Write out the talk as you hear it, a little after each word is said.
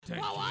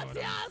for what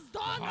He has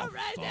done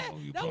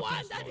already, the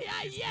one that He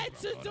has yet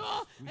to do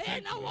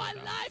in our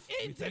life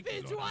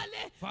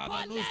individually,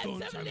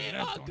 collectively,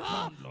 oh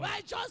God.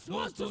 I just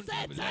want to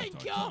say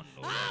thank you.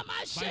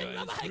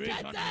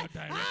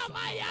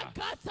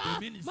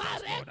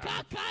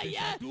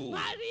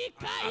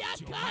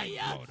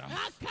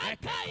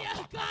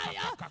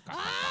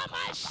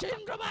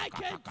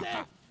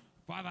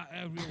 Father,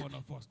 every one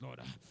of us, Lord,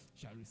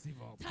 shall receive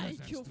our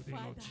presence today,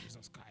 Lord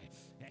Jesus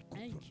Christ.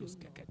 Thank you,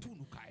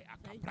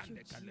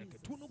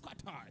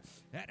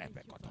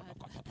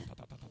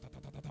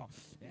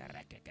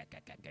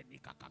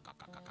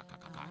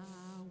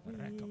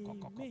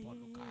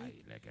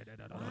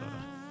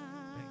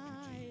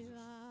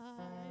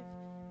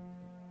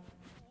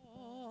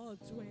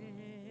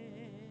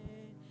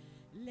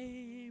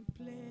 dwelling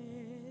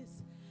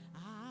place,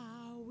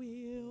 I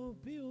will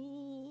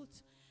build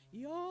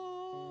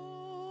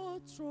your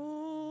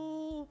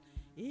throne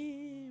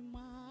in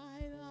my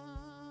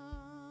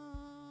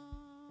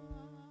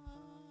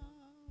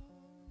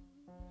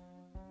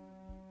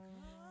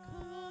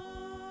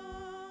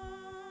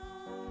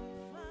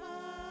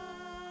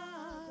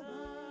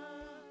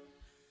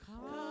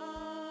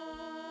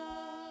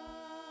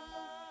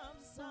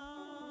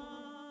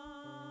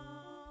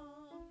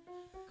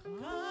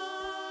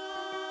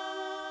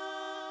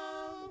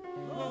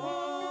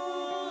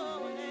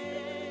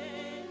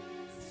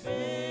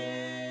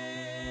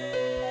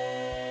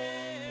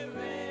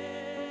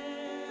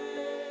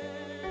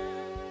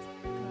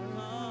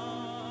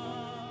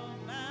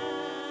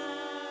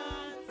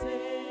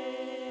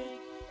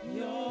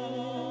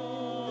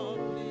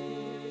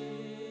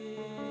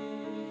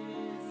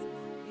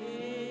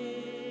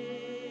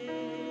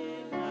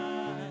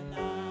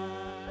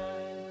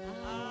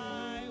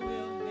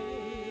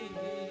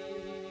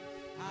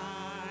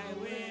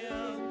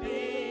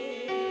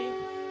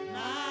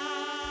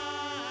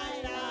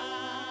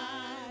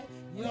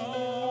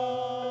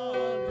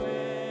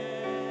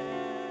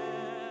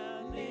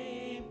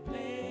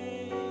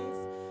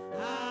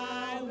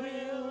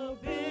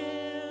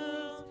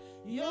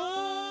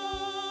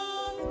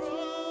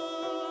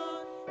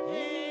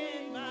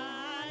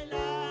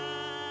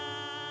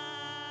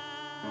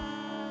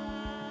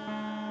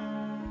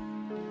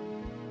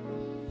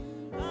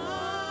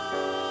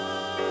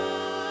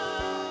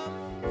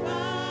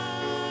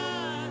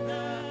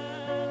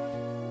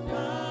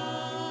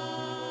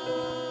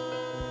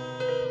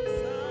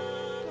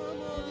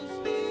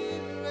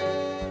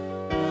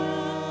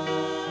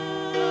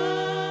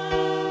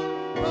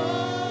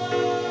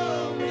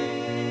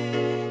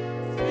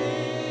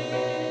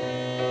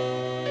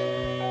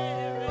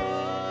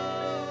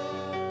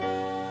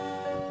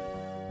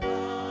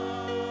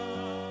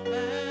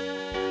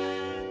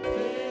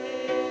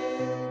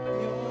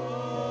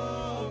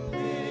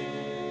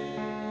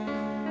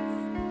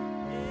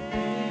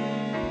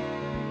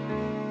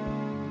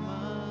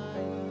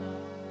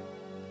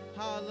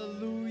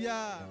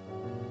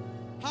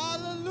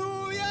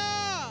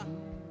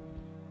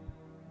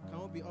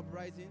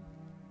uprising.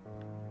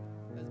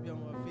 Let's be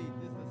on our feet.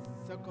 This is the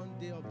second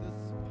day of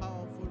this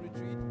powerful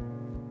retreat.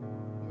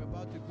 We're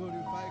about to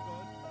glorify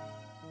God.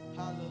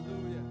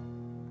 Hallelujah.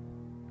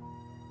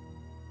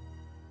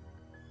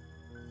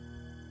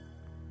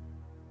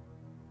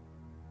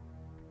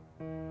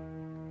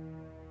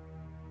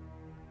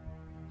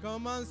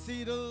 Come and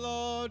see the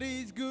Lord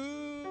is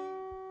good.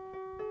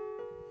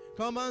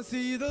 Come and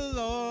see the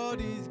Lord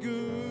is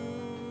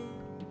good.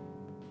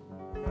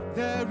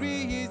 There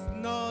is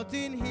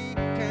nothing He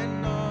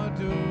cannot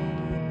do.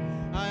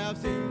 I have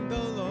seen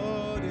the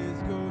Lord is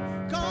good.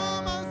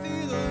 Come and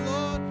see the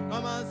Lord.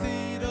 Come and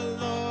see the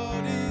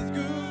Lord is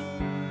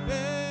good.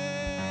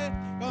 Hey,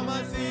 come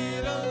and see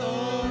the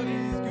Lord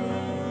is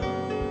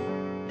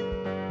good.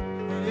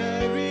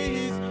 There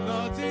is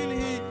nothing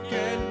He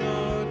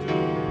cannot do.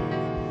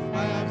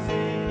 I have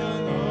seen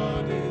the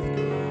Lord is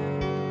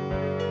good.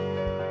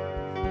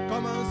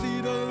 Come and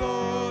see the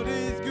Lord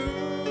is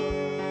good.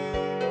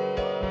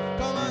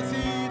 Come and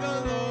see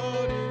the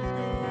Lord is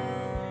good.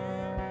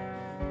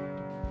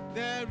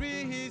 There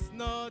is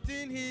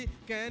nothing He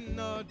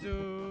cannot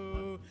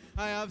do.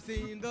 I have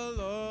seen the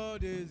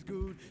Lord is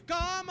good.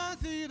 Come and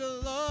see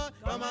the Lord.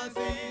 Come and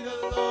see the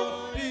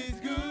Lord is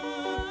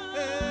good.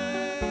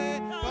 Hey,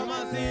 come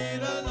and see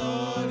the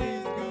Lord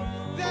is good.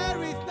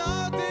 There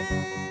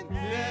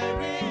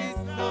is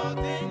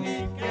nothing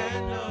He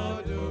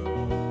cannot do.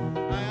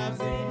 I have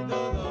seen the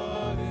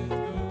Lord is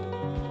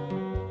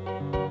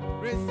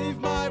good. Receive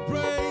my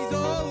praise,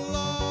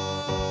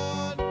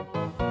 oh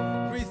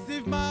Lord.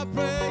 Receive my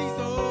praise,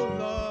 oh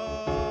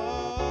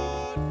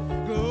Lord.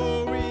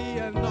 Glory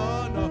and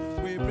honor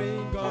we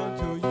bring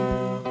unto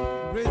you.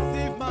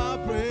 Receive my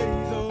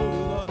praise, oh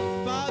Lord.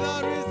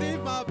 Father,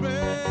 receive my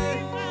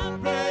praise.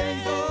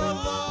 Praise,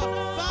 oh Lord.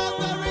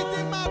 Father, receive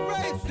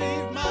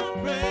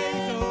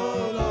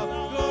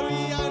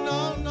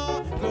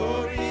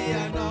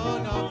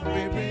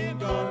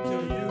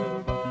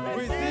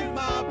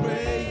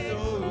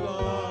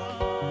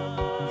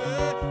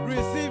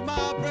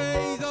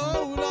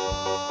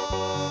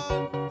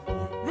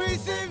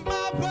Receive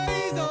my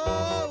praise,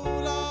 oh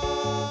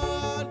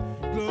Lord.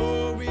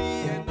 Glory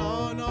and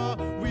honor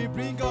we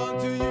bring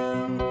unto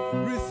you.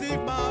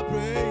 Receive my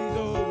praise,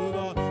 oh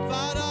Lord.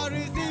 Father,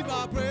 receive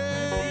our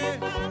praise.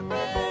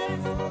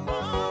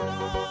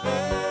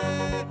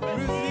 Hey,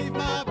 receive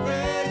my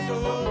praise,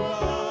 oh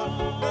Lord.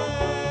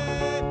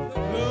 Hey,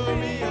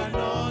 glory and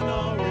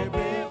honor we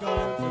bring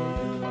unto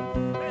you.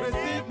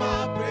 Receive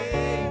my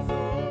praise, oh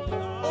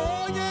Lord.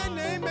 Oh, your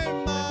name is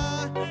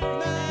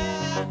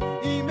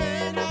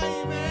Imena,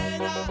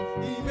 Imena,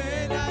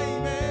 Imena,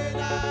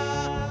 Imena.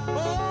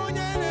 Oh,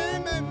 your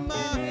name is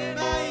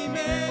Imena,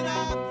 Imena,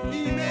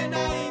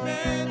 Imena,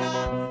 Imena,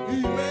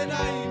 Imena,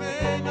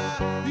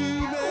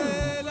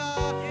 Imena,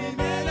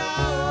 Imena,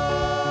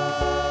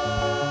 oh,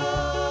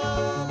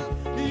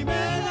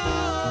 Imena,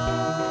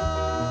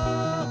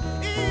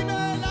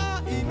 Imena,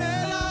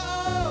 Imena,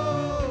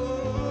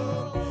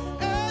 oh,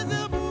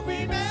 Ezebu,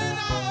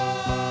 Imena,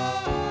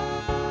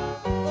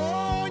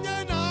 oh,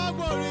 Nyena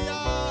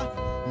Gloria,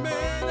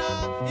 Imena,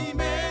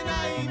 Imena,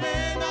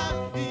 Imena,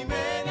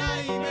 Imena,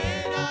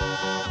 Imena,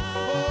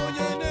 oh,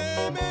 your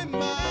name is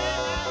Imena,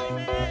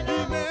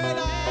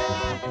 Imena,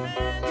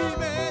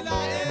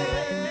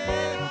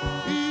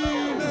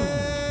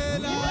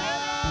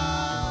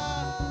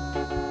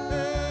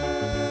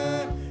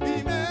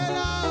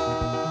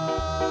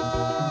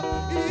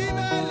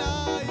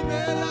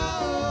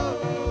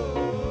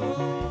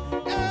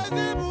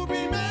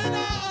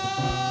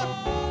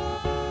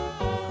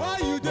 why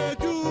you dey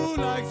do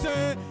like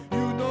say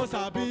you know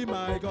sabi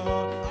my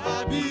God?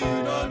 Abi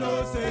you no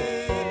know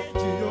say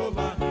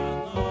Jehovah na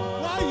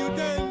God. Why you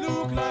dey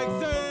look like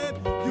say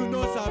you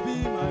know sabi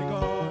my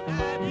God?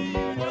 Abi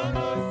you no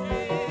know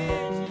say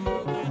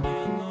Jehovah na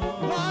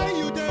God. Why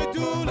you dey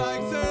do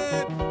like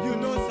say you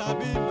know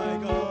sabi my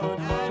God?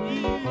 Abi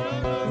you no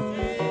know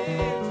say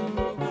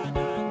Jehovah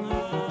na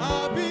God.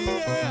 Abi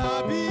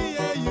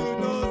you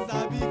know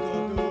sabi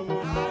God o.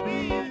 Abi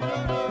you no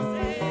know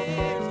say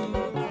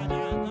Jehovah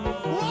na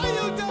God. Why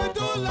you dey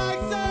do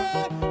like say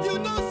you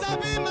know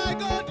sabi my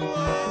God o?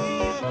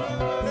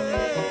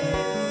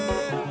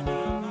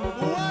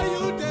 Why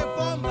you dey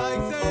form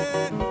like say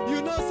you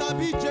know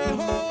sabi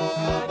Jehovah?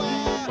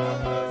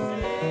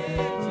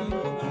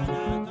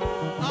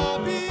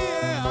 Abi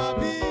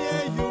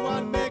you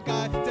want make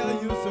I tell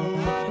you so?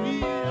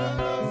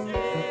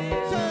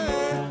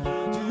 Say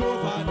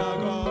Jehovah na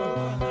God,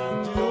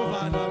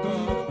 Jehovah na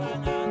God,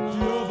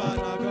 Jehovah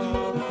na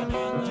God,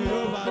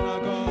 Jehovah na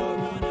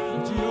God,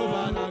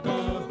 Jehovah na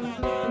God,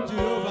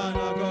 Jehovah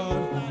na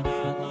God.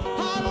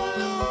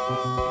 Hallelujah.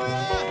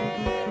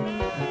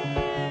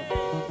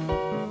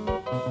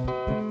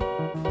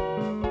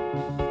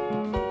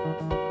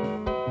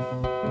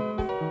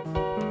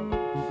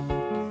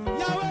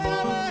 Yahweh,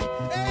 Yahweh,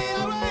 hey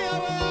Yahweh,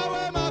 Yahweh,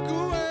 Yahweh,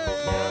 Makuwe.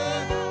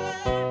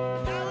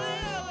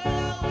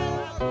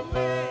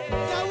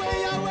 Yahweh,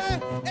 Yahweh,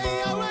 hey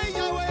Yahweh,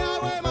 Yahweh,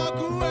 Yahweh,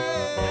 Makuwe.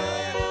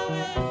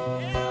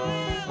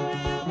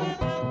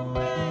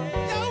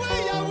 Yahweh,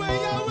 Yahweh,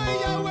 Yahweh,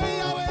 Yahweh,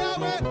 Yahweh,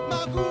 Yahweh,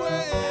 Makuwe.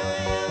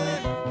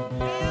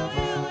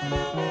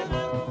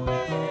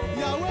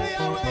 Yahweh,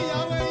 Yahweh,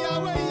 Yahweh,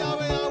 Yahweh,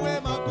 Yahweh, Yahweh,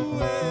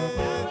 Makuwe.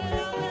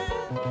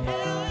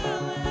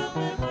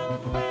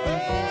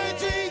 Hey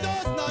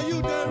Jesus, now you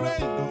the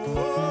reign, oh.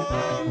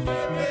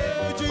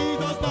 Hey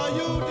Jesus, now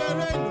you the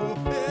reign, oh.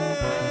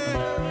 Hey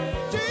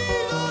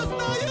Jesus,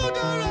 now you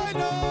the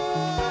reign, oh.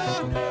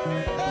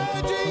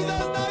 Hey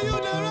Jesus, now you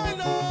the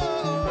reign, oh.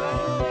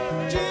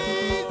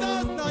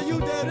 Jesus, now you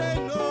the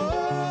reign, oh.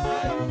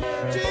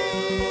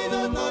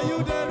 Jesus, now you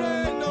the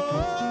reign, oh.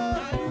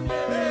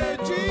 Hey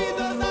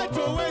Jesus, I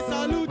throw away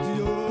salute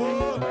you.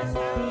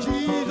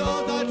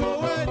 Jesus, I throw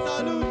away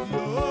salute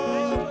you.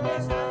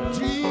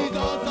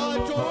 Jesus, I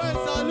throw away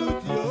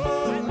salute you.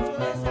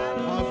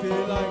 I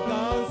feel like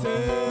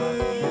dancing.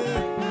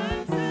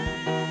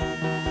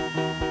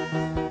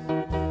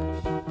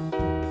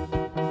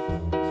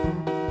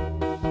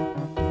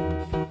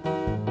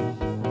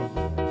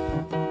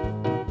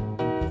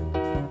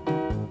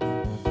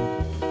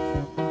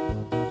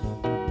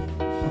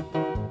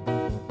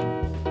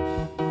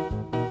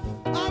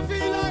 I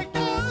feel like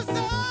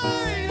dancing.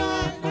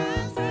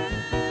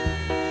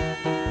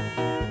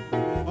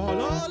 Oh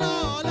la la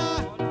la,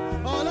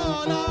 oh la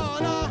la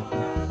la,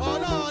 oh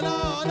la la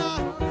la,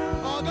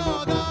 oh ga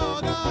ga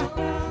ga,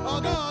 oh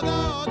ga ga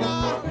ga.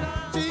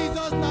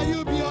 Jesus, now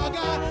you be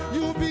Oga,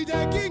 you be the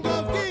King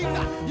of Kings,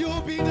 you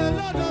be the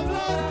Lord of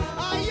Lords. I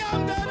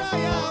am that I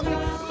am,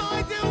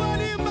 mighty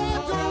one in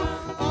battle.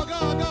 Oh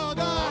ga ga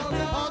ga,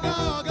 oh ga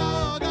ga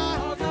ga,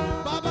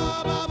 ba ba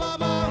ba ba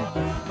ba,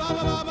 ba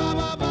ba ba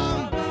ba ba,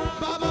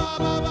 ba ba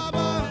ba ba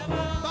ba,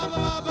 ba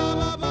ba ba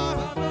ba ba.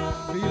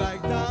 Feel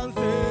like dancing.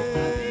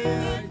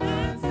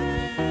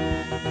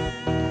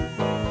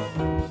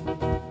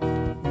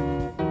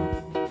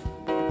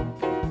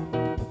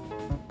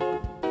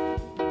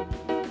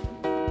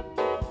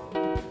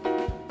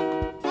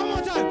 One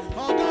more time.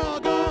 Oh ga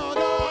ga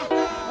ga,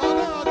 oh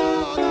ga ga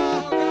ga,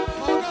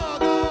 oh ga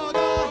ga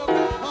ga,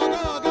 oh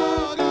ga ga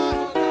ga,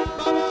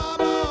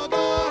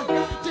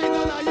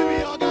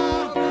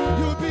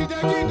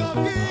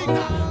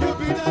 You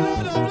be the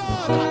Lord of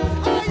Lords.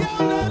 I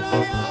am that I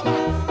am.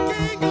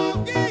 King of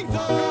Kings.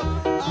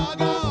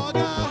 Oga,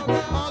 Oga,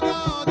 Oga,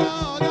 Oga,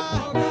 Oga,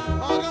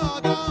 Oga,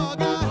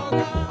 Oga,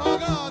 Oga,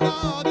 Oga, Oga,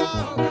 Oga.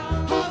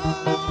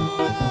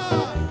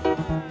 Hallelujah.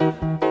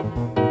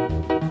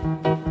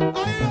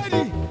 Are you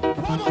ready?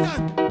 One more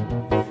time.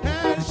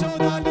 Head,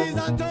 shoulder, knees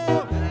and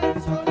toe.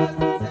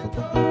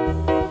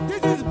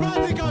 This is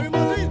practical. We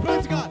must do it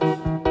practical.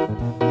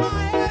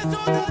 My head,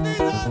 shoulder, knees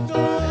and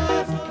toe.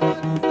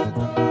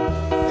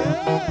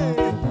 Hey.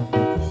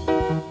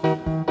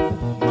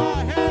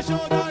 My head,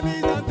 shoulder,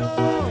 knees and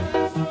toe.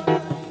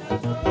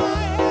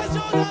 My head,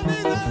 shoulder,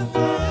 knees and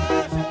toe.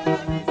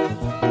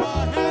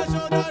 My head,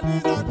 shoulder,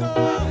 knees and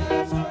toe.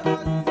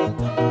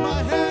 My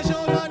head,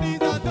 shoulder,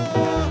 knees and toe.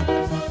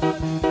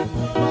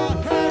 My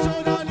head,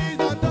 shoulder, knees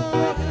and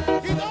toe.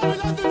 It all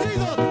belongs to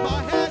Jesus. My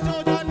head,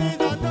 shoulder,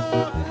 knees and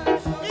toe.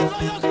 It's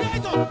for your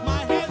Creator. My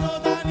head,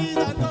 shoulder, knees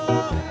and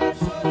toe.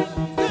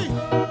 Sing.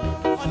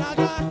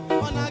 Onaga,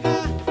 onaga,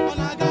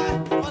 onaga,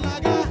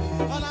 onaga,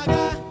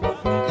 onaga,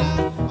 onaga,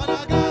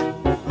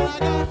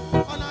 onaga,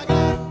 onaga,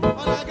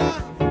 onaga,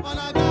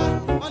 onaga,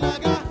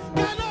 onaga.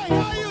 Can I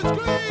hear you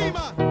scream?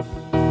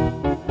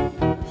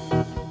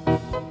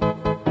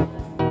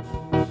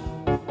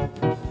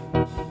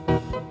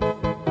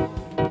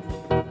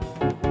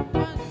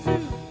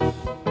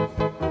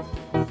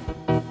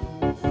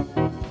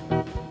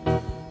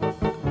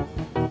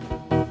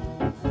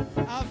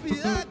 I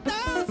feel like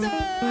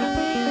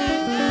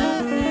dancing.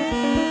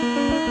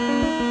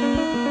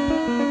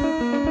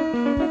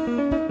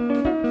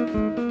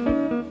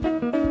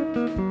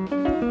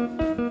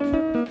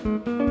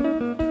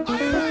 Are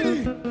you ready?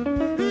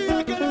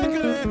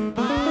 Iyakelekele.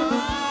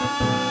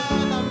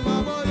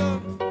 Namaboyo.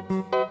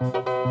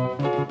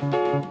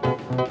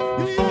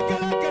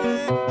 Iyakelekele.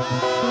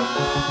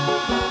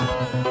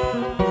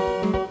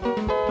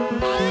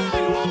 Are you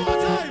ready? One more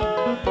time.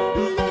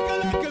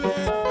 Iyakelekele.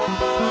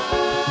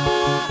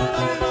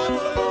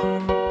 Namaboyo.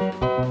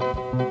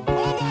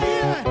 Over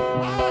here.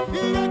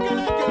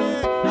 Iyakelekele.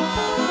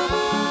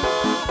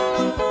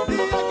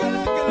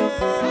 Iyakelekele.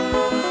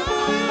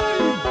 Are you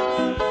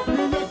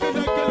ready?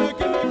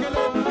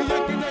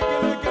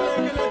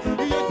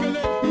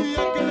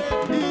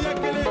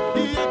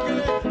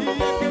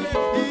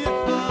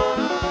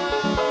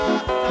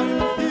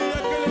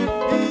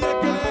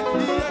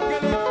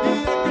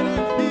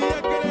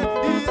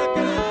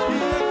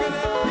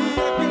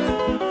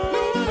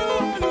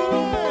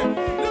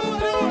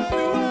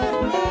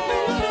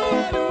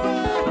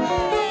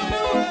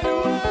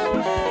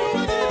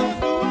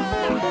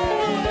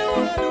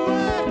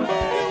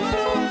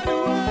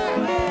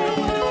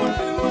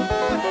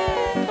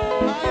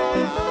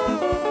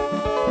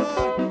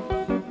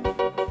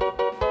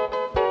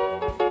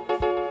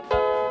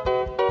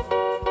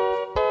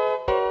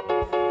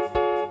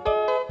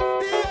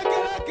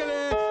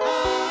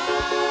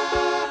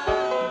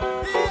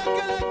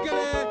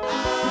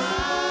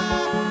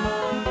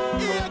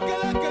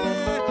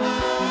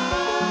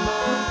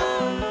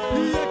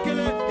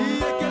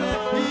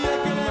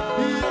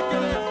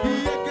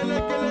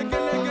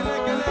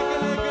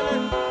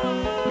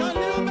 Can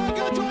you make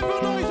a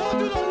joyful noise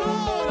unto the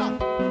Lord?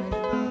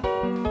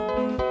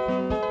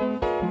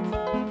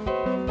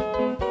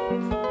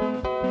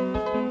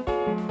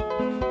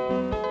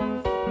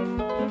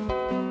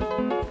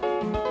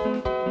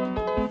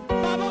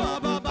 Baba,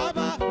 baba,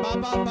 baba,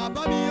 baba,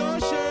 baba, mi o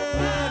ṣe.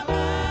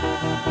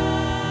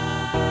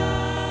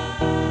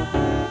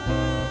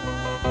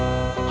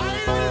 Are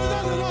you ready to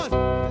dance the Lord?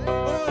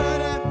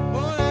 Orere,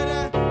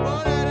 orere,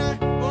 orere,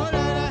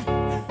 orere.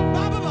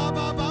 Baba,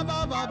 baba,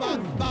 baba, baba,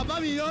 baba,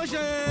 mi o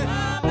ṣe.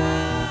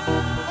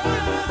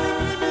 Orere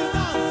simply means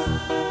dance.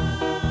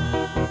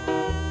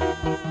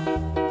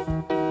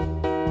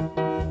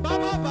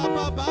 Baba,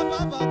 baba, baba,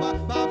 baba,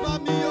 baba,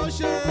 mi o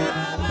ṣe.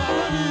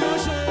 Baba, mi o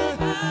ṣe.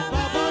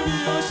 Baba, mi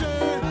o ṣe.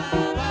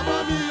 Baba,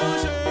 mi o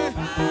ṣe.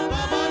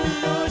 Baba, mi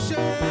o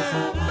ṣe.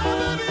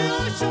 Baba, mi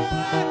o ṣe.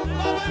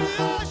 Baba, mi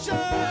o ṣe.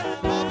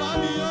 Baba,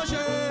 mi o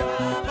ṣe.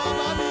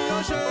 Baba, mi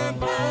o ṣe.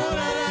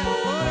 Orere,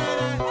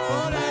 orere,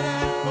 orere,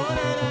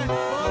 orere,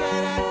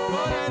 orere,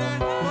 orere,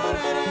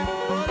 orere,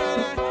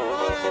 orere,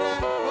 orere,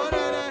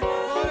 orere,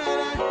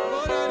 orere,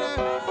 orere.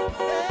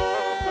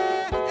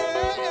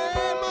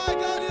 My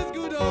God is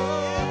good.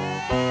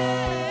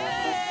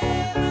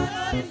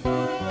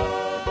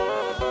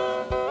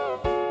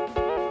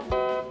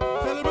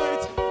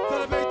 Celebrate,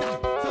 celebrate,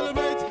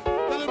 celebrate,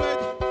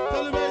 celebrate,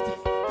 celebrate,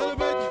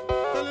 celebrate,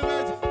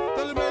 celebrate,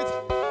 celebrate.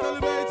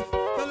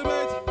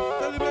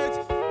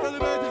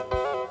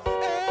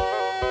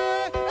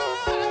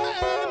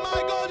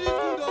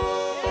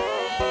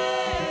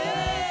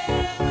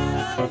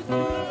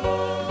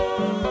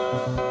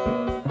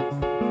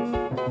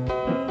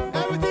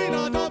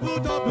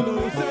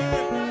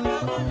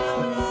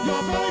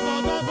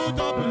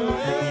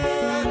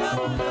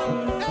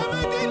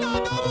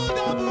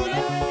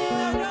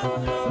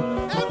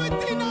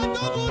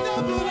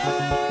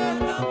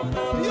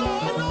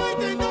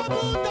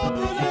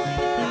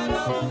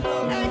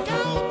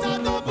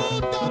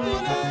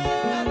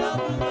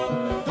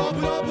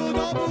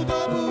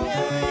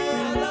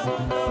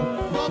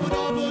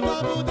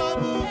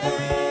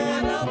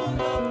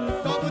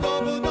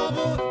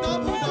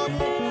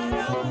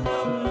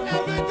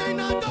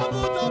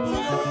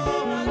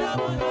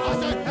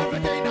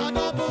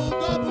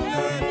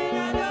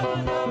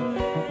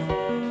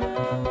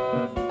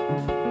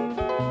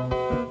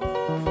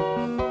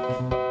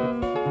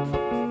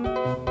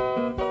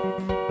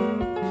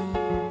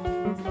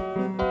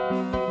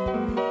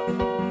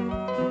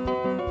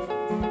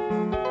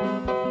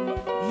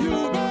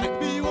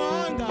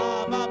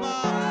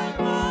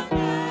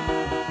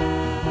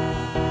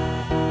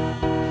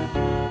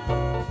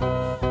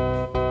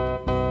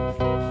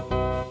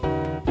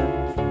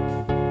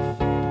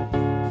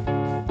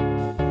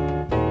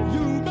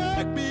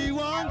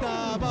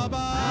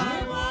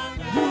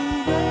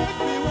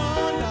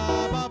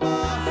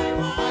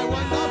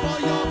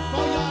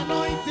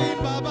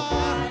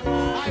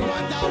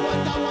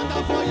 wonder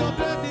for your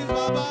blessings,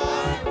 Baba.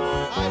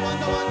 I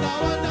wonder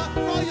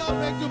for your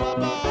breakthrough,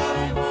 Baba.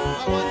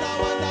 I wonder.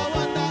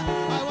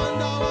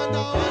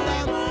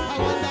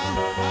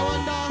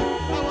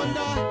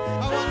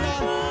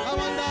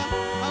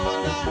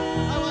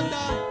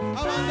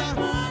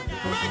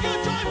 Make a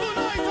joyful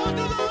noise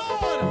unto the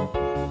Lord.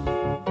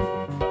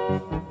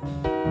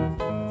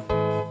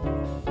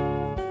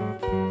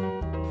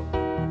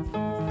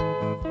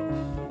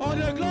 All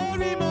the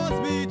glory must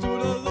be to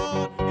the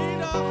Lord in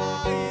the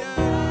highest.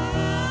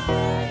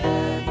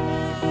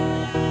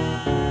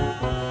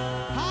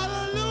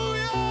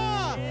 Hallelujah!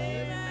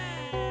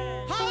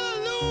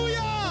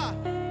 Hallelujah!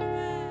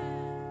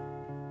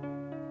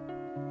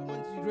 I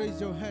want you to raise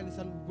your hands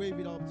and wave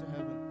it up to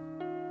heaven.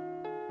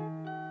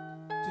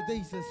 Today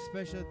is a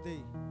special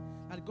day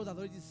that God has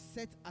already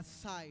set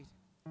aside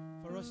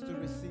for us to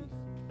receive.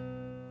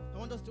 I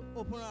want us to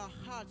open our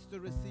hearts to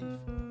receive.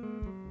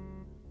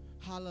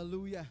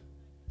 Hallelujah.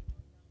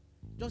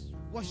 Just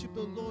worship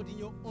the Lord in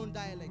your own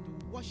dialect.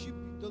 Worship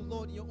the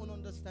Lord in your own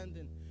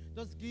understanding.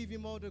 Just give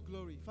him all the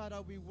glory.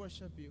 Father, we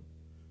worship you.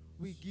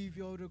 We give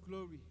you all the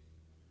glory.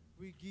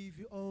 We give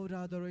you all the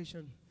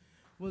adoration.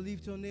 We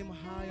lift your name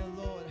higher,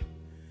 Lord.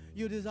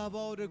 You deserve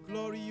all the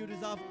glory. You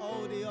deserve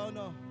all the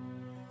honor.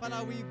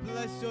 Father, we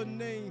bless your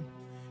name.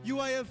 You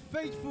are a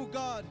faithful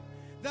God.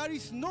 There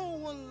is no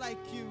one like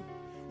you.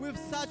 We've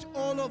searched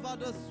all over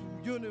this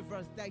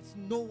universe. There is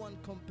no one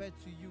compared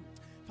to you.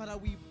 Father,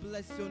 we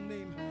bless your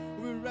name.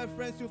 We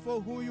reference you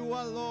for who you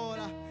are, Lord.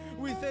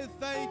 We say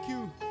thank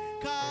you.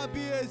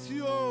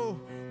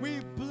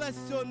 We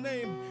bless your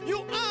name.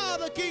 You are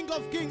the King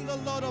of Kings, the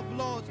Lord of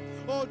Lords.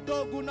 Oh,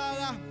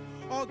 Dogunara.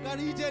 Oh,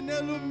 Garije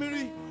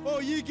Nelumiri. Oh,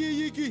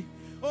 Yigi.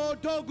 Oh,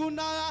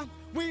 Dogunara.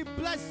 We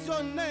bless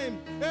your name.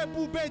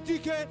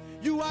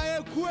 You are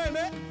a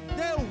Kweme,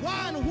 the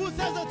one who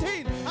says a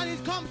thing and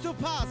it comes to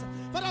pass.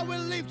 Father, we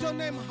lift your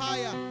name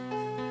higher.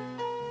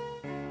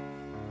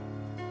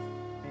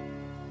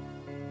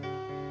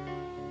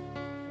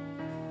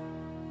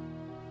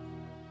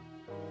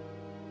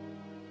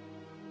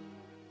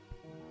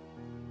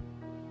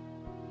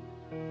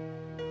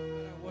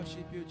 I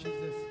worship you,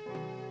 Jesus.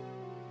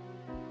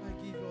 I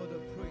give you all the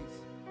praise.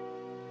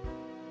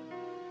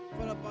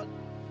 Father, but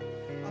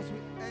as we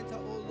enter,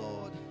 oh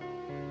Lord,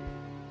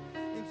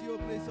 into your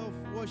place of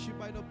worship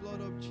by the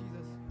blood of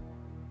Jesus,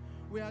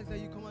 we ask that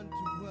you come and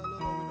dwell,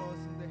 Lord, with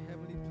us in the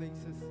heavenly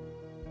places.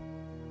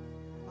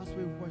 As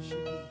we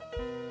worship you,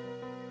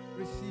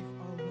 receive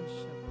our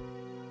worship.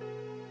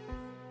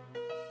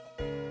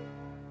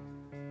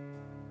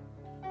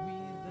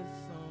 With the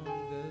song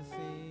they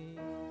sing,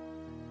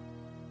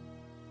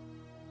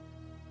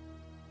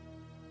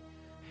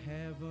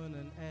 heaven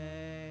and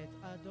earth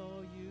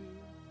adore you.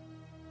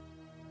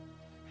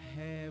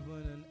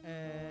 Heaven and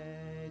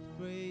earth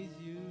praise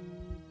you.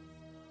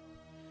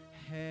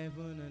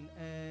 Heaven and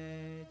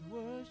earth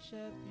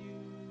worship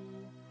you.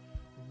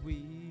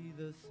 With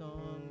the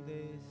song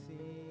they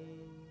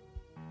sing.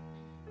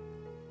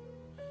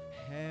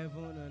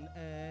 Heaven and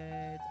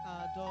earth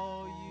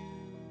adore you.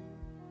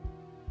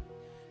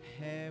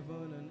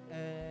 Heaven and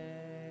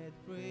earth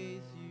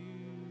praise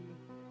you.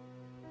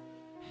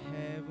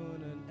 Heaven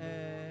and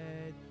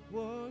earth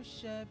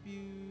worship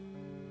you.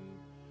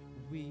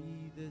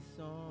 With the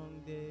song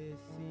they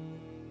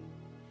sing,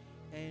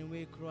 and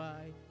we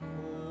cry,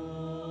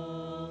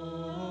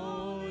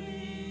 holy,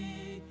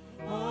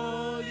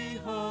 holy,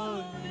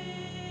 holy,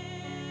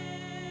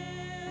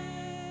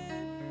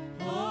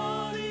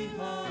 holy,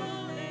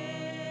 holy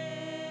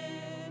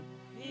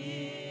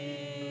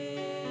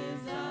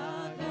is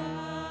our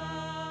God,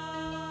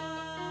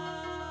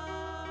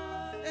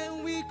 and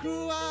we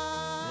cry.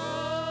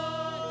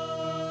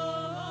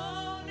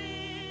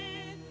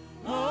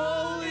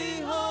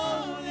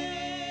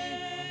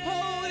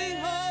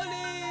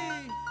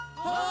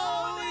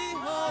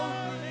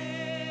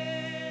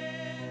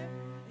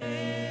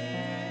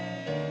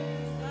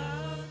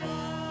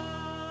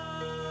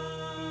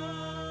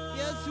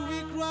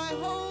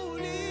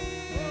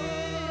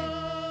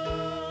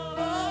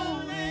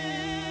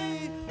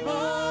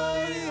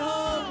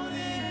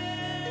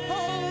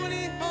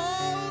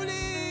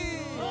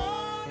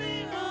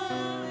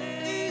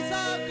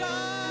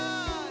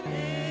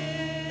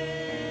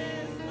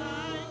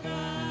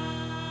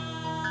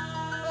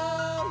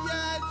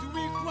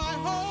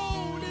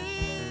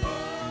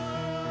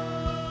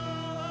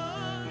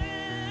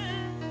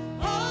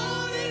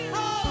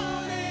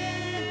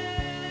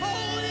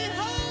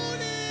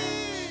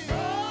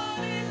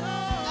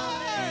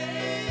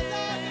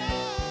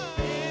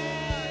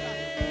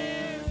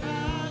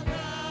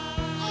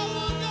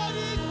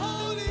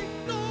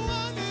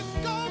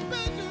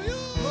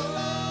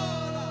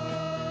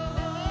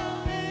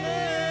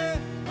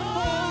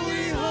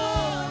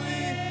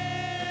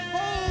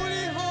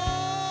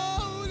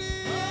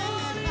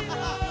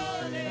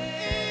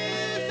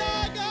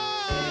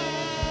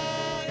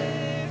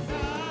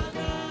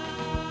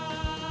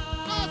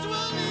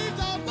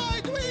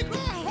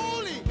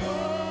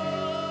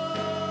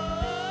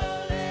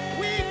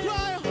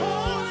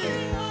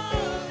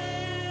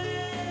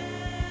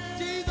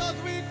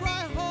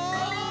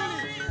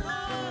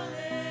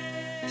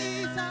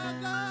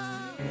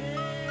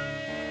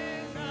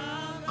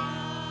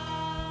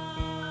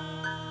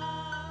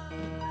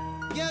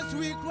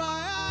 we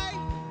cry,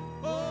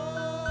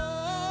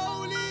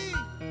 holy,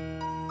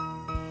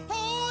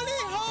 holy,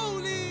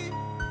 holy,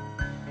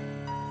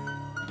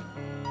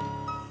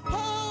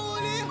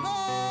 holy,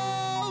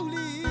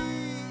 holy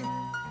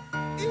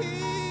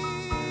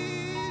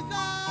is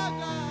our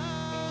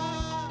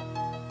God.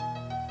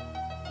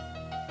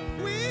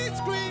 We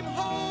scream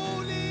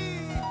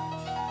holy,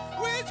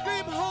 we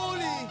scream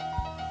holy,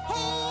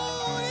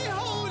 holy,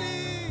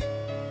 holy.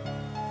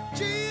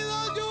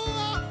 Jesus, you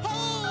are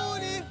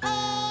holy,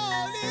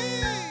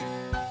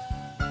 holy,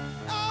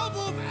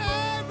 above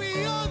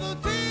every other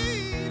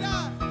thing.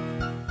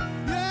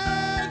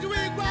 Yes,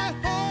 we cry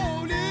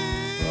holy,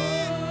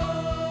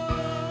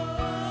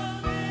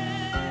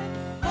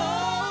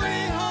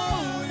 holy,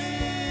 holy,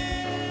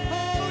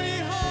 holy,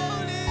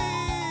 holy,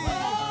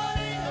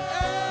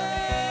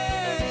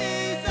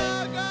 is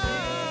our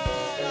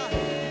God.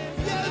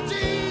 Yes,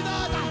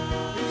 Jesus,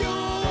 you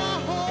are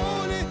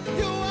holy,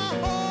 you are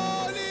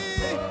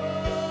holy.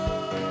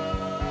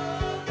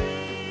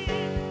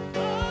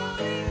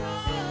 Holy,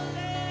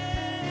 holy,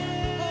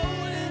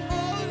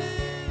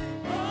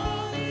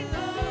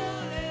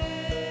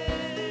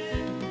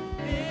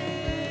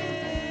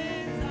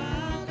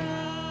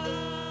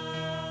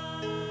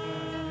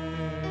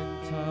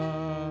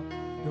 enter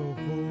the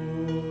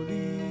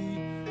holy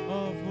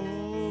of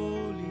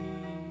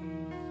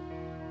holies.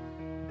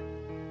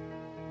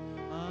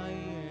 I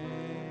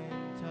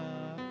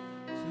enter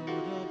to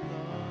the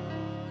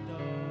blood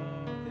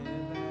of the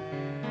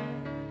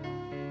Lamb.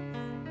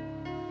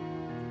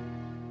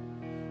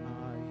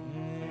 I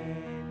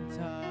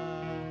enter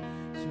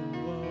to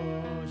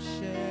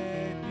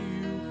worship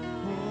you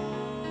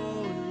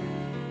holy.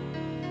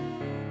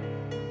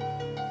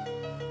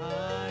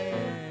 I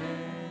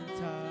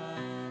enter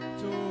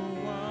to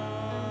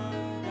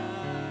one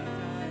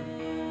that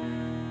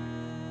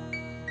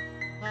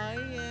I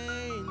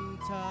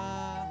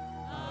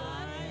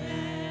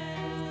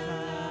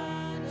enter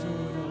to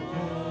the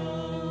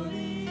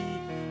holy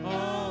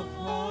of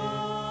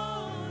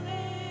holies.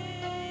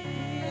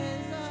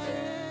 I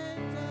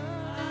enter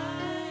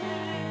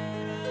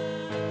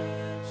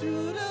to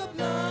the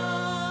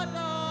blood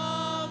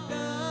of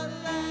the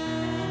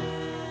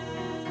Lamb.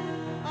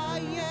 I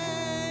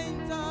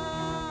enter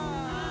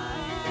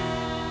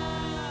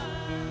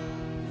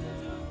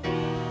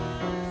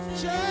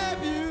worship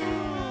you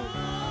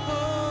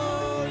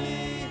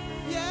holy.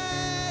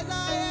 Yes, I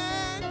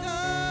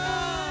enter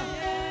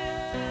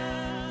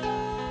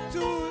to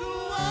the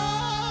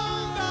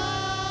one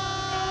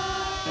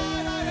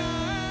that I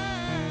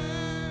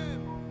am.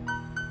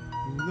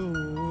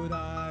 Lord,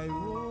 I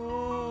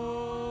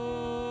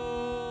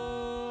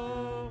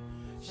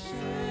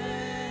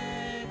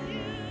worship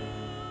you.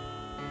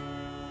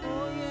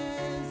 Oh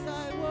yes, I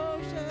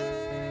worship.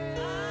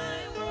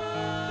 Hey,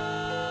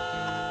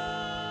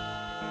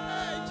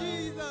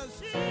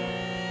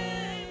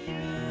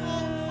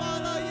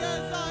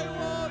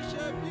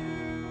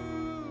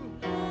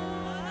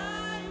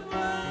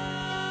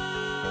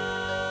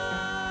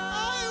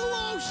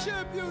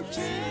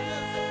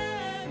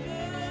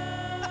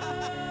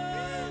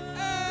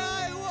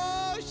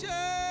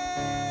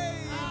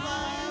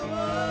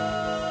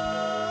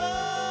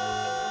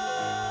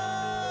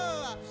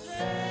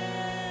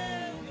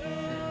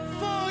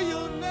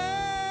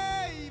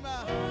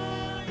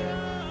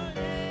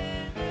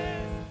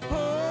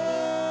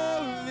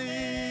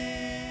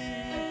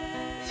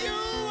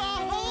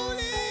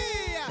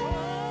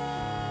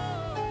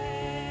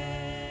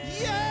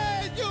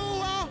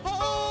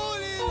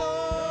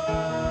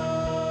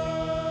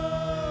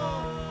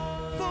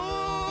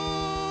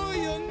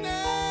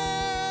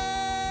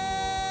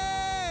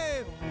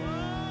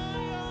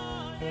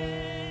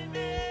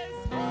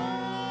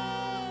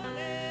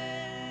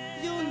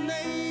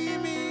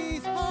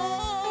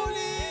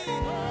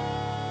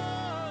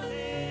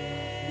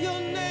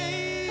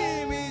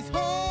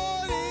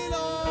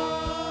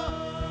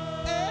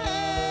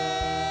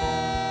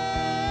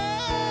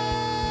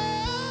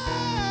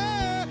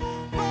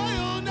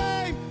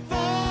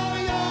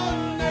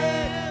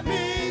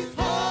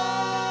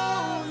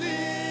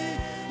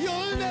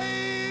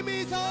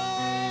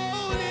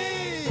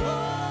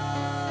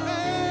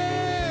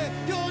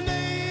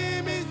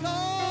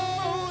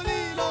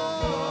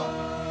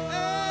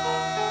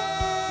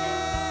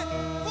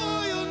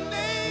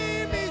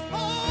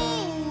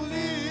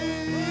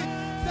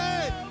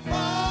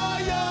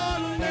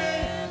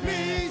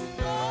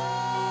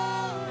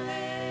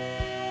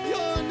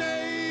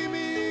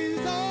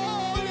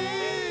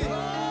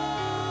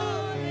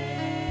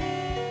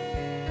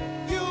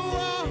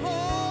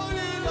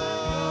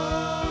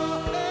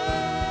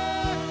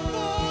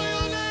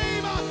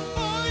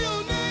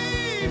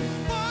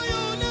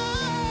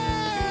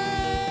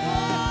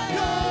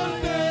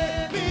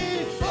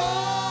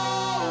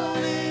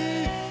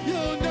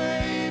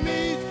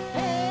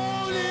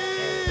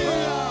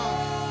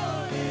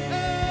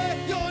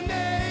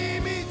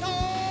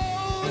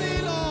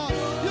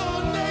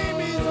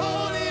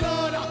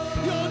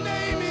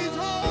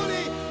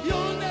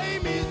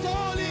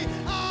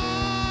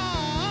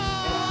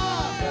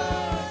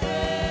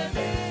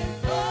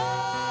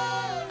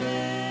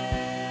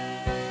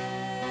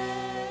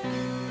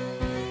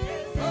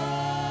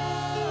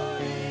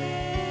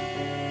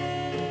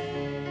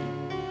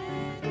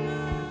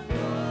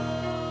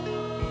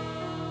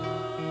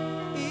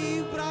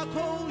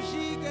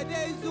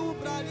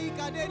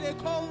 kadede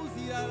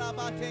kozi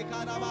alabate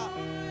kadaba.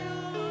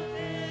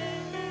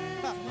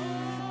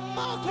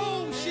 Mako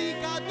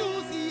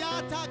shikaduzi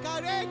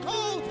atakare ko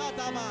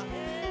tatama.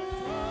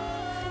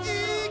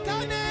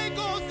 Ikane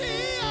gozi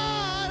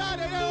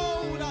arare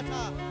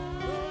urata.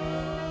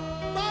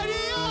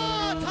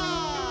 Mariata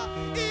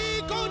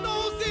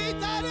ikonozi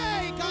tare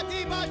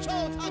katiba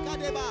shota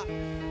kadeba.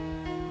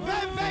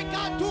 Veve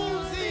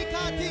katuzi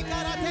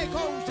katikarate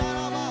ko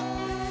sharaba.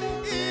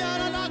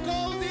 Iarala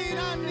gozi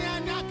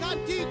nanya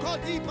kantiko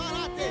di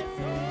parate.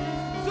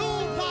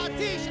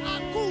 Zumfatish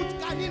akut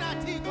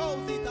kaninati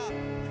kozita.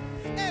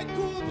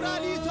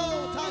 Ekubralizo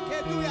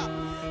takeduya.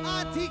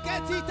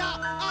 Atiketita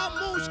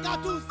amushka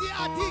tuzi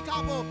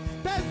atikabo.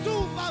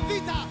 Bezuva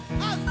vita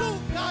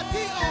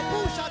azukati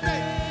obushate.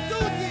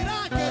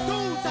 Zutirake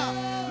tuza.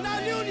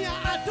 Nalunia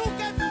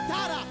atuke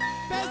futara.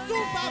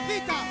 Bezuva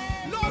vita.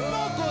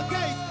 Lopoko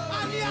days.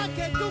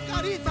 Aniake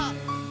tukarita.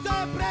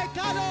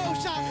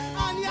 Zebrekarosha.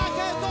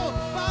 Aniake zo.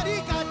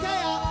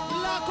 Barikatea.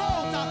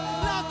 Lakota.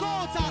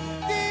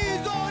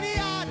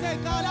 Dizoriate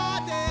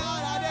karate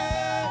arade.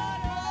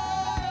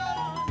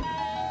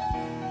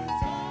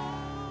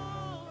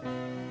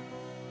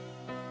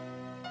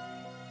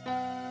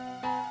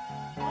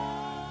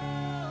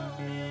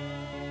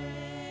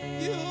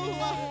 You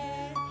are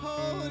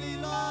holy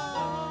Lord.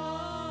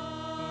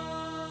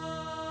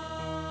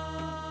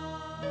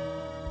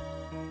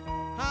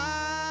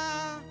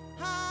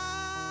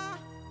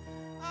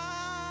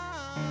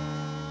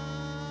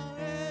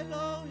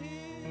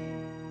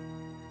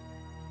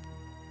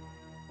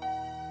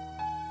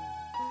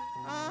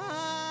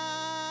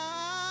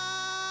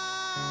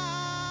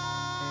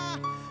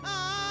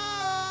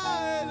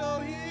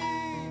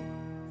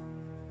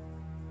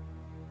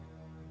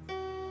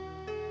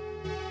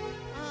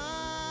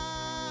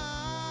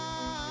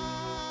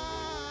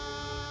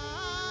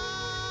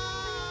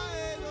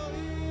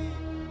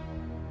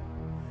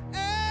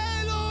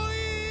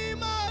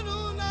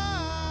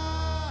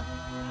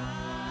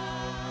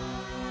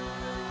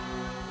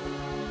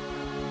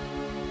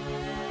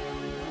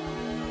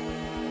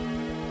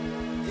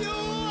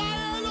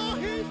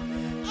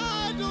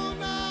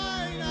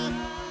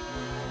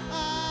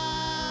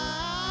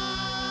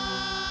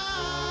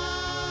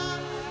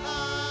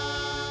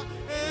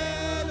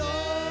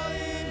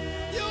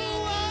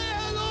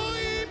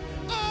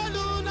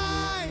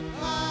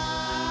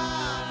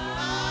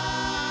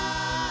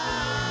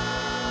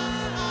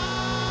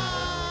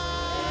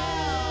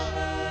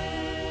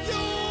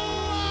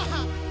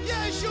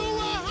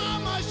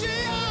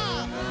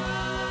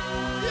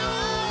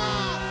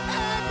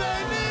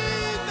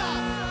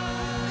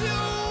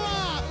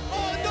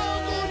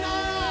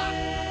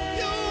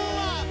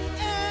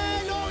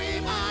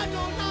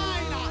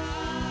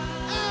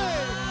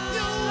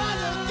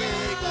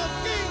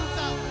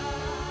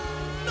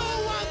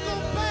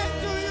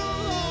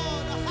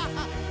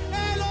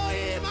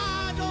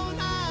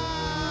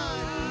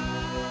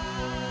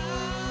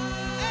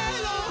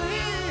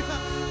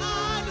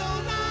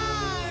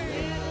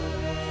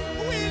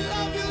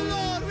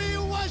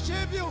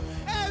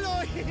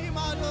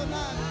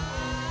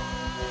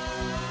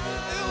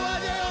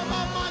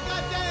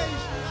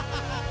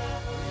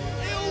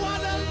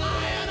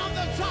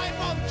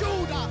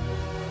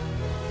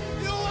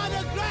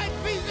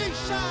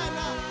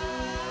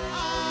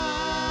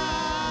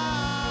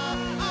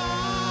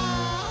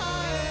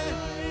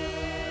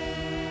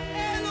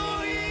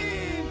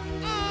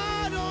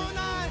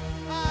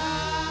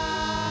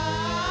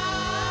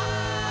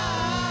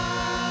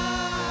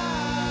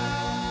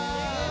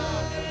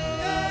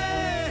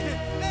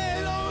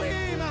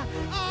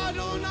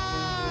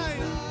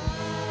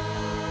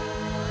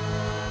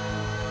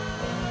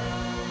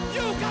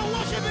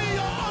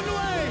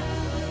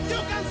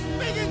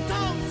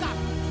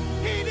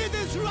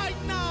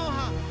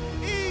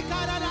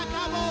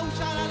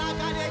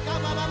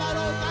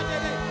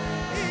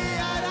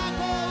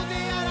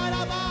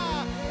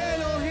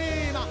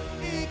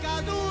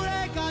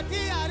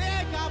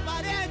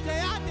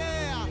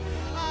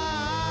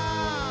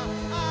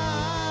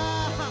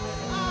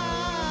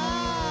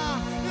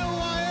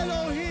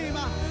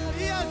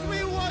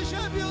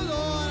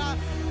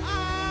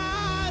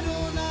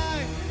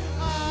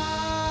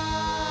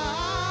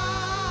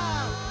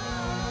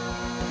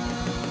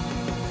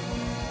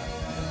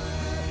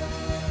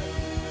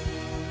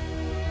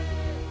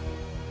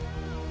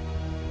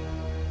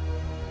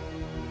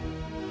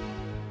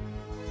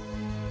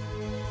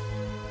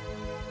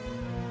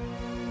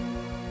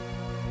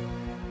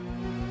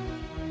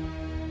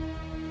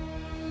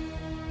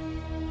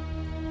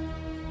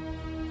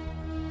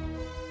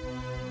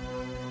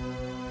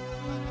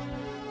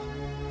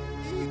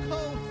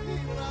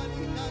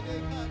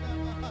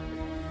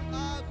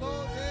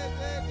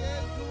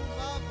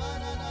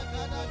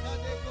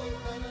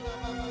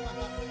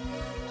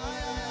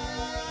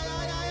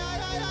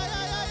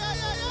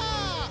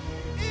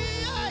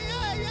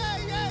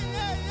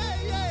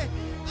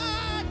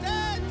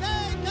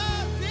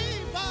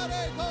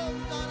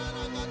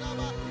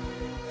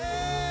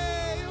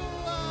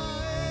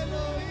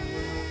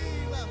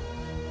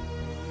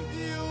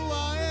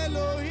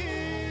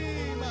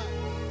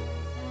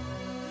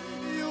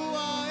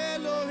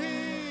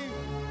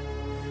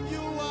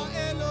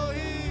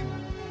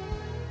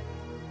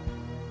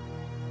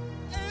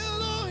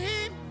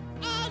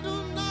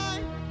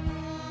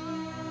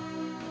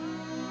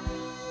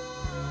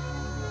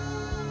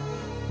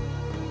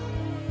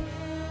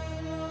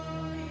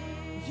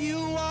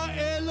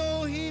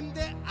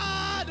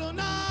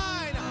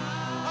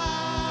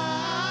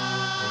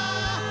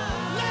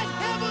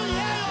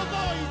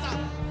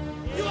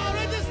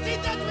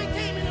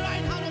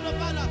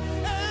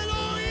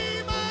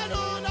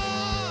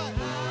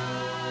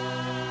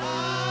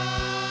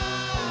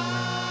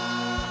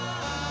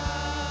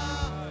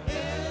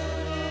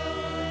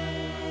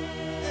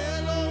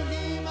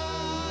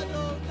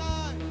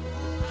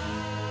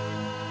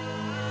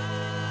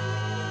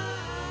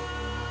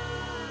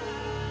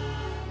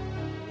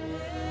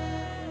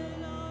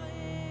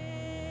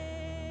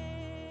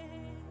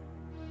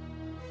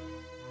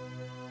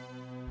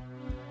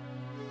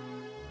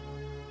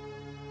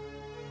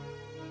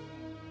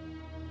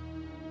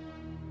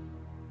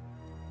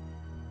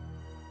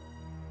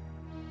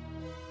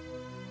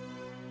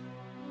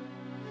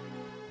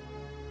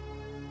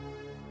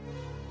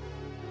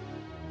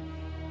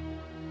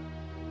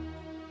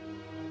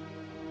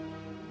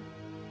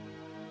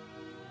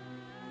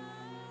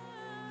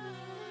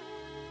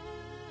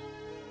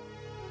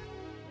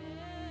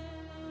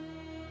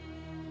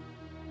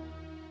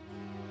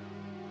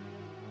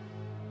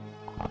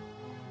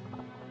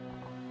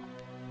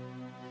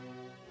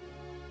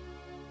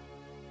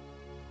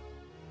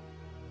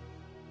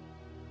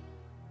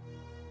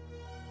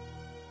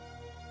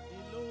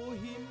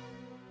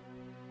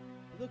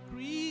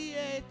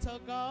 creator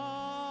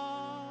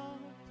God.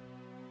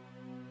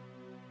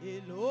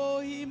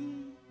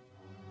 Elohim,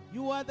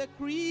 you are the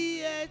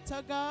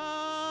creator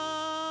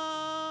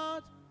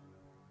God.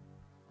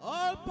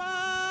 All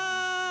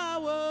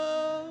power,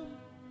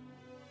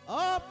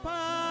 all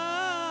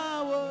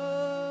power,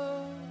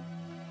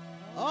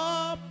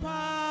 all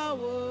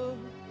power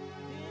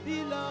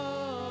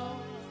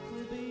belongs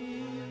to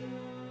thee.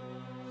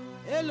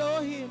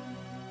 Elohim,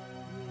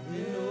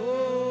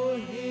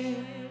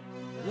 Elohim,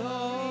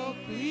 the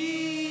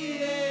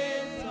creator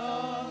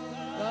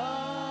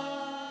God.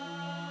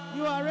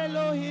 You are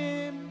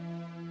Elohim,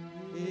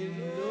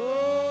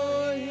 Elohim,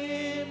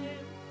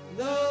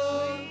 the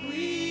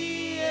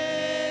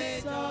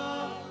creator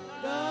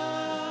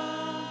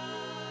God.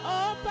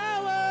 All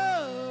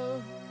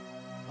power,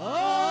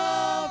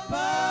 all power,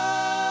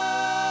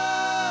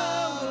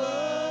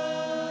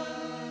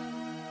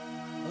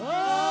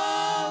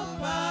 all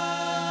power,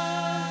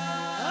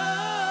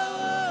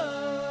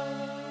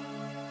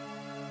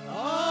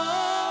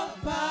 all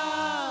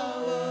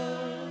power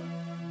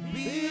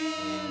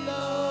belongs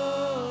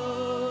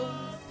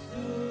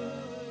to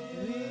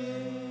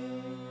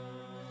thee.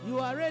 You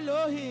are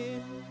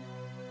Elohim,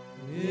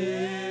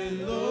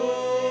 Elohim,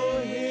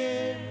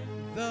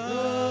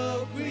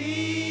 the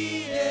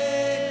creator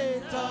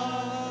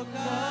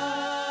God.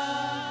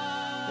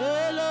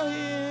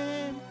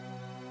 Elohim,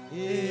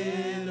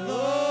 Elohim,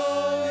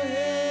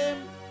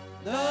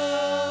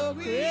 the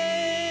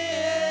creator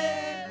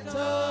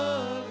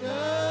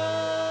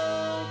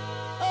God.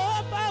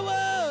 All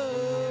power,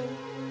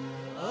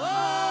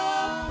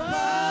 all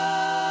power,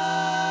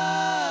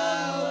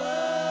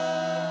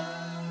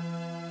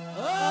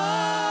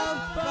 all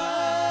power,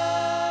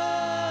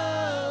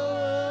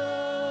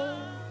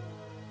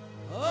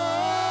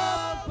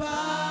 all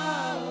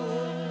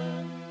power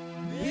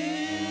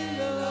belongs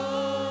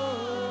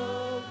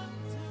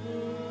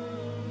to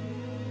you.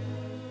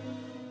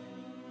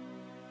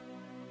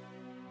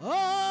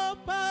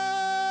 All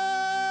power,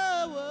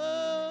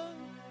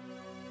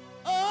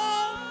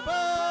 all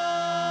power,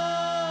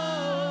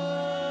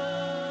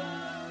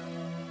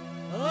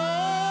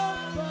 all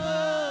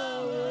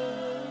power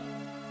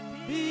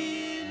belongs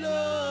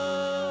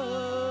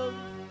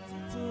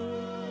to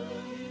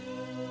you.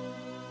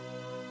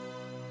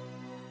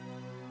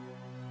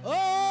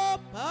 All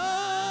power,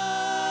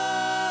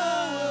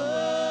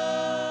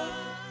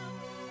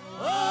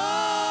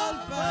 all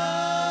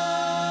power,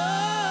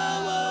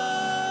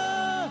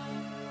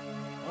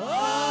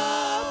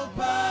 all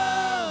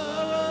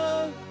power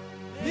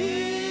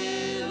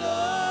belongs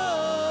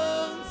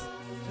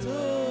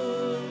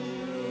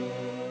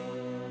to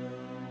you.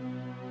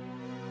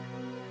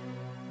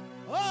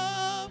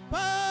 All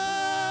power,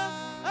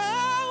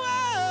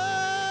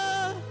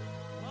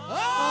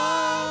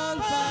 all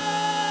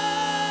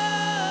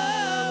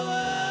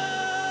power,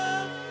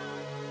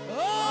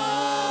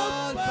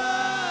 all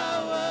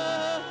power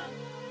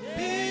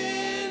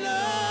belongs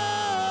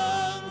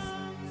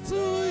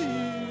to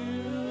you.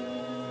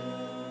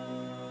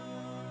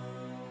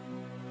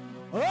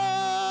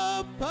 All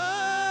power,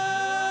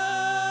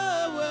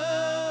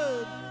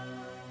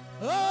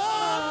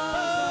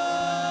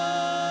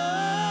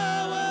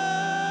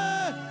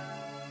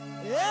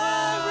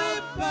 every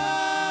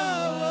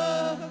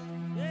power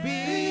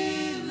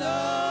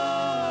belongs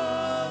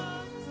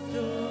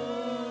to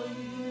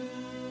you.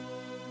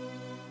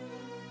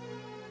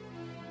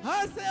 I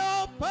say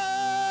all power,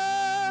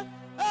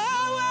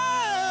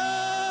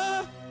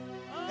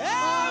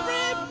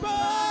 every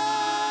power,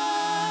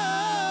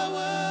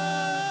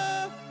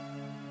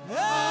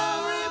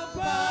 every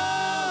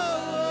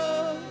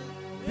power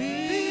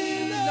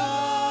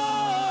belongs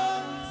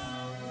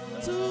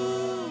to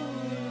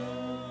you.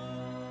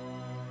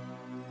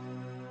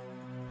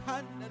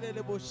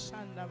 Handelele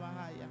boshanda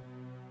bahaya,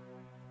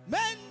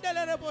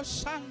 mendelele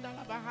boshanda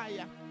la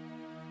bahaya,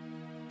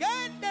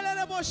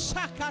 gendelele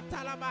boshakata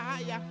la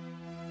bahaya.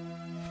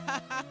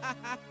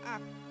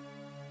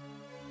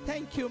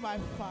 Thank you, my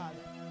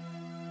Father.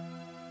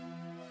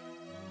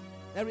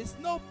 There is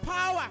no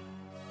power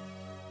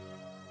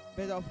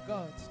but of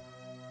God.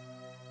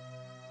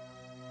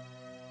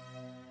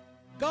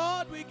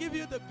 God, we give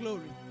you the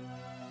glory.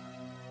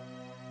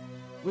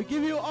 We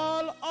give you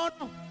all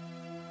honor.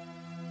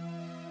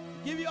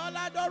 We give you all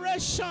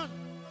adoration.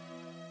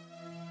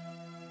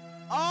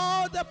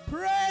 All the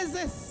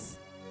praises,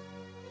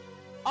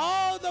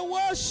 all the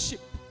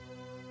worship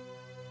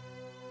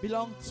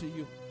belong to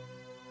you.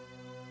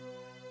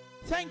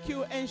 Thank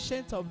you,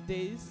 Ancient of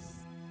Days.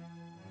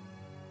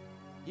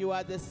 You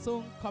are the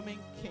soon coming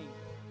King.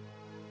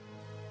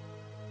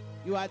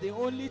 You are the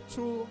only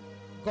true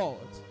God,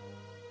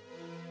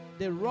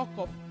 the Rock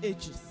of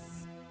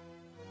Ages,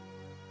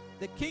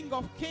 the King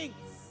of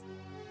Kings,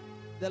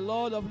 the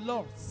Lord of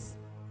Lords,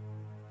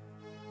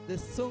 the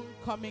soon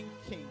coming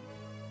King,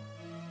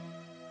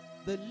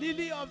 the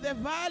Lily of the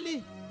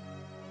Valley,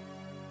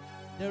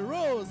 the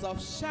Rose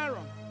of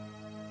Sharon,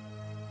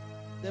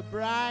 the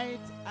bright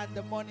and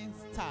the morning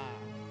star,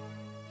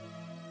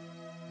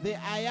 the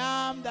I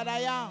am that I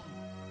am,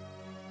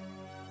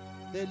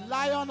 the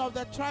Lion of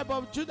the tribe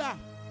of Judah,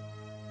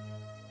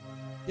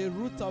 the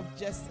root of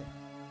Jesse,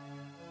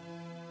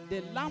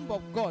 the Lamb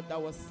of God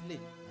that was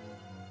slain.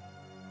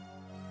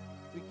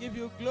 We give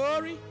you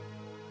glory,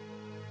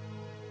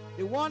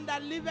 the one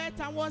that liveth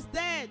and was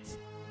dead.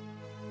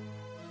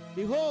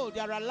 Behold,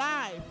 you are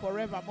alive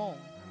forevermore.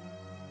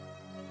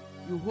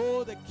 You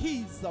hold the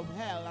keys of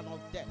hell and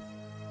of death.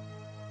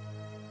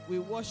 We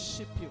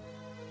worship you.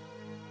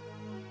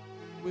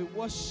 We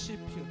worship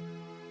you.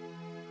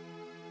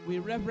 We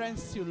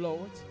reverence you,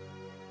 Lord.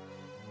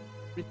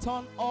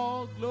 Return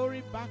all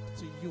glory back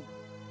to you.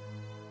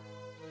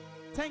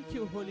 Thank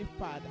you, Holy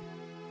Father.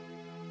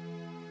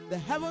 The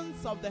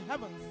heavens of the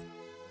heavens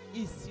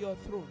is your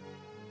throne,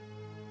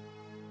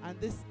 and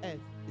this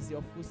earth is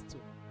your footstool.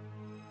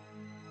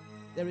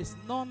 There is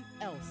none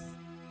else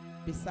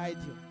beside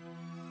you.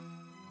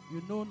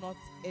 You know not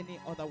any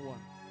other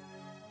one.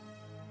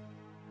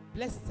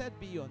 Blessed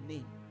be your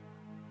name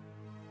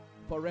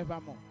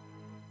forevermore.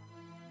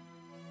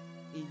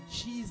 In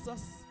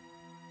Jesus'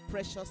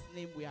 precious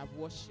name we have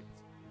worshipped.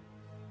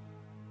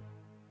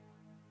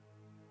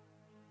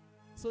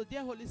 So,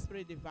 dear Holy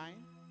Spirit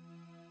divine,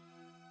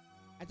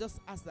 I just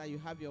ask that you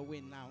have your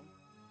way now.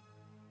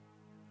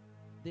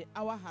 The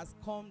hour has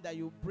come that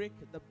you break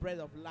the bread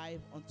of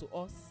life unto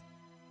us.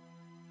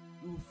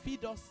 You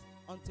feed us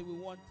until we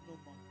want no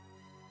more.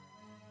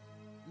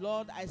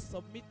 Lord, I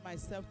submit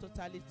myself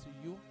totally to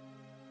you.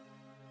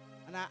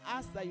 And I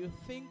ask that you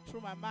think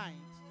through my mind.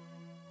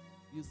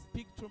 You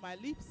speak through my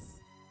lips.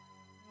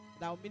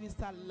 And I will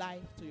minister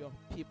life to your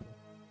people.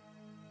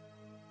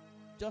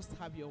 Just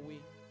have your way.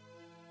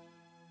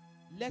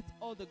 Let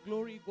all the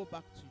glory go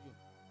back to you.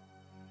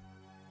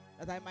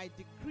 That I might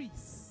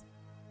decrease,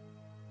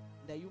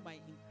 and that you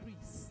might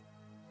increase,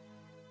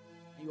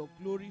 and your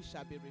glory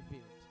shall be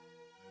revealed.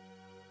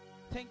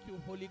 Thank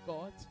you, Holy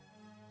God.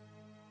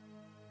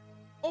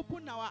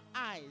 Open our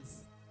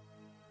eyes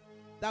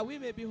that we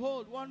may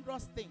behold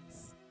wondrous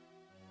things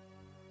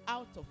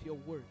out of your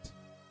word.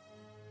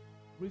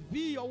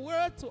 Reveal your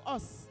word to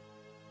us.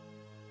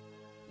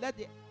 Let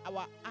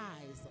our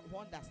eyes of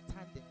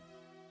understanding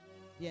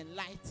be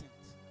enlightened,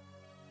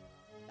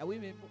 that we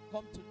may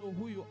come to know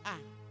who you are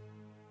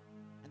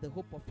and the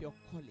hope of your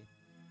calling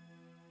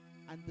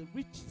and the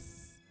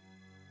riches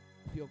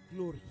of your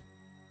glory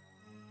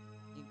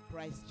in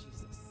Christ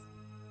Jesus.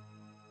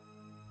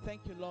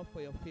 Thank you, Lord,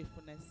 for your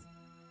faithfulness.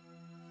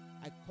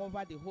 I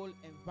cover the whole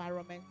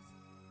environment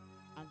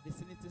and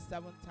vicinity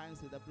 7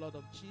 times with the blood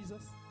of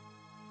Jesus.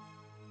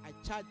 I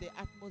charge the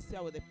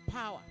atmosphere with the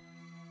power,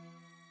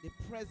 the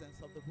presence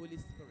of the Holy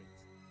Spirit.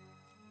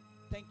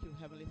 Thank you,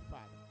 Heavenly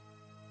Father.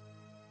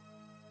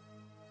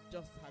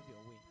 Just have your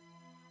way.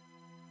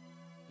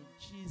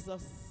 In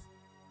Jesus'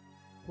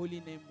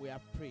 holy name we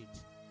have prayed.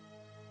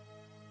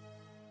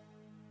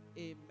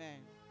 Amen.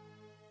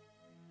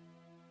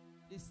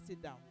 Please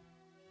sit down.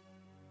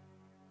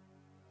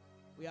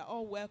 We are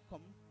all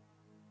welcome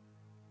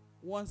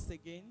once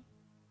again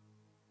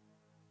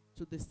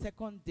to the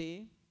second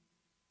day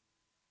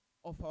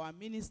of our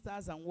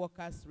ministers and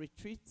workers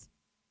retreat.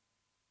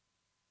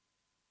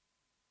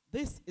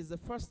 This is the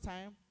first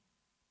time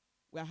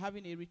we are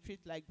having a retreat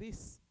like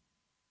this.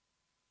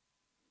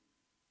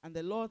 And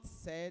the Lord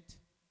said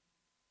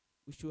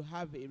we should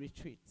have a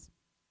retreat.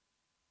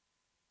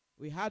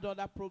 We had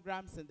other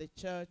programs in the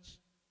church.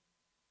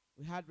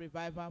 We had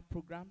revival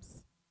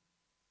programs.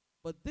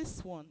 But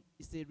this one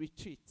is a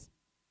retreat.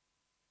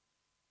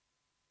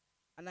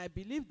 And I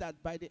believe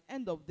that by the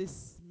end of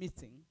this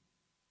meeting,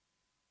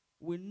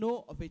 we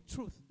know of a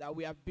truth that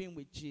we have been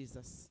with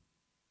Jesus.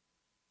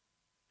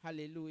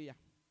 Hallelujah.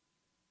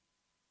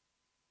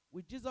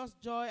 With Jesus'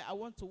 joy, I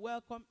want to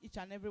welcome each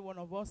and every one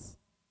of us.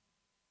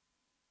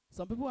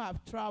 Some people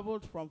have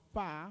traveled from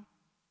far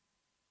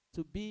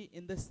to be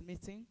in this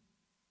meeting.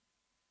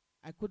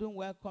 I couldn't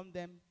welcome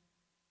them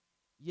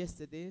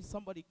yesterday.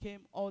 Somebody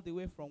came all the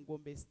way from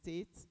Gombe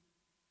State.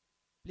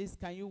 Please,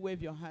 can you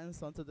wave your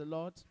hands unto the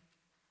Lord?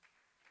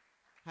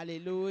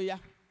 Hallelujah.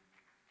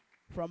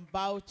 From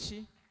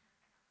Bauchi.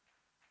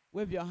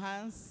 Wave your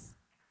hands.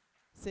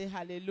 Say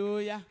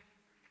hallelujah.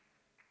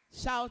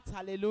 Shout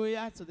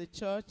hallelujah to the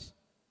church.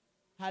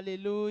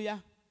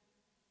 Hallelujah.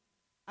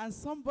 And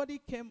somebody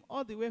came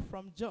all the way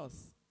from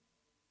Jos.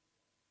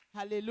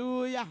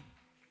 Hallelujah.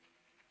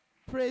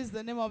 Praise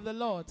the name of the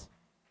Lord.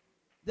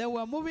 They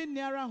were moving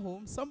nearer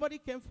home. Somebody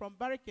came from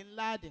Barrack in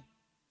Ladi.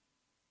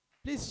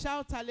 Please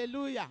shout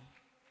hallelujah.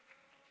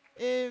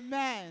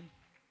 Amen.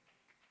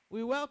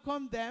 We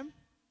welcome them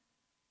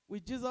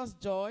with Jesus'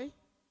 joy.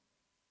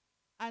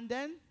 And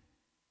then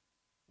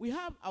we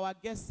have our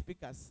guest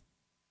speakers.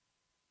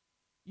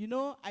 You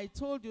know, I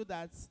told you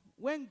that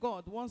when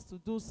God wants to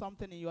do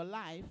something in your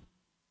life,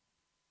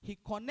 he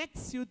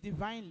connects you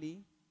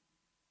divinely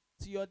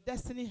to your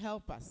destiny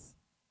helpers.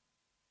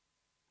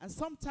 And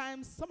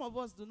sometimes some of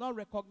us do not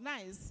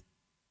recognize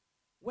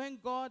when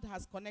God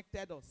has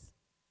connected us.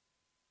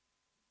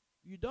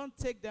 You don't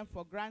take them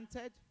for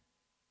granted.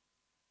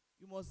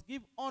 You must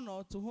give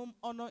honor to whom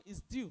honor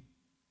is due.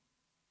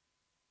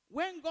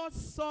 When God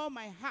saw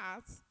my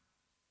heart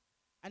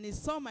and he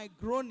saw my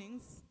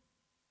groanings,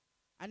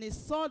 and he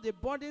saw the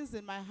burdens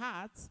in my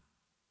heart.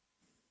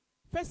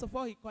 First of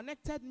all, he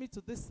connected me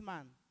to this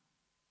man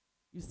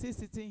you see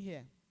sitting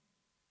here.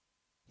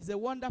 He's a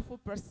wonderful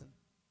person.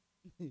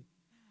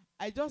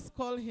 I just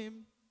call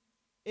him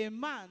a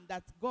man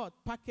that God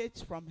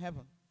packaged from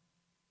heaven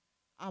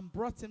and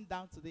brought him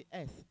down to the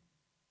earth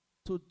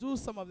to do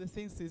some of the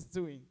things he's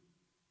doing.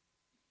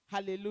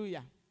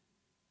 Hallelujah.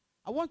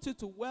 I want you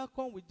to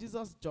welcome with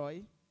Jesus'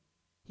 joy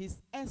His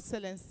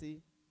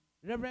Excellency,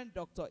 Reverend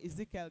Dr.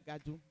 Ezekiel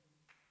Gadu.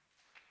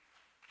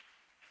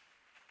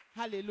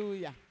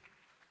 Hallelujah.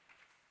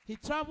 He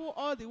traveled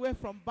all the way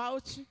from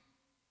Bauchi.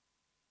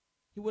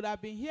 He would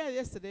have been here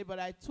yesterday, but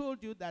I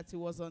told you that he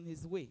was on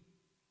his way.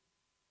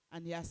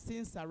 And he has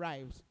since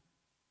arrived.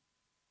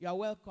 You are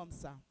welcome,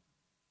 sir.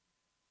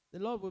 The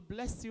Lord will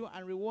bless you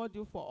and reward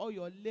you for all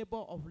your labor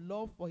of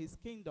love for His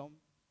kingdom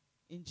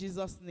in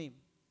Jesus' name.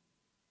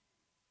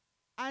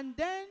 And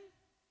then,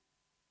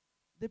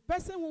 the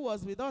person who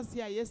was with us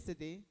here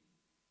yesterday,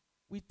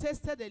 we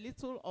tasted a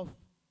little of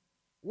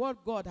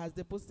what God has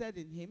deposited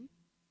in him.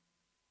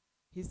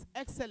 His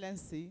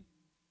Excellency,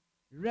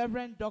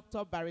 Reverend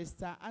Dr.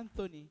 Barrister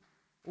Anthony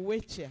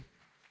Uweche.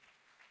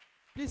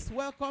 Please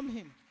welcome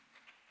him.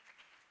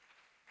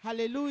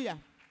 Hallelujah.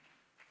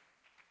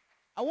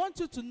 I want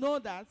you to know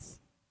that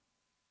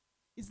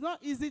it's not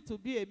easy to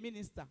be a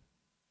minister.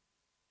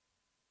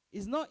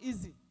 It's not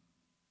easy.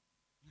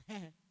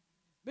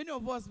 Many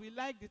of us, we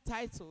like the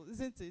title,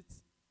 isn't it?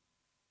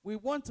 We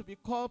want to be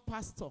called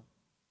pastor.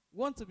 We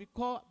want to be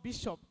called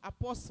bishop,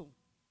 apostle,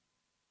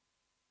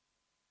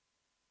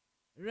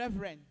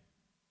 reverend.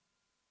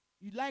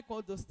 You like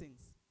all those things.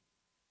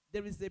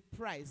 There is a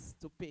price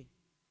to pay.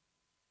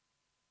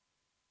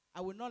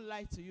 I will not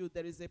lie to you.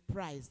 There is a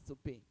price to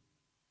pay.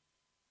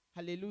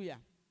 Hallelujah.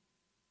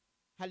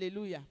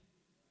 Hallelujah.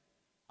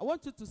 I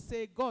want you to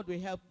say, God will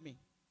help me.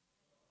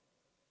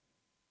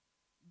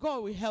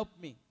 God will help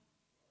me.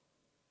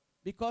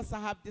 Because I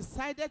have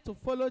decided to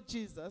follow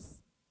Jesus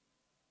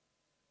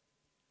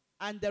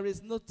and there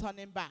is no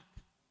turning back.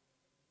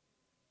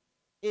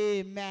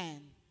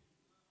 Amen.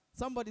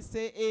 Somebody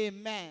say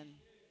amen.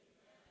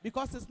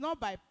 Because it's not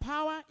by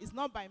power, it's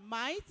not by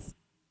might,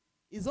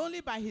 it's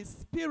only by His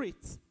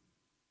Spirit.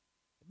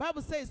 The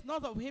Bible says it's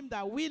not of him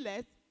that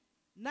willeth,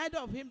 neither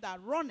of him that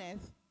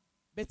runneth,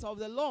 but of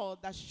the Lord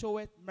that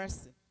showeth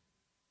mercy.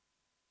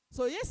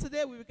 So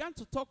yesterday we began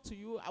to talk to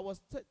you. I was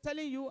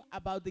telling you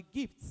about the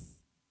gifts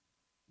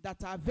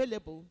that are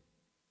available,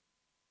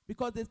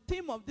 because the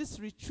theme of this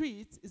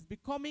retreat is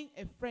becoming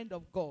a friend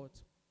of God.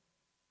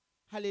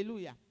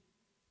 Hallelujah.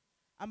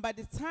 And by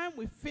the time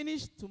we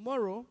finish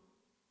tomorrow,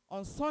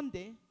 on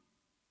Sunday,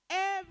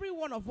 every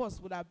one of us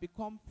would have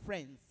become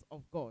friends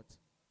of God.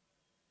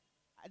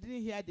 I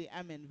didn't hear the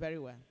amen very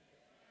well.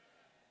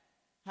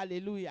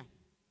 Hallelujah.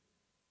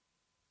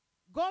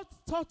 God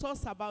taught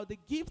us about the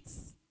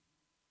gifts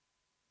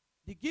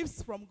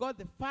from God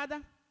the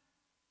Father,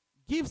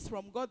 gifts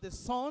from God the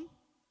Son,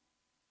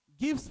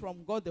 gifts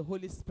from God the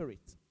Holy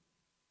Spirit.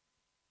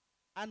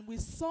 And we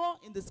saw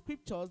in the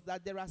scriptures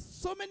that there are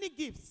so many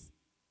gifts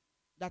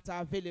that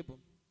are available.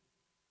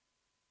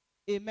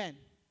 Amen.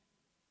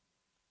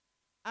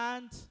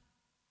 And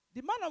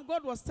the man of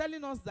God was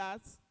telling us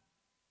that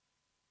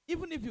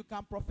even if you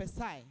can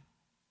prophesy,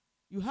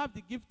 you have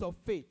the gift of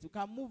faith, you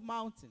can move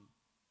mountains,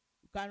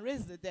 you can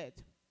raise the dead.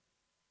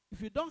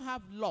 If you don't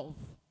have love,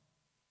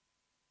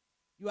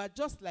 you are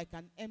just like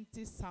an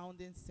empty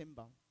sounding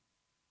cymbal.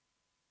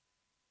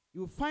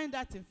 You will find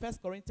that in 1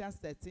 Corinthians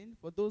 13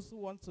 for those who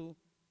want to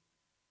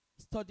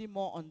study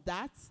more on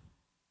that.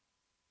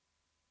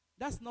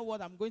 That's not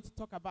what I'm going to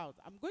talk about.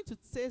 I'm going to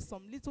say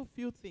some little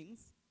few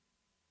things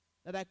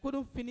that I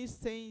couldn't finish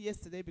saying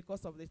yesterday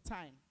because of the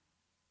time.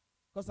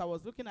 Because I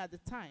was looking at the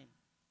time.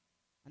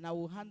 And I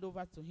will hand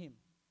over to him.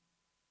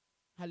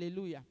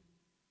 Hallelujah.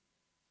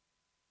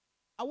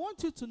 I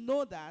want you to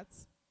know that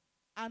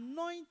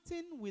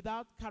anointing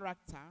without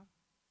character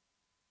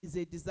is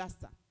a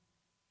disaster.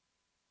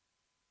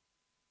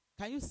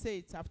 Can you say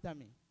it after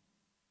me?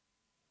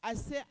 I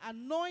say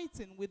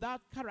anointing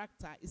without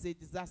character is a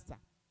disaster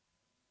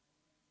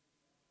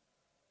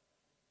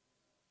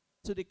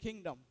to the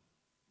kingdom.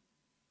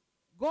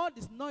 God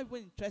is not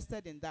even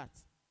interested in that.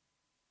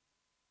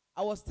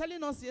 I was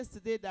telling us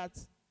yesterday that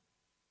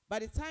by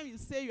the time you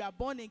say you are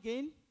born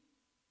again,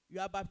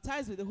 you are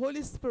baptized with the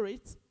Holy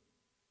Spirit,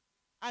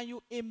 and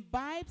you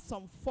imbibe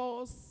some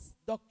false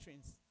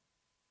doctrines.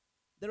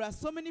 There are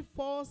so many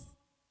false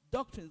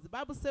doctrines. The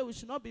Bible says we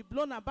should not be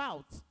blown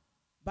about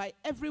by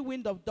every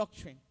wind of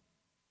doctrine.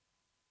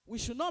 We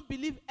should not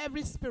believe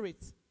every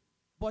spirit,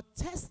 but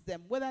test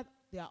them whether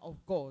they are of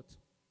God.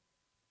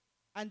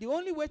 And the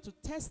only way to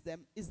test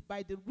them is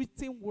by the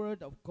written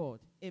word of God.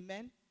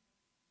 Amen?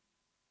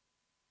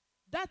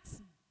 That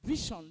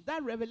vision,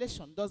 that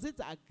revelation, does it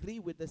agree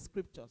with the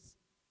scriptures?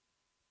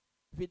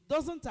 If it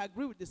doesn't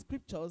agree with the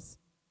scriptures,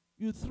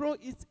 you throw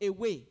it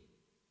away.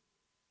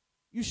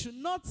 You should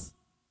not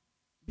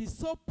be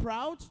so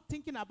proud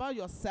thinking about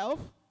yourself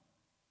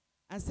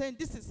and saying,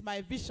 this is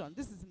my vision,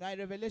 this is my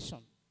revelation.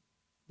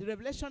 The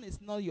revelation is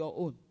not your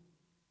own.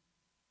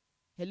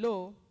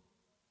 Hello?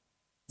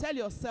 Tell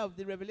yourself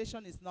the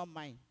revelation is not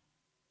mine.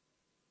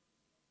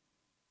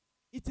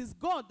 It is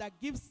God that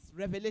gives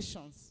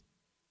revelations.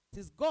 It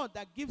is God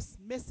that gives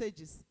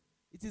messages.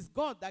 It is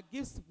God that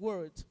gives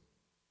word.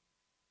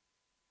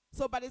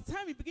 So by the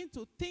time you begin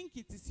to think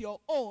it is your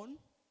own,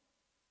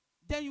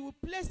 then you will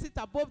place it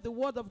above the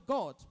word of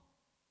God.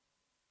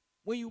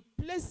 When you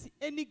place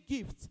any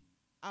gift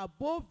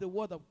above the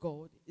word of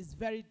God, it's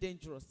very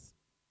dangerous.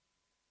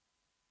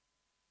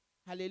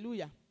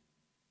 Hallelujah.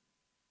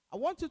 I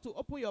want you to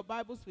open your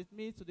Bibles with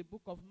me to the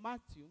book of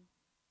Matthew,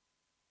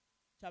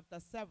 chapter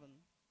 7.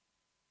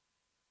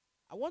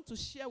 I want to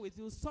share with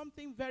you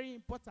something very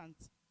important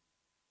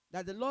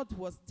that the Lord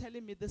was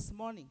telling me this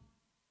morning.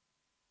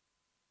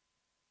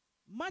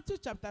 Matthew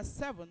chapter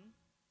 7,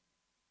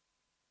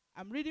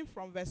 I'm reading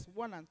from verse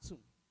 1 and 2.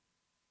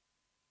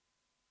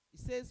 It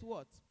says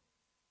what?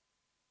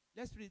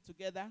 Let's read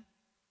together.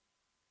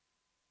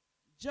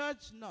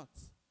 Judge not,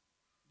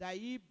 that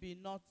ye be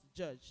not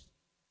judged.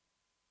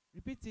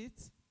 Repeat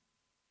it.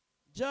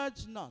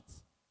 Judge not,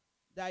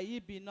 that ye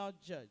be not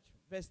judged.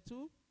 Verse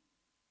 2.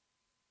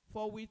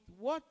 For with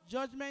what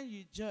judgment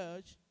ye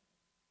judge,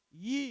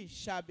 ye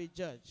shall be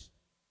judged.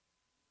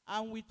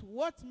 And with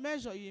what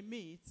measure ye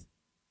meet,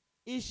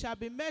 it shall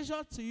be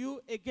measured to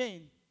you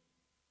again.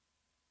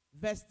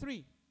 Verse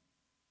 3.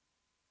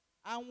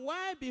 And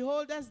why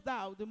beholdest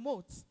thou the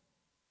mote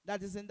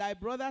that is in thy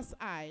brother's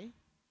eye,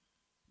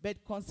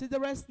 but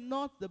considerest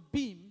not the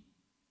beam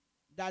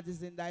that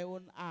is in thy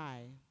own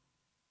eye?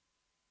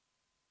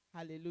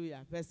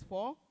 Hallelujah. Verse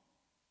 4.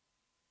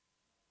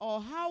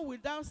 Or how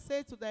wilt thou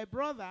say to thy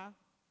brother,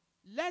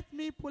 let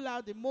me pull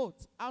out the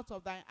mote out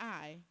of thine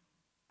eye,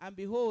 and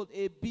behold,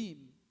 a beam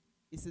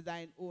is in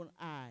thine own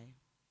eye?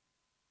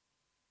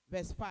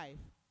 Verse 5.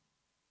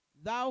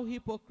 Thou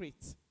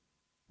hypocrite,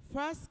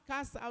 first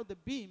cast out the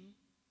beam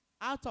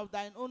out of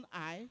thine own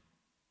eye,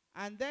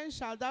 and then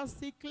shalt thou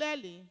see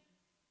clearly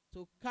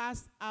to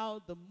cast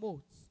out the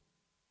mote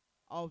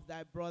of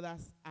thy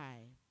brother's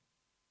eye.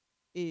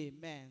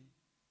 Amen.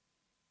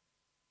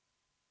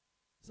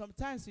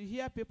 Sometimes you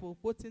hear people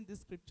quoting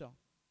this scripture.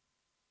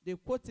 They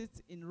quote it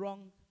in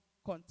wrong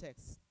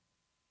context.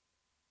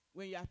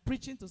 When you are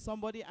preaching to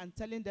somebody and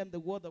telling them the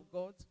word of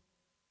God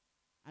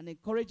and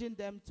encouraging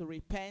them to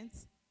repent,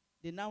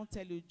 they now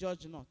tell you,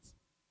 judge not.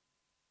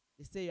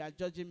 They say, you are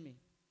judging me.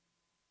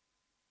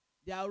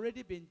 They are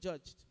already been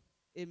judged.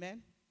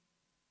 Amen?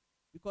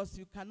 Because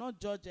you cannot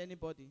judge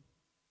anybody.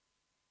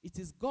 It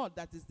is God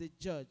that is the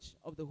judge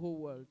of the whole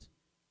world.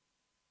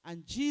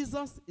 And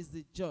Jesus is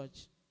the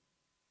judge.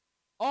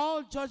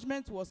 All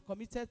judgment was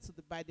committed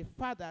by the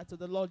Father to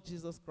the Lord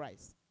Jesus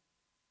Christ.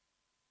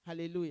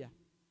 Hallelujah.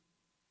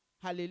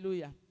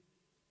 Hallelujah.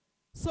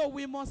 So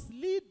we must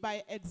lead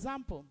by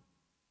example.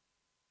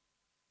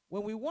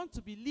 When we want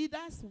to be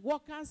leaders,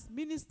 workers,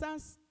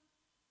 ministers,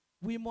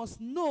 we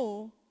must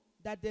know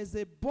that there's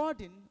a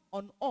burden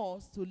on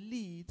us to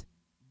lead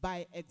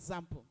by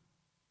example.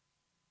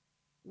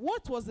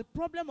 What was the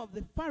problem of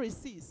the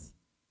Pharisees?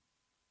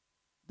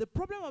 The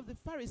problem of the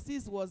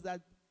Pharisees was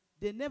that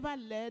they never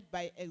led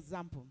by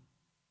example.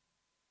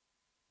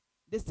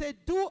 They said,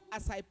 do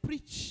as I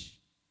preach,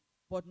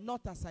 but not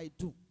as I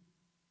do.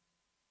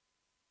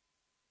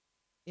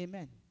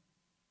 Amen.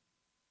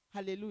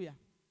 Hallelujah.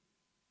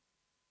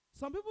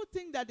 Some people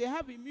think that they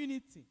have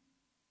immunity.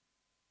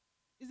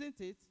 Isn't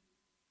it?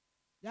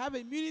 They have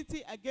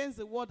immunity against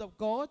the word of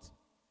God.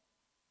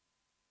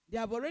 They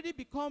have already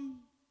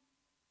become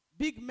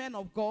big men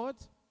of God.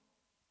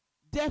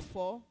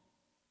 Therefore,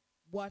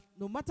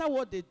 no matter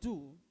what they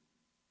do,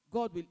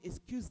 God will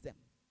excuse them.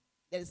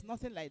 There is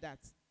nothing like that.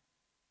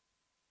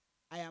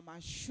 I am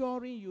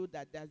assuring you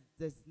that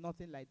there's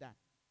nothing like that.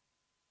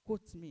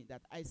 Quote me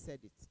that I said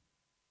it.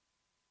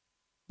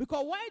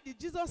 Because why did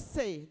Jesus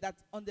say that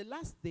on the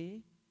last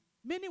day,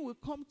 many will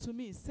come to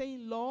me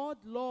saying, Lord,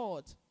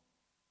 Lord,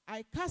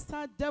 I cast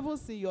out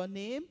devils in your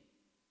name.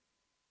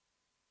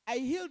 I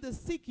heal the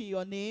sick in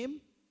your name.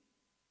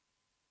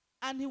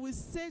 And he will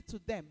say to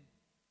them,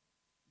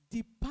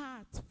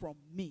 depart from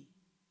me.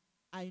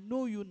 I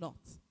know you not,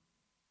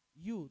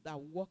 you that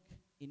walk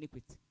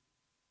iniquity.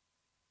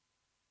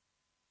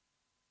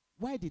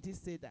 Why did he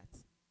say that?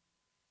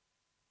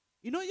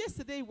 You know,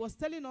 yesterday he was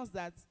telling us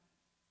that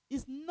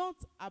it's not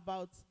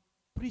about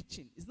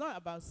preaching. It's not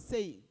about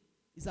saying.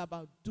 It's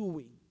about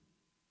doing.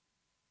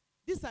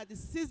 These are the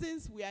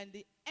seasons we are in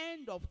the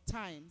end of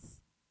times,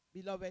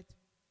 beloved,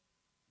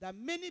 that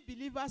many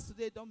believers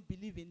today don't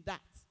believe in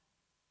that.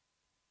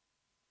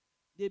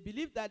 They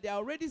believe that they are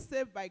already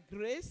saved by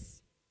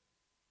grace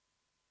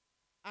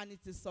and it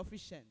is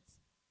sufficient.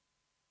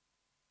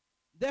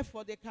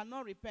 Therefore, they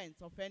cannot repent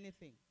of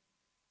anything.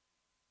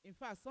 In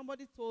fact,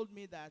 somebody told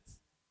me that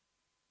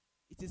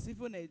it is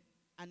even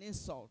an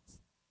insult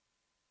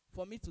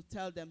for me to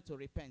tell them to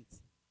repent.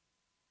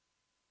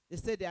 They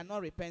say they are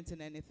not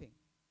repenting anything.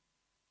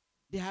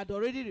 They had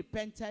already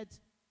repented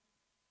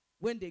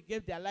when they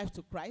gave their life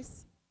to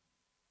Christ,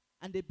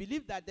 And they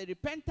believe that the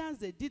repentance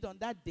they did on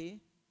that day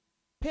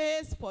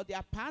pays for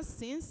their past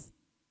sins,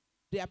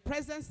 their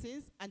present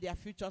sins, and their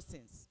future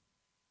sins.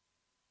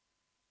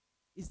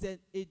 It's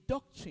a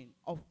doctrine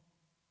of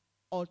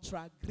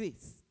ultra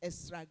grace,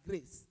 extra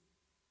grace,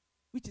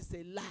 which is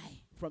a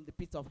lie from the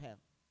pit of hell.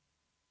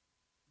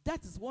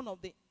 That is one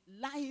of the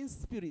lying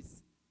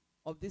spirits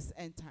of these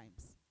end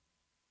times.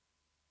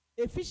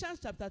 Ephesians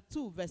chapter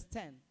 2, verse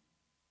 10.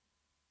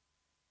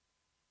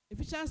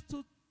 Ephesians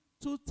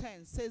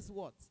 2:10 says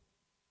what?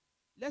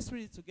 Let's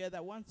read it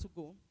together. 1 to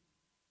go.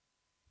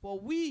 For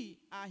we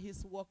are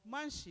his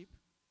workmanship,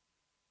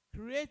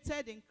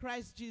 created in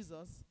Christ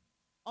Jesus,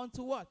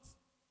 unto what?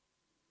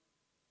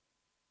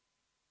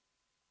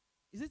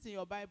 Is it in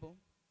your Bible?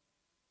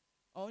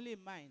 Or only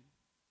in mine?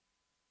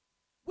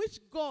 Which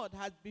God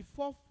had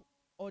before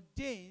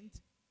ordained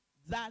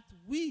that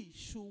we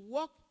should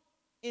walk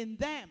in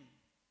them.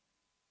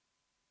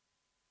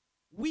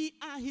 We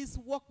are his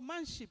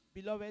workmanship,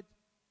 beloved.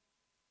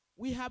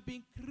 We have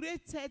been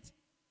created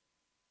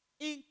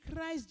in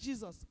Christ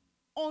Jesus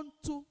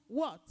unto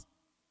what?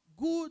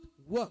 Good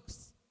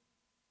works.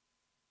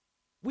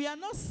 We are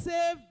not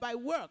saved by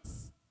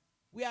works.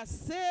 We are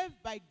saved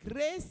by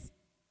grace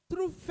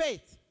through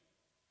faith.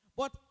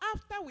 But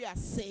after we are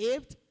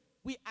saved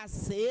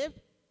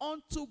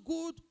unto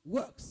good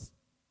works.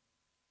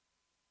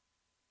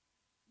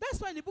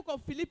 That's why in the book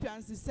of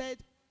Philippians he said,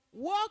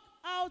 work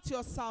out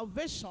your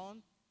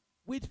salvation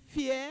with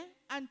fear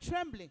and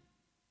trembling.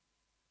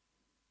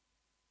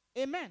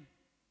 Amen.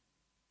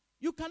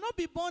 You cannot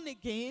be born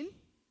again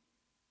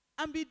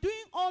and be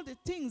doing all the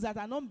things that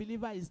an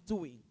unbeliever is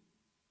doing.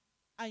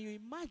 And you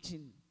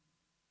imagine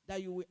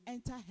that you will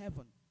enter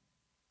heaven.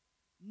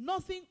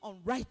 Nothing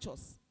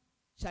unrighteous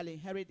shall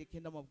inherit the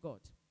kingdom of God.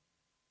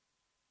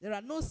 There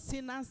are no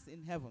sinners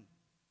in heaven.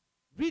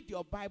 Read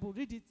your Bible,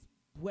 read it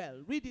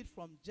well. Read it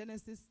from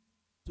Genesis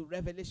to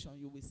Revelation,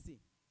 you will see.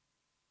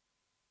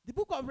 The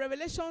book of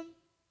Revelation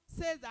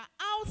says that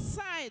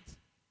outside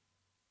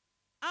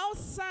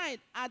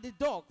are the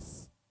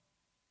dogs,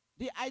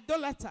 the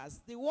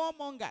idolaters, the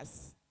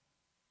warmongers,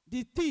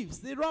 the thieves,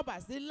 the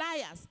robbers, the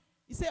liars.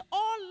 He said,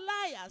 all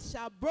liars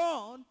shall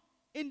burn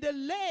in the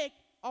lake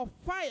of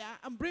fire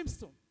and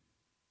brimstone.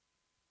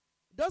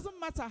 It doesn't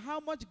matter how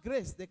much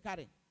grace they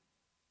carry.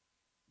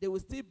 They will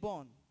still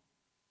burn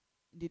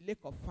in the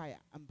lake of fire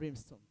and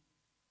brimstone.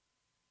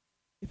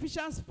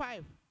 Ephesians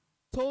 5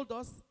 told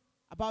us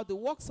about the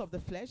works of the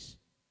flesh,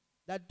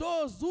 that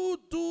those who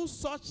do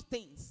such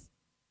things,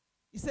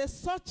 he says,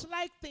 such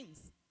like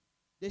things,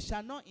 they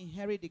shall not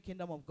inherit the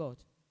kingdom of God.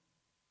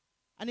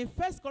 And in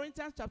 1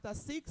 Corinthians chapter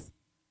 6,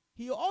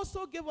 he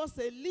also gave us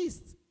a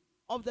list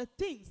of the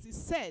things. He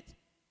said,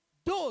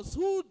 those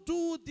who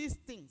do these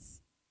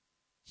things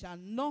shall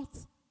not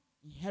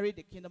inherit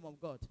the kingdom of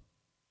God.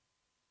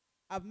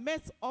 I've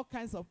met all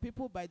kinds of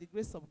people by the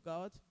grace of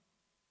God.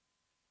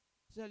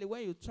 Especially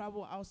when you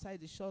travel outside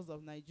the shores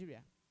of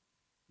Nigeria,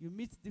 you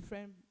meet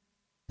different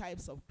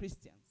types of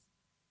Christians.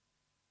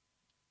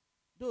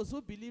 Those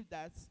who believe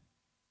that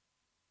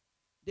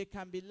they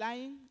can be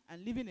lying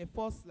and living a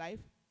false life,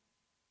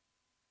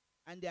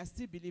 and they are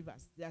still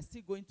believers. They are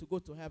still going to go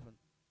to heaven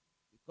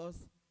because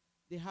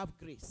they have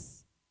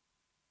grace.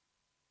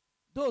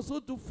 Those who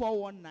do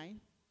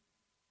 419,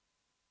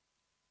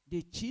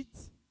 they cheat,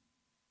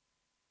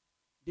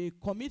 they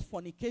commit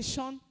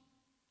fornication,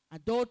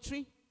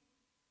 adultery.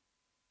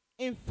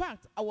 In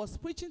fact, I was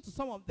preaching to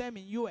some of them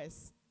in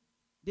US.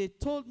 They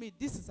told me,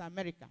 this is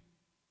America.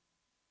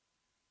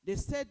 They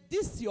said,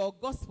 this your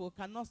gospel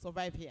cannot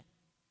survive here.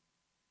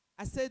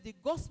 I said, the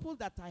gospel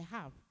that I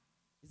have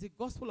is the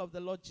gospel of the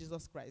Lord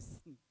Jesus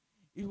Christ.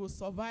 It will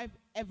survive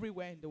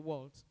everywhere in the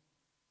world.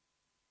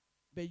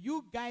 But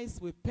you guys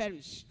will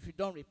perish if you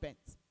don't repent.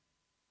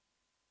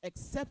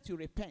 Except you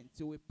repent,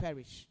 you will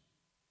perish.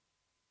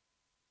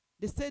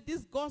 They said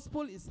this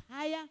gospel is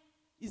higher,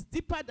 is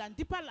deeper than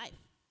deeper life.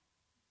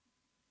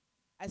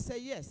 I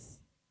said, yes.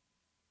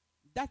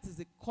 That is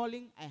the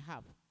calling I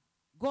have.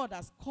 God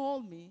has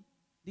called me.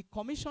 The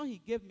commission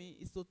he gave me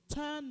is to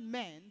turn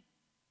men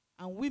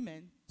and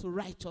women to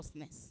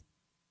righteousness.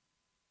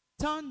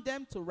 Turn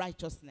them to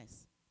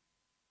righteousness.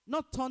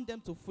 Not turn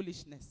them to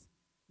foolishness.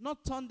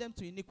 Not turn them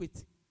to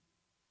iniquity.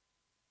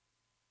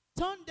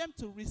 Turn them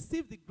to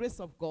receive the grace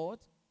of God.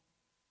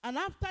 And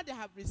after they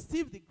have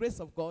received the grace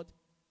of God,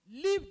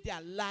 live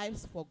their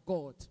lives for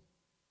God.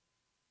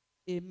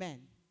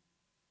 Amen.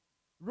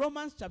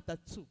 Romans chapter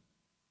 2.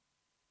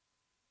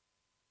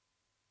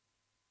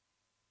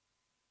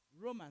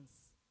 Romans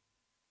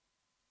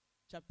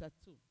chapter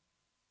 2.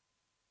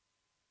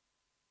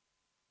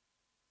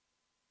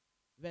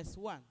 Verse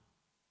 1.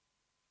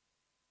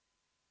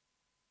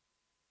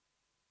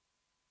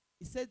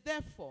 He said,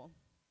 therefore,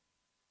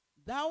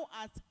 thou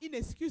art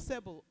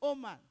inexcusable, O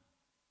man,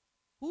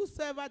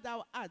 whosoever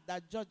thou art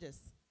that judgest.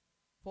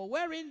 For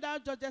wherein thou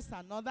judgest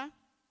another,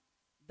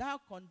 thou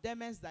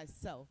condemnest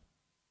thyself.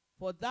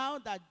 For thou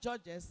that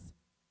judgest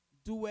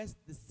doest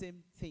the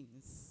same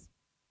things.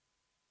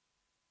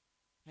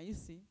 Can you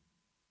see?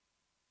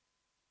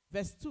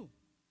 Verse 2.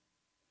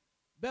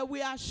 But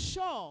we are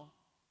sure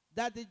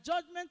that the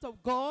judgment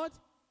of God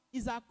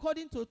is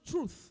according to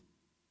truth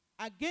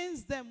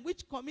against them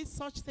which commit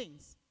such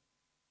things.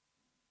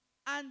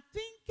 And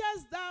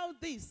thinkest thou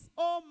this,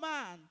 O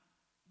man,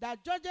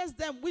 that judges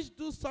them which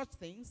do such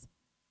things,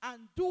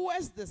 and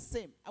doest the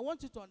same? I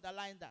want you to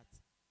underline that.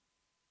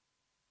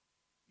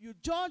 You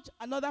judge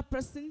another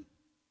person,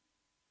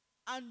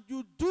 and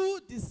you do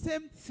the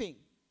same thing.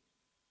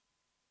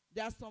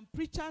 There are some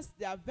preachers,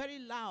 they are very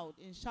loud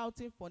in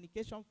shouting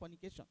fornication,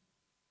 fornication.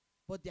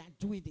 But they are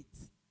doing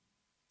it.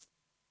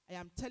 I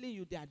am telling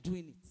you, they are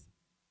doing it.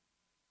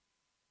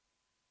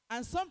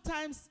 And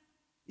sometimes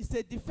it's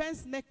a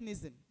defense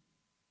mechanism.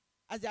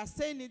 As they are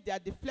saying it, they are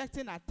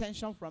deflecting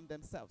attention from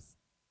themselves.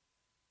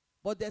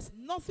 But there's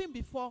nothing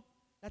before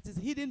that is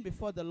hidden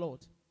before the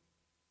Lord.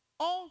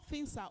 All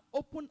things are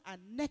open and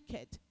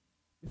naked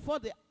before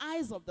the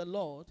eyes of the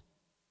Lord,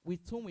 with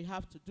whom we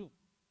have to do.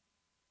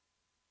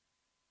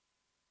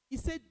 He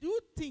said, do you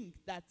think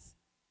that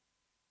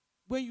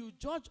when you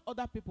judge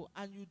other people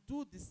and you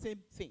do the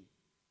same thing,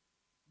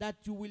 that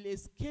you will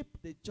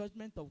escape the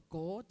judgment of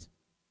God?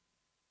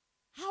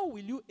 How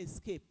will you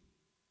escape?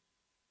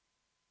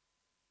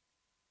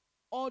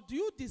 Or do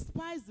you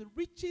despise the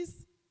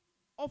riches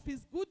of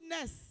his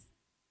goodness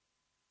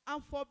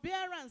and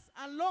forbearance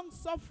and long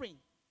suffering,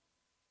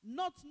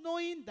 not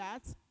knowing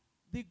that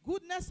the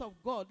goodness of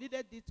God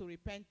leadeth thee to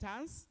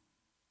repentance?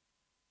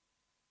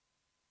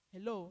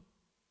 Hello?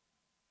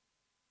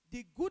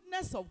 The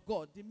goodness of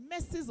God, the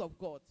mercies of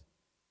God,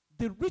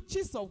 the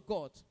riches of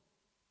God.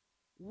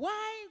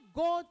 Why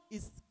God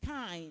is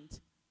kind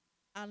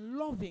and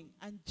loving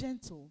and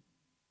gentle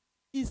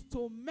is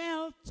to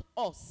melt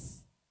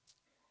us.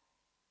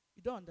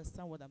 You don't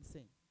understand what I'm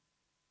saying.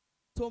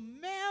 To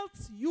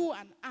melt you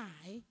and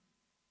I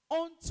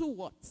onto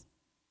what?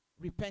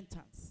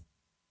 Repentance.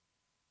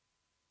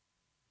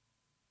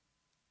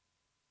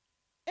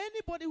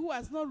 Anybody who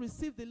has not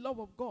received the love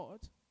of God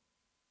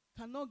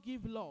cannot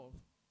give love.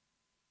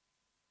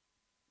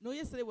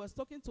 Yesterday he was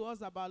talking to us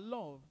about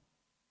love.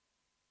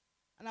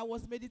 And I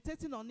was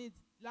meditating on it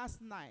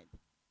last night.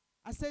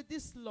 I said,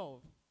 this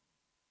love,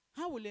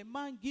 how will a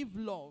man give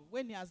love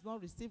when he has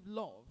not received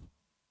love?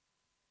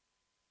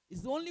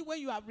 It's only when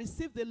you have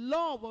received the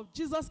love of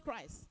Jesus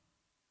Christ.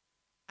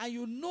 And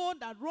you know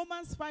that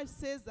Romans 5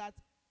 says that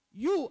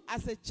you,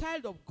 as a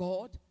child of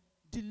God,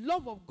 the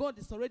love of God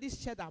is already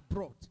shed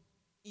abroad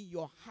in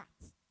your heart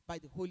by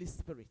the Holy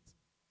Spirit,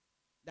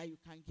 that you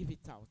can give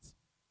it out.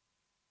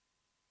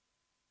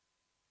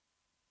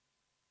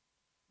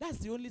 That's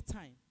the only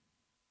time.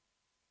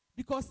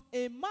 Because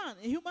a man,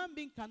 a human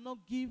being, cannot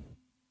give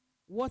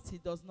what he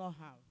does not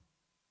have.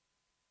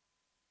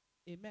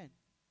 Amen.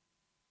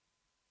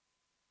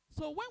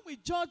 So when we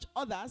judge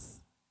others,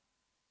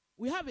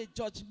 we have a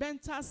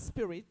judgmental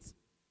spirit.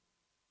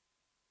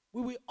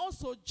 We will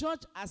also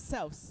judge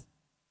ourselves.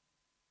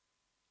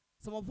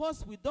 Some of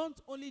us, we don't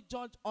only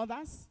judge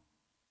others,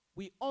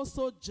 we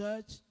also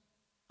judge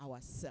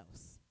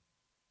ourselves.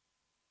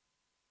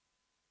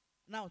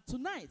 Now,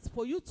 tonight,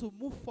 for you to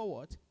move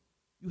forward,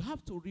 you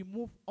have to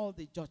remove all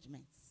the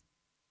judgments.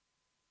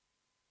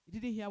 You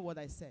didn't hear what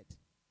I said.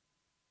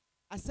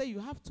 I said you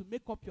have to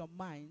make up your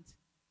mind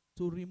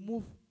to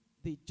remove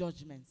the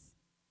judgments.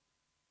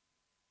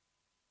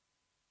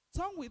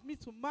 Turn with me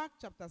to Mark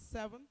chapter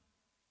 7.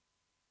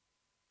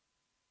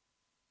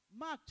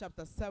 Mark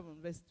chapter 7,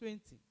 verse 20.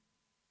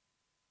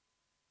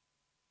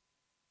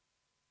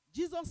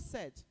 Jesus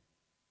said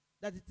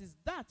that it is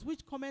that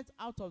which cometh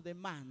out of the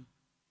man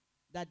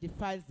that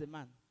defiles the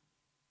man.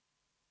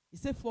 He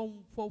said,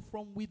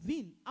 from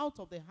within, out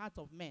of the heart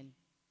of men,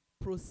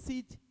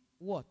 proceed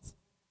what?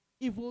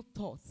 Evil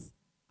thoughts,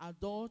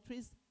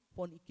 adulteries,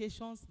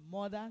 fornications,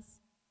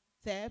 murders,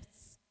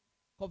 thefts,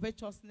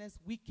 covetousness,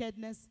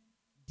 wickedness,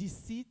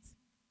 deceit,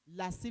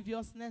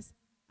 lasciviousness,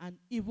 an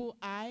evil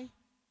eye,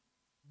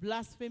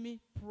 blasphemy,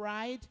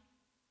 pride,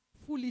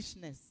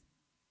 foolishness.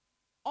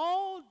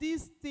 All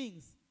these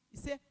things, he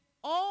said,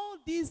 all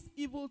these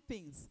evil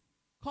things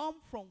come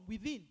from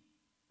within,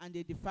 and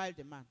they defile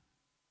the man.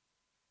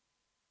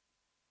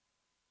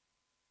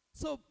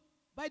 So,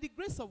 by the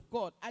grace of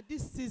God, at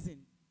this season,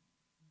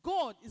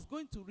 God is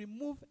going to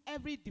remove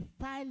every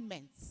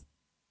defilement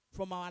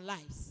from our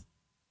lives,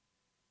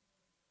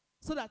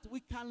 so that we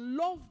can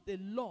love the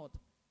Lord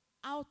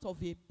out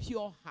of a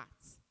pure heart.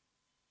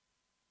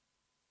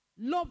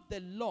 Love the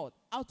Lord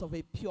out of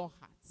a pure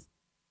heart.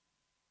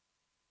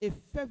 A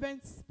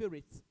fervent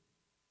spirit.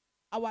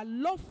 Our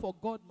love for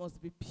God must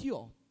be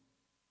pure.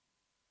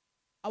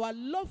 Our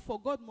love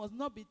for God must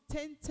not be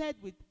tainted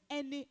with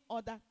any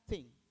other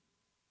thing.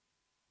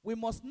 We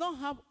must not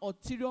have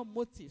ulterior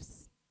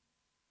motives.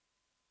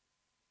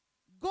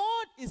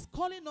 God is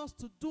calling us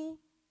to do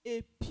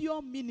a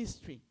pure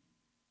ministry.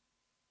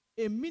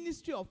 A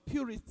ministry of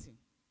purity.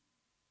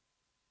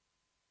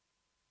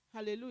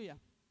 Hallelujah.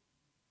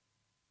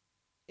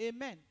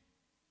 Amen.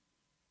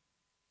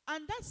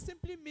 And that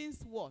simply means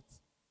what?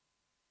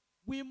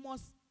 We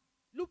must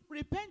look,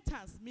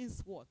 repentance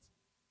means what?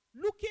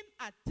 Looking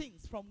at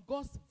things from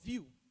God's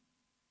view.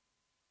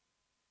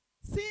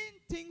 Seeing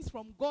things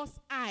from God's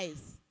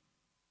eyes.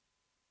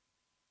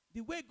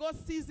 The way God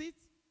sees it,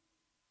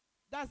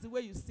 that's the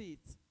way you see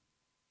it.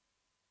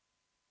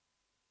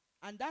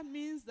 And that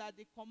means that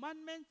the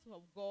commandments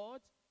of God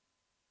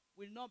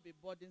will not be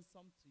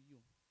burdensome to you.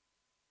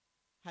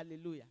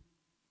 Hallelujah.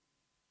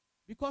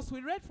 Because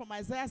we read from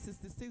Isaiah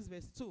 66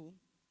 verse 2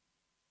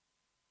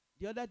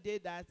 the other day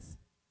that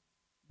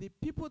the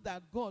people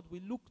that God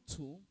will look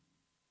to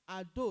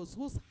are those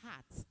whose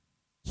hearts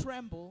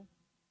tremble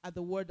at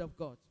the word of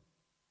God.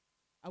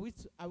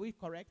 Are we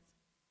correct?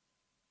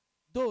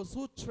 Those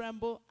who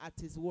tremble at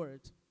his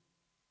word.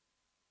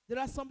 There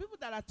are some people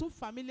that are too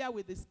familiar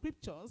with the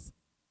scriptures.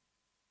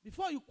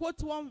 Before you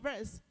quote one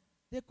verse,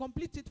 they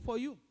complete it for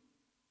you.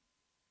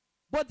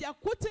 But they are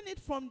quoting it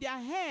from their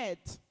head.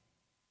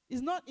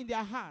 It's not in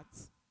their heart.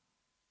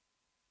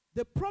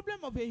 The problem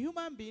of a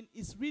human being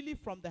is really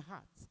from the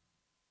heart.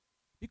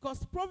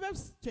 Because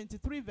Proverbs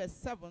 23 verse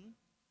 7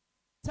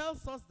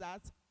 tells us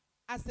that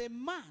as a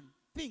man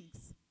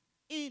thinks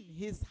in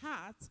his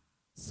heart,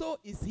 so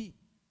is he.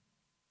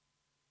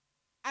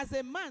 As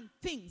a man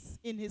thinks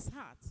in his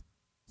heart,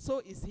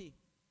 so is he.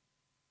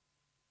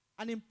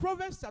 And in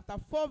Proverbs chapter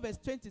 4 verse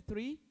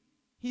 23,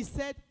 he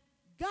said,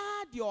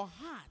 guard your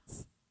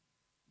heart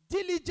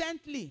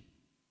diligently,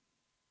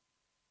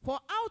 for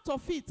out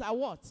of it are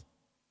what?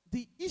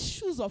 The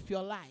issues of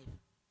your life.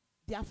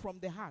 They are from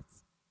the heart.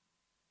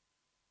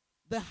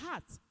 The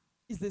heart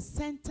is the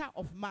center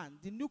of man,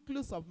 the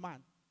nucleus of man,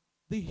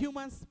 the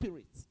human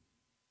spirit.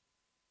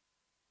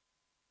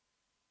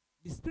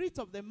 The spirit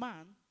of the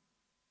man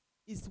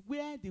is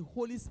where the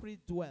Holy Spirit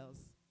dwells.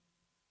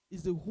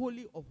 Is the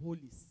Holy of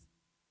Holies.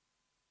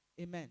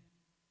 Amen.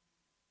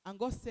 And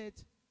God said,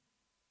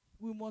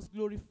 we must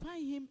glorify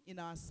him in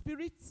our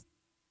spirits,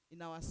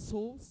 in our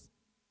souls,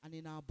 and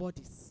in our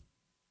bodies.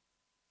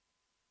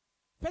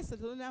 1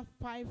 Thessalonians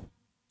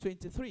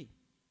 5:23.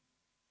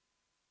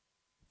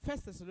 1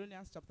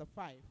 Thessalonians chapter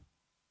 5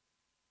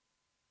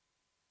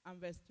 and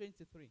verse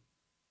 23.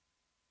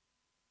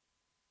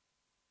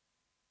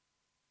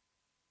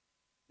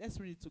 Let's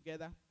read it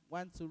together.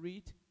 One to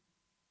read.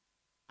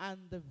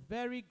 And the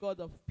very God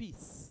of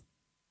peace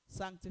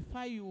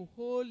sanctify you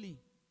wholly.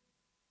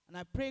 And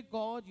I pray,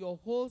 God, your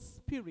whole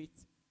spirit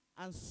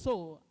and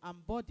soul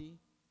and body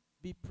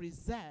be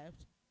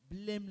preserved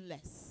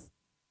blameless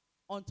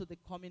unto the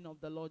coming of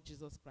the Lord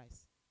Jesus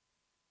Christ.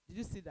 Did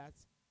you see that?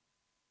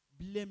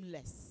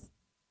 Blameless.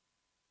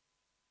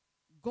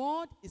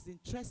 God is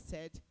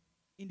interested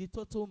in the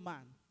total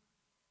man.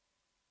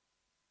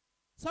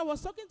 So I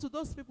was talking to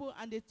those people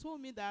and they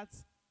told me that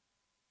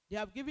they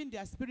have given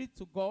their spirit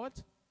to God.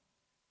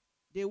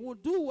 They will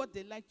do what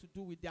they like to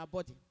do with their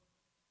body.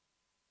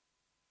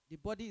 The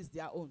body is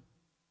their own.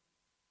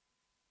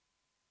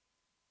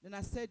 Then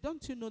I said,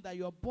 don't you know that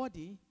your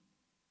body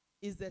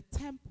is the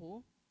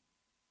temple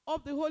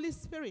of the Holy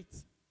Spirit?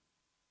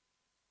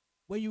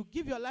 When you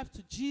give your life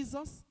to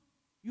Jesus,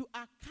 you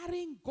are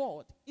carrying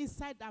God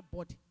inside that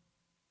body.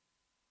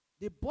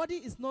 The body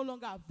is no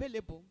longer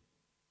available.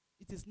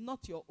 It is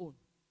not your own.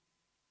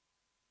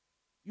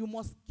 You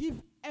must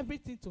give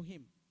everything to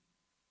him.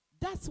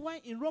 That's why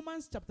in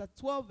Romans chapter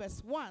 12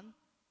 verse 1,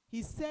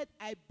 he said,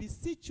 I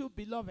beseech you,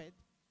 beloved,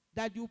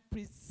 that you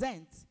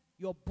present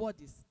your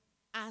bodies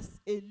as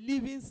a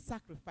living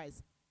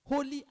sacrifice,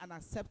 holy and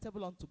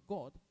acceptable unto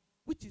God,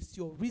 which is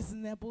your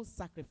reasonable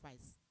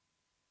sacrifice.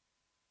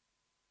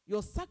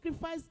 Your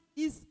sacrifice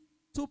is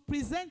to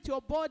present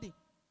your body,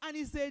 and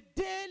it's a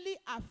daily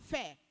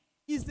affair.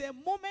 It's a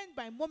moment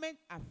by moment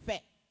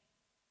affair.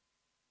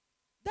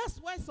 That's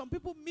why some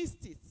people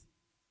missed it,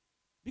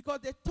 because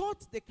they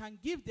thought they can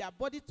give their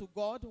body to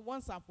God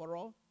once and for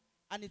all,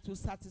 and it will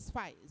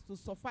satisfy, it will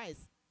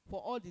suffice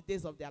for all the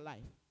days of their life.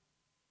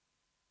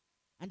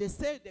 And they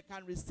say they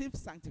can receive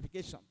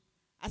sanctification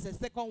as a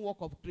second work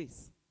of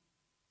grace.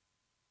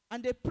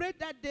 And they prayed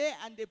that day,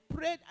 and they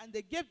prayed, and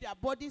they gave their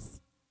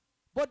bodies.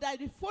 But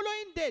the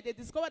following day, they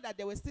discovered that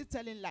they were still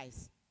telling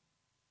lies.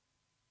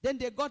 Then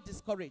they got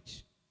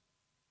discouraged.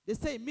 They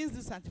say it means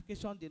the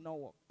sanctification did not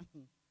work.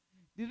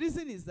 The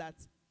reason is that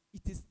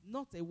it is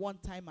not a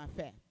one-time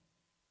affair.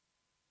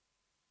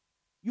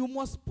 You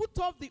must put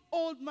off the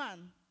old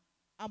man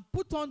and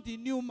put on the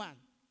new man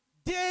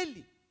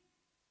daily.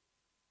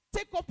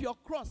 Take up your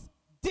cross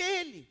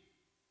daily.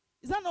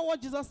 Is that not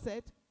what Jesus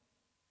said?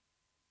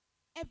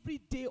 Every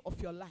day of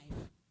your life.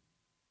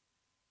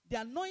 The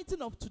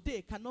anointing of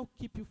today cannot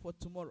keep you for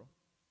tomorrow.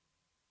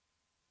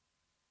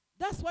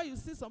 That's why you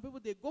see some people,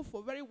 they go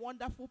for a very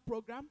wonderful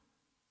program,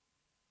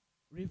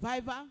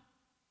 revival,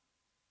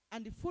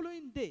 and the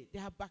following day, they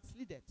have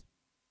backslided.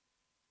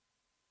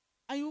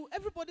 And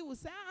everybody will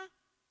say,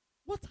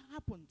 what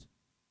happened?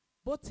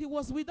 But he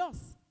was with us.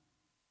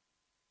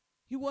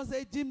 He was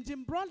a Jim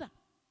brother.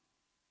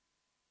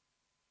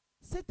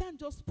 Satan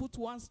just put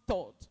one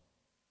stud.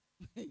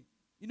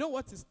 You know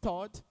what is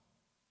stud?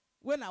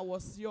 When I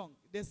was young,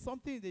 there's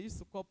something they used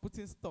to call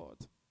putting stud.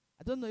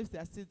 I don't know if they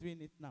are still doing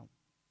it now.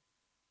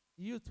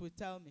 The youth will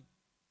tell me.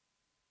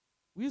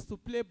 We used to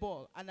play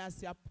ball, and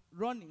as you are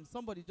running,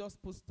 somebody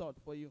just puts stud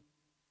for you.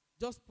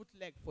 just put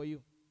leg for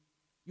you.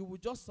 You will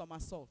just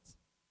somersault.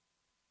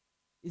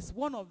 It's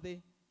one of the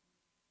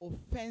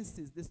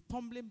offenses, the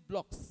stumbling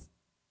blocks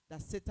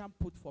that Satan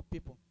put for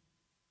people.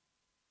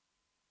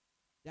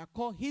 They are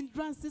called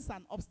hindrances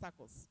and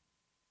obstacles,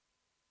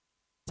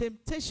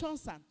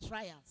 temptations and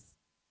trials.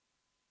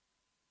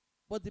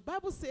 But the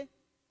Bible says,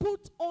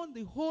 put on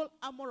the whole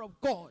armor of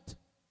God,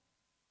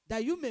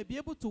 that you may be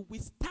able to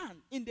withstand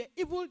in the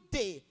evil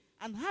day,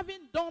 and having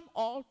done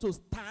all to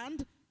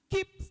stand,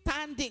 keep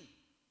standing.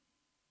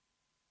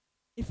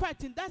 In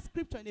fact, in that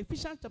scripture in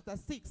Ephesians chapter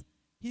 6,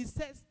 he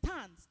says,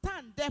 stand,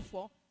 stand,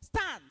 therefore,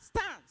 stand,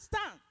 stand,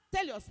 stand.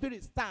 Tell your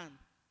spirit, stand.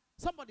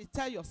 Somebody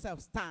tell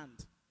yourself,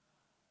 stand.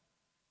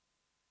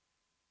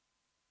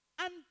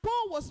 And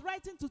Paul was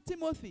writing to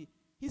Timothy.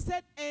 He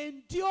said,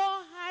 endure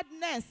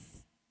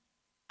hardness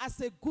as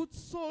a good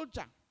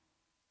soldier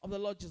of the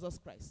Lord Jesus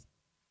Christ.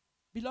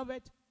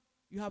 Beloved,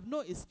 you have no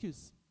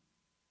excuse.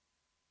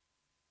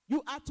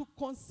 You are to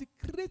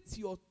consecrate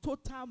your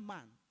total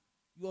man,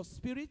 your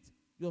spirit,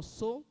 your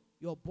soul,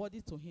 your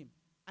body to him.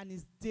 And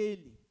it's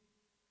daily.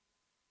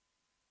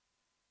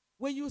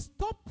 When you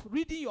stop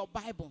reading your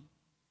Bible,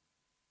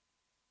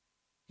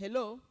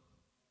 hello,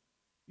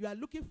 you are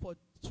looking for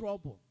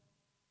trouble.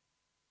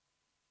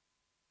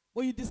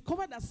 When you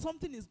discover that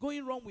something is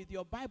going wrong with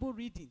your Bible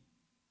reading,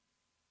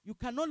 you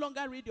can no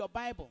longer read your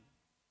Bible.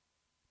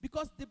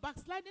 Because the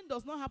backsliding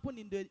does not happen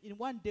in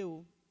one day.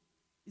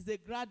 It's a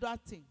gradual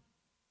thing.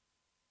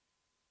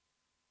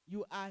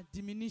 You are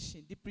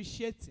diminishing,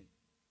 depreciating.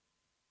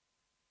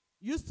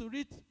 You used to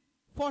read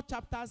 4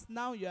 chapters,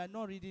 now you are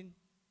not reading.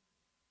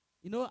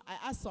 You know,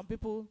 I ask some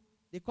people,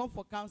 they come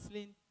for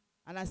counseling,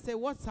 and I say,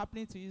 what's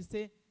happening to you? You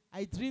say,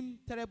 I dream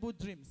terrible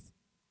dreams.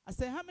 I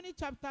say, how many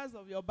chapters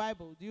of your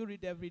Bible do you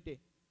read every day?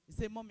 You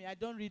say, Mommy, I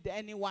don't read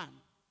any one.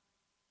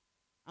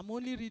 I'm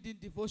only reading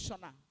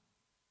devotional.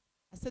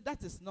 I said,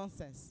 that is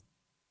nonsense.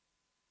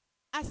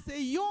 As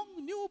a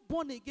young, new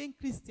born-again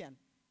Christian,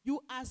 you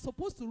are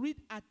supposed to read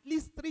at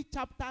least 3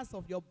 chapters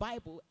of your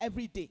Bible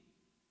every day.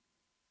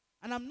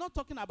 And I'm not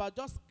talking about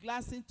just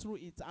glancing through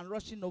it and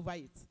rushing over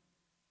it.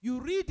 You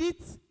read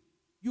it,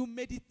 you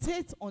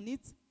meditate on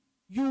it,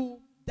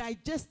 you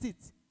digest it,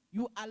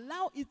 you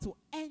allow it to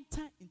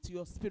enter into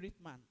your spirit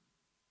man.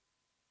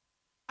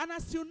 And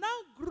as you now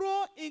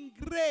grow in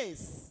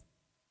grace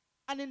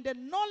and in the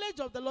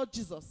knowledge of the Lord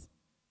Jesus,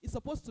 it's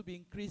supposed to be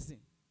increasing.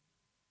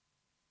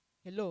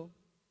 Hello?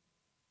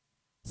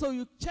 So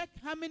you check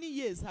how many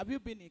years have you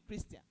been a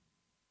Christian,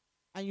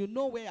 and you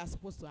know where you're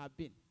supposed to have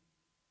been.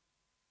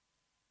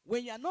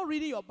 When you are not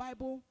reading your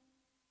Bible,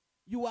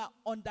 you are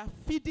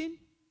underfeeding,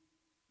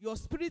 your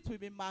spirit will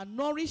be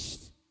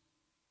malnourished,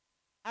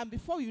 and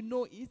before you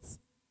know it,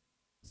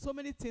 so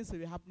many things will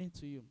be happening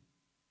to you.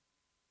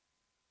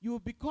 You will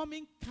be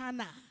becoming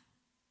carnal,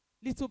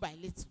 little by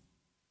little.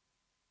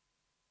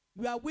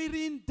 You are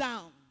wearing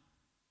down.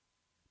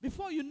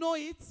 Before you know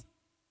it,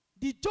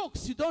 the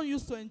jokes you don't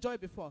used to enjoy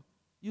before,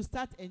 you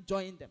start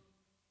enjoying them.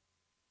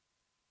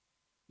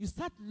 You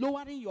start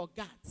lowering your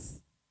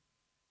guards.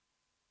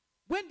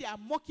 When they are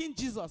mocking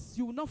Jesus,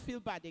 you will not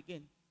feel bad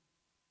again.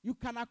 You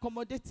can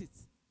accommodate it.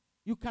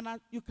 You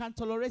can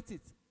tolerate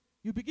it.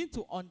 You begin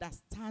to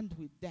understand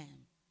with them.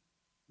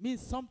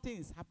 Means something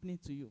is happening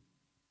to you.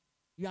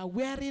 You are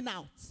wearing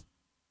out.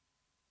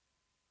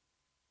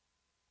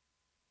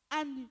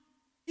 And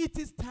it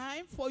is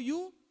time for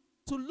you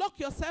to lock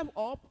yourself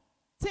up,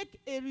 take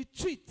a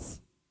retreat,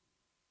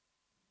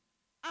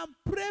 and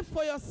pray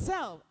for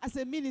yourself as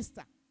a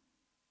minister.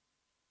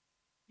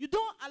 You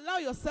don't allow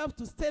yourself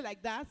to stay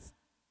like that,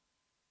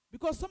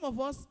 because some of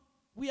us,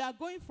 we are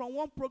going from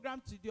one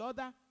program to the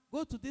other,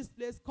 go to this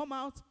place, come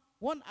out,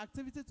 one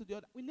activity to the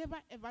other. We never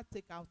ever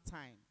take out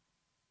time.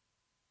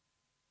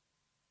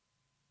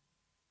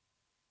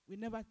 We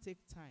never take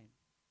time.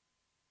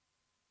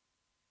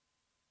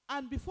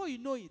 And before you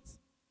know it,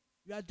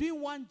 you are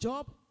doing one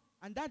job,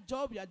 and that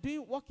job you are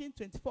doing, working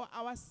 24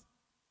 hours.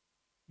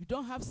 You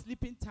don't have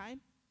sleeping time.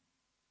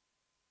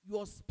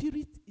 Your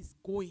spirit is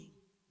going,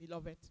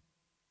 beloved.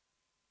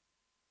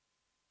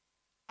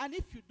 And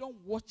if you don't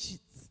watch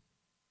it,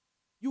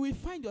 you will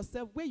find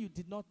yourself where you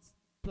did not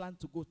plan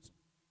to go to.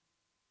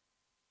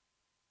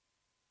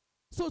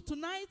 So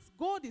tonight,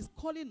 God is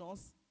calling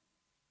us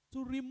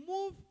to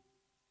remove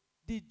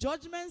the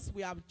judgments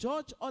we have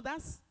judged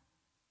others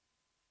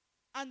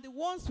and the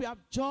ones we have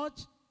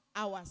judged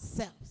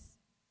ourselves.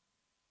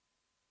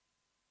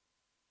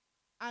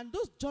 And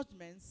those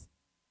judgments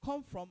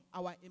come from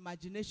our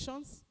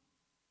imaginations.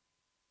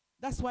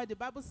 That's why the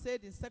Bible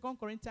said in 2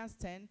 Corinthians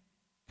 10,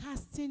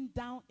 casting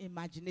down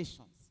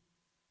imaginations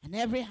and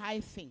every high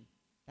thing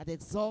that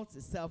exalts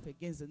itself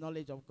against the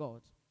knowledge of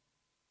God.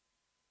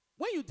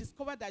 When you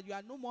discover that you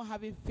are no more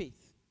having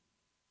faith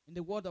in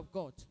the word of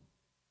God,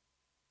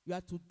 you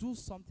have to do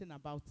something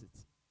about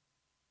it.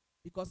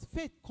 Because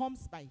faith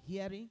comes by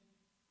hearing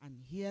and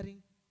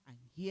hearing and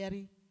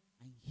hearing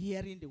and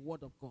hearing the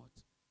word of God.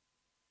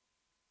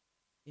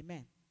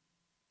 Amen.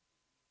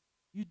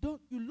 You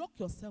lock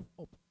yourself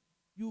up.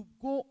 You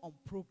go on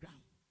program.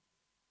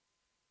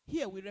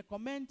 Here we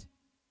recommend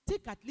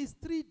take at least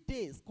 3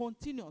 days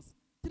continuous,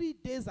 3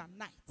 days and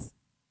nights.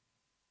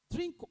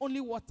 Drink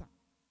only water.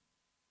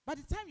 By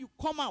the time you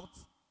come out,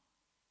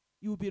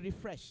 you will be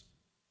refreshed.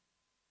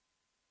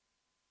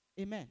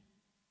 Amen.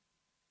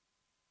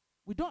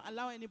 We don't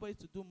allow anybody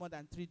to do more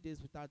than 3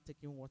 days without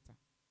taking water.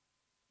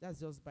 That's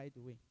just by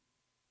the way.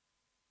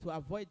 To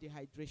avoid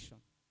dehydration.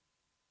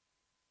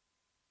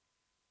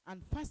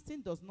 And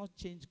fasting does not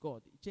change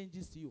God. It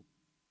changes you.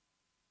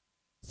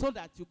 So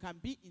that you can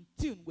be in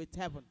tune with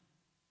heaven.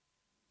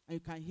 And you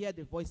can hear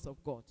the voice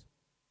of God.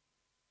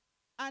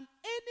 And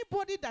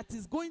anybody that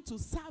is going to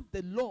serve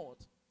the Lord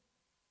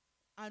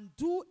and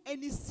do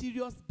any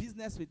serious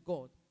business with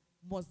God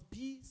must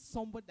be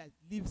somebody that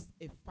lives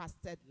a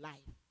fasted life.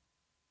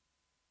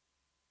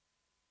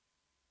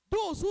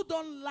 Those who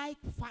don't like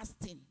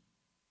fasting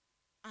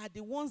are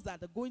the ones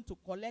that are going to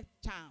collect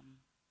charm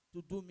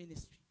to do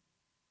ministry.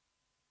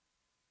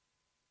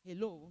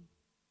 Hello?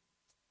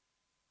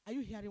 Are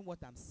you hearing what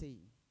I'm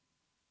saying?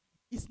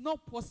 It's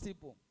not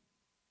possible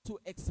to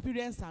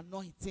experience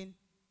anointing,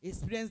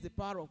 experience the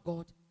power of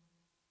God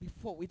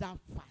before without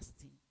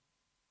fasting.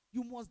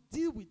 You must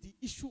deal with the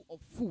issue of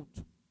food.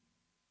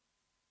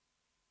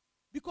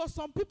 Because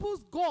some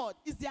people's God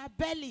is their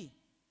belly.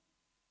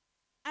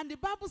 And the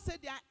Bible said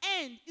their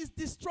end is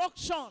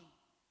destruction.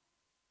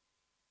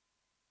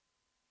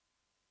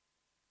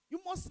 You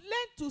must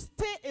learn to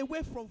stay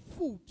away from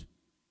food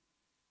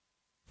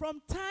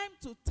from time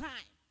to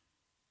time.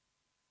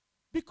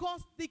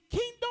 Because the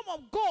kingdom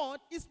of God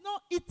is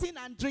not eating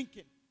and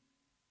drinking.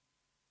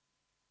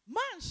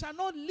 Man shall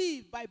not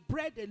live by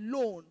bread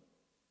alone,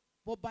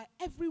 but by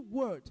every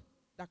word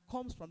that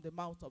comes from the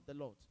mouth of the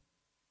Lord.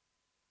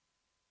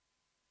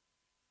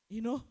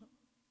 You know,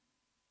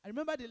 I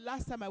remember the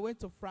last time I went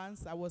to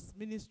France, I was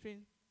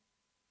ministering,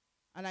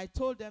 and I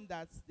told them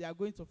that they are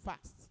going to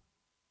fast.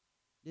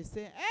 They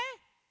say,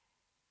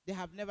 they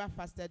have never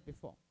fasted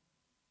before.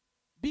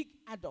 Big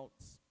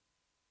adults.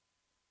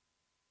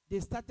 They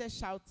started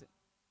shouting.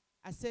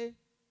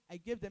 I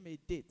gave them a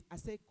date. I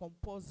said,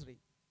 compulsory.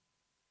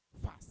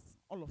 Fast,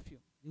 all of you.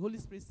 The Holy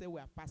Spirit said we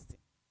are fasting.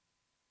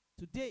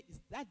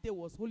 That day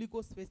was Holy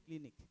Ghost Faith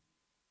Clinic.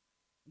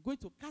 I'm going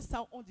to cast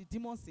out all the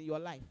demons in your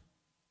life.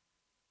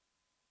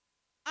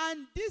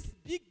 And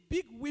these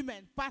big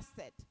women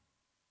fasted.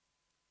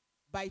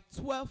 By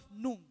 12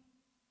 noon,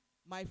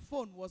 my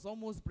phone was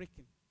almost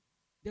breaking.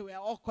 They were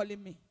all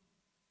calling me.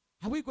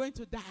 Are we going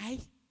to die?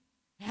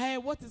 Hey,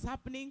 what is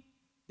happening?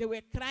 They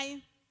were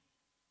crying.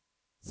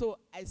 So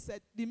I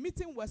said, the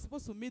meeting was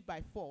supposed to meet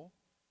by 4.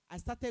 I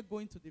started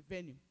going to the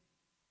venue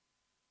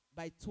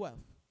by 12.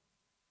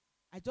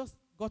 I just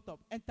got up,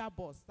 entered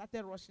bus,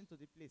 started rushing to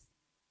the place.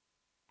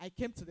 I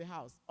came to the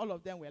house. All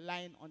of them were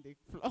lying on the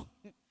floor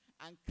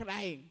and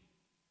crying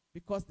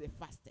because they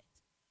fasted.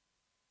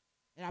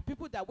 There are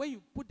people that when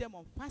you put them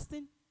on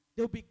fasting,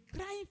 they'll be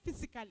crying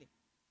physically.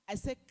 I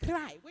said,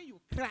 cry. When you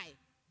cry,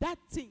 that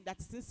thing that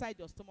is inside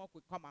your stomach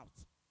will come out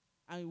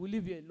and it will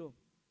leave you alone.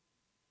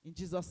 In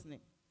Jesus'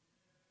 name.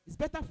 It's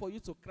better for you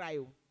to cry.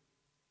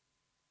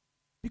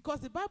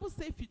 Because the Bible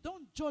says if you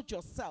don't judge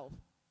yourself,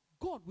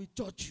 God will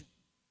judge you.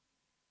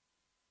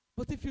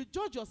 But if you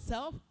judge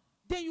yourself,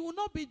 then you will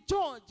not be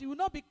judged. You will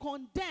not be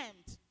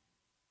condemned.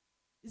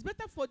 It's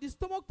better for the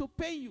stomach to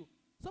pain you.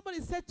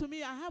 Somebody said to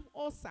me, I have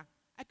ulcer.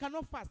 I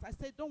cannot fast. I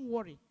said, don't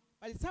worry.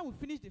 By the time we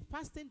finish the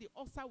fasting, the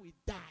ulcer will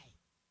die.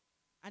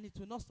 And it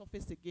will not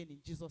surface again in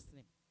Jesus'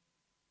 name.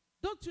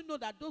 Don't you know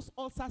that those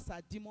ulcers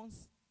are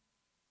demons?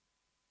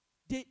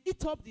 They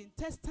eat up the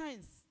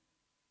intestines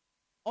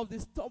of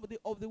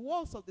the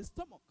walls of the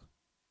stomach.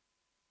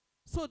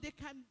 So they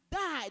can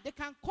die. They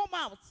can come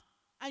out.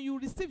 And you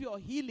receive your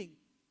healing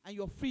and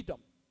your freedom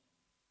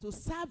to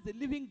serve the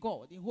living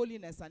God in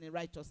holiness and in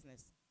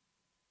righteousness.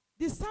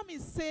 The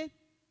psalmist said,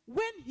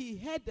 when he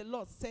heard the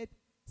Lord said,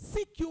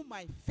 seek you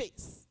my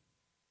face.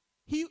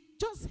 He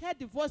just heard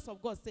the voice of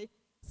God say,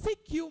 seek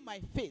you my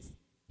face.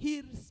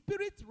 His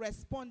spirit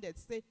responded,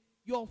 say,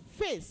 your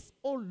face,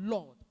 O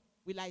Lord,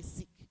 will I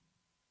seek.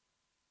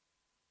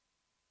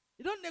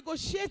 You don't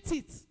negotiate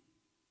it.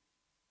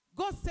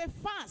 God said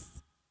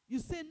fast. You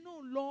say,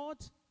 no, Lord,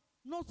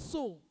 not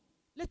so.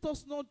 Let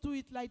us not do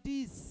it like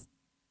this.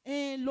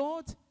 And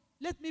Lord,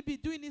 let me be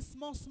doing it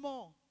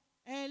small.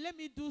 And let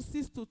me do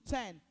 6 to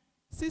 10,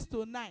 6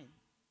 to 9.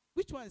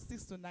 Which one is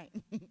 6 to 9?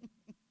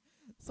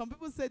 Some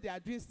people say they are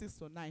doing 6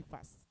 to 9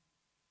 fast.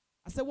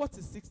 I said, what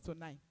is 6 to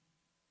 9?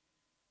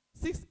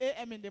 6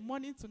 a.m. in the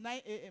morning to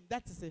 9 a.m.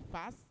 That is a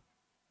fast.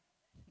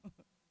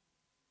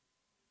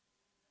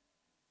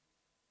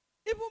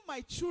 Even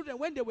my children,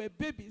 when they were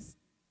babies,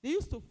 they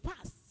used to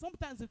fast.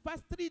 Sometimes they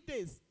fast 3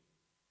 days.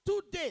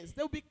 2 days,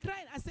 they'll be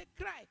crying. I say,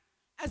 cry.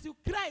 As you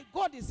cry,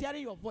 God is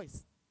hearing your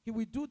voice. He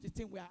will do the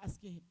thing we are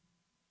asking him.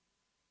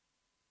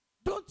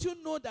 Don't you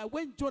know that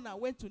when Jonah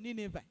went to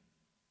Nineveh,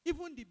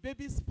 even the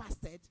babies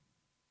fasted,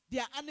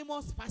 their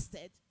animals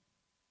fasted,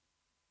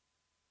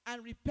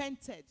 and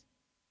repented.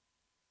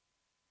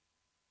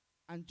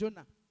 And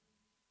Jonah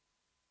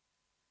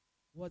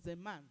was a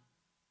man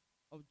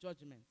of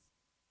judgment.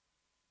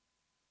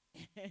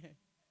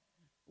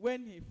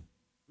 when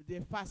they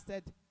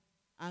fasted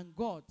and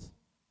God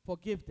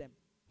forgave them,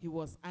 he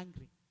was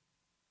angry.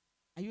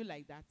 Are you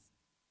like that?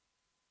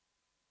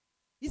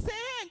 He said,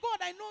 hey, God,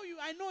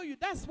 I know you.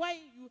 That's why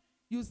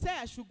you say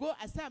I should go.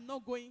 I said, I'm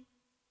not going.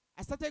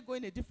 I started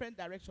going a different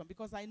direction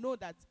because I know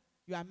that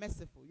you are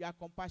merciful. You are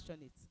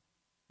compassionate.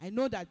 I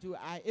know that you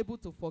are able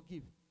to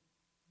forgive.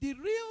 The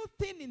real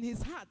thing in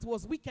his heart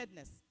was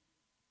wickedness.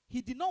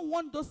 He did not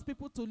want those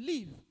people to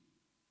live.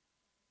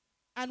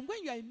 And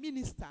when you are a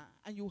minister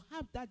and you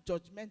have that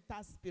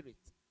judgmental spirit,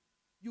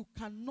 you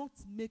cannot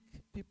make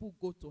people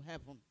go to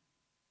heaven.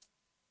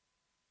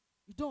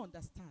 You don't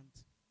understand.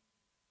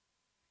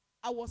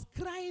 I was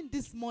crying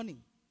this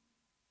morning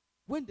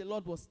when the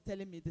Lord was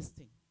telling me this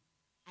thing.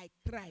 I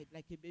cried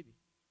like a baby.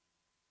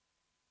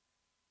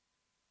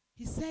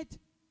 He said,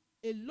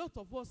 a lot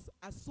of us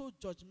are so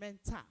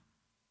judgmental.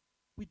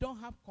 We don't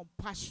have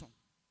compassion.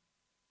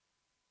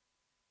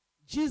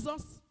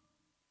 Jesus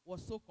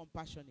was so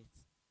compassionate.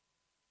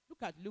 Look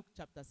at Luke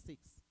chapter 6.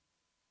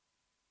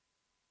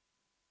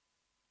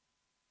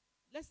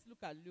 Let's look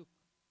at Luke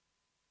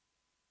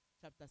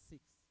chapter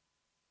 6.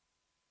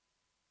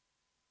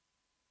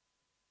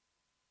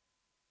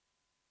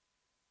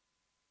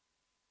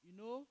 You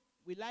know,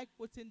 we like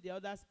putting the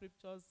other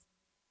scriptures,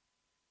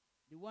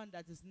 the one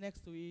that is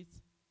next to it.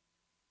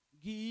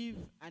 Give,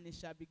 and it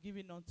shall be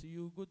given unto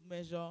you, good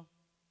measure,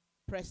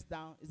 pressed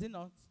down. Is it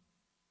not?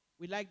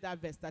 We like that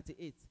verse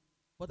 38.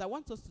 But I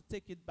want us to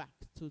take it back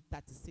to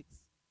 36.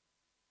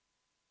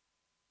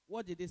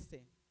 What did it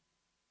say?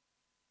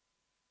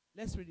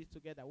 Let's read it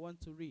together. I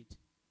want to read.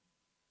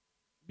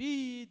 Be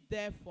ye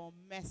therefore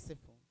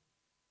merciful,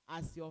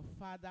 as your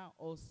Father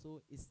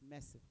also is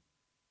merciful.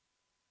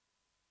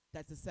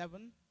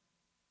 37.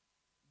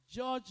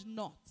 Judge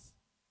not,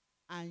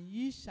 and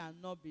ye shall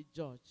not be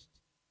judged.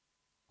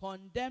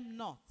 Condemn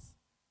not,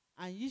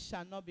 and ye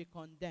shall not be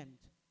condemned.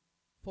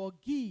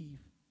 Forgive,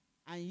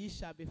 and ye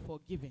shall be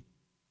forgiven.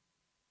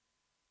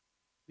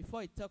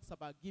 Before it talks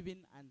about giving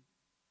and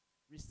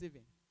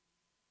receiving.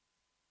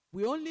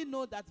 We only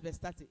know that verse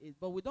 38,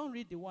 but we don't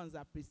read the ones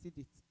that precede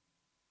it.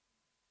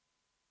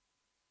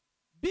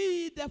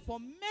 Be ye therefore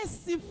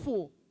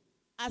merciful,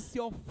 as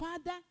your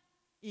Father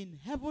in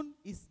heaven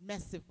is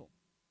merciful.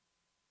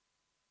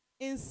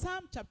 In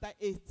Psalm chapter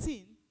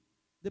 18,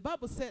 the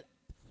Bible said,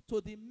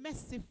 to the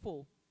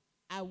merciful,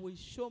 I will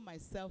show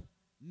myself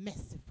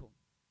merciful.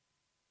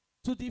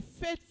 To the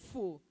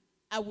faithful,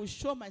 I will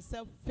show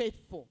myself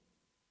faithful.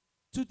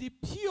 To the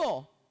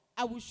pure,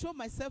 I will show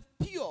myself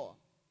pure.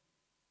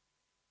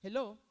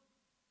 Hello?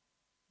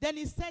 Then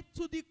he said,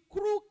 to the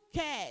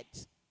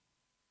crooked,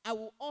 I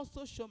will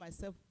also show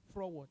myself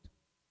forward.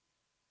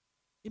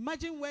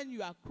 Imagine when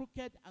you are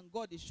crooked and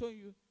God is showing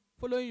you,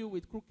 following you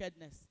with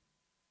crookedness.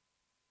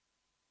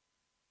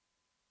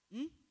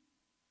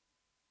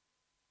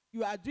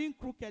 You are doing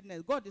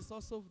crookedness. God is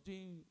also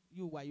doing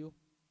you wayo,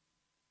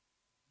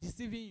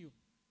 deceiving you.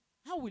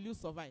 How will you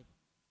survive?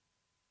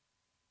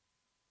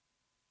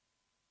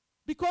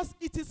 Because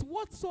it is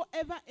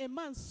whatsoever a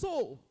man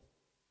sow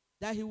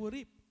that he will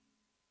reap.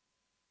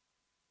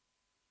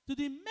 To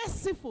the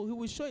merciful, he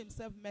will show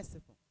himself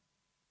merciful.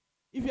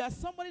 If you are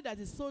somebody that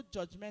is so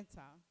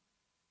judgmental,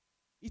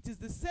 it is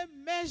the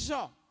same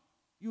measure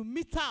you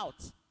mete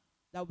out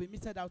that will be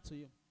meted out to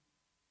you.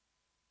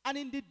 And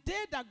in the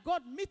day that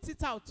God meets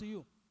it out to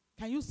you,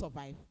 can you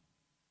survive?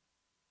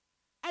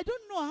 I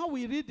don't know how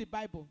we read the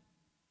Bible,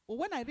 but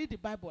when I read the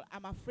Bible,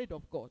 I'm afraid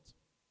of God.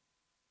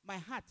 My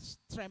heart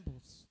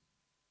trembles.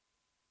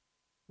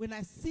 When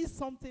I see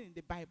something in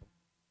the Bible,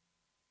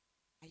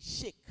 I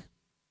shake.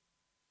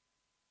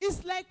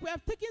 It's like we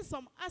have taken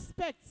some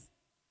aspects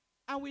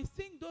and we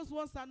think those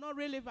ones are not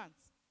relevant.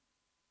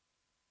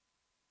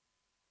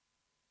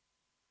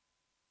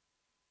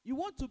 You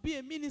want to be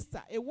a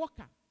minister, a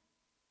worker.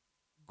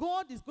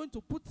 God is going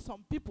to put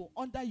some people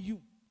under you.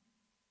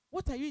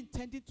 What are you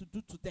intending to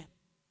do to them?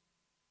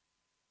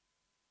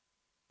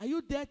 Are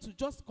you there to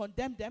just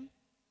condemn them?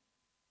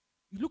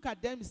 You look at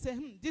them and say,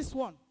 this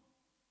one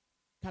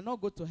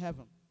cannot go to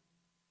heaven.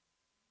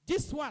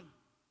 This one,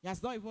 he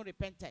has not even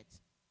repented.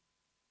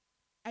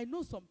 I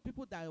know some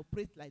people that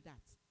operate like that.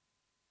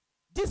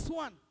 This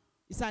one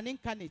is an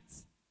incarnate.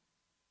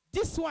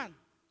 This one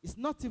is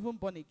not even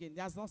born again. He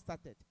has not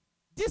started.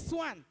 This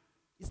one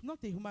is not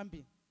a human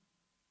being.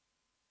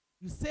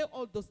 You say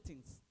all those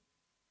things.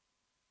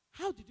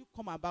 How did you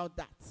come about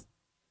that?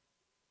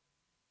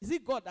 Is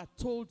it God that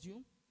told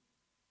you?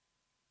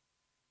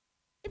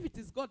 If it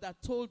is God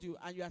that told you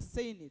and you are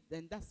saying it,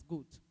 then that's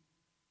good.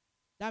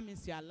 That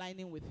means you are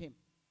aligning with him.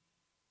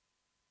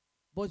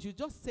 But you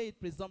just say it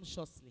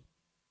presumptuously.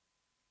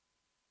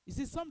 You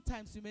see,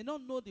 sometimes you may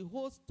not know the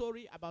whole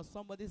story about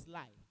somebody's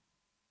life.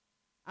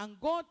 And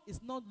God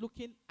is not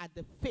looking at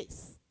the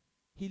face.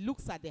 He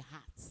looks at the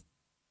heart.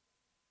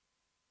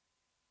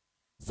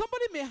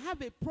 Somebody may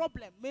have a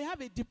problem, may have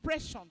a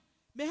depression,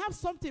 may have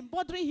something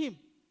bothering him,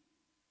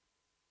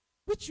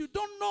 which you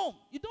don't know.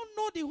 You don't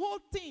know the whole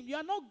thing. You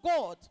are not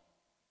God.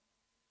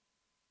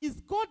 It's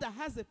God that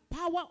has the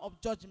power of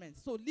judgment,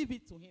 so leave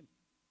it to him.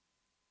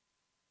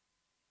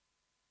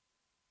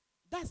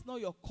 That's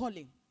not your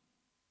calling.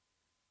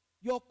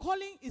 Your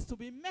calling is to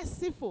be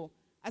merciful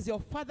as your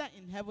Father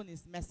in heaven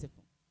is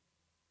merciful.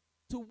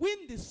 To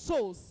win the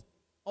souls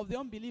of the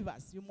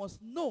unbelievers, you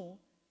must know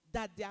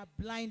that they are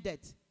blinded.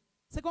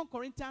 2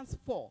 Corinthians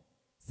 4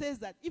 says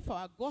that if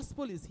our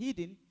gospel is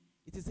hidden,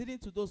 it is hidden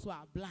to those who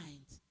are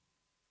blind.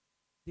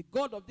 The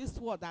God of this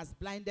world has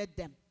blinded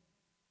them.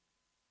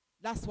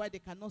 That's why they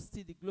cannot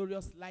see the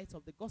glorious light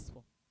of the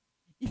gospel.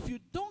 If you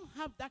don't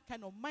have that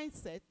kind of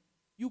mindset,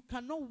 you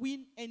cannot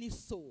win any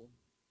soul.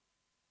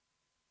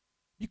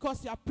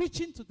 Because you are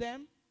preaching to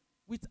them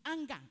with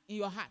anger in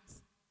your heart.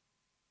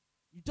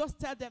 You just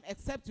tell them,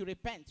 except you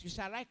repent, you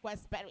shall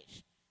likewise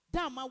perish.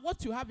 Damn, man,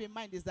 what you have in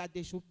mind is that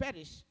they should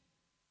perish.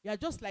 You are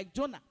just like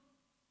Jonah.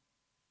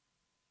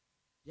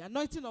 The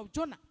anointing of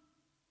Jonah.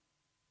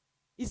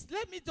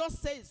 Let me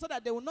just say it so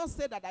that they will not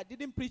say that I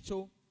didn't preach.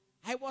 Oh,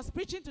 I was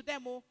preaching to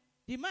them. Oh,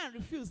 the man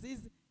refused.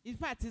 In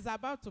fact, he's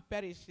about to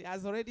perish. He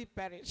has already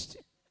perished.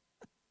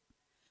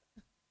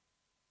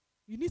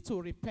 You need to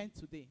repent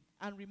today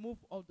and remove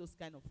all those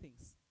kind of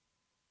things.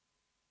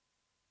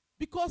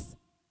 Because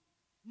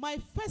my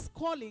first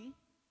calling,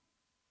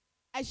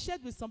 I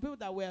shared with some people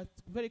that were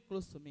very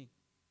close to me,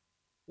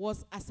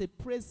 was as a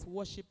praise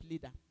worship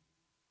leader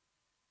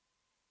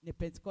in a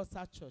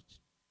Pentecostal church.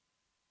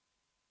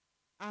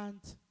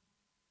 And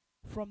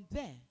from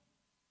there,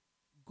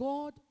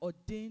 God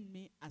ordained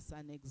me as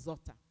an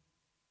exhorter.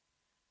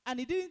 And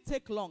it didn't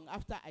take long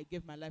after I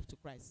gave my life to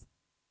Christ,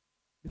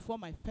 before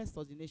my first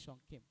ordination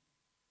came,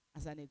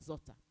 as an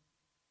exhorter,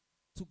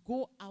 to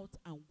go out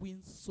and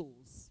win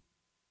souls.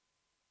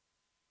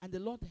 And the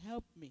Lord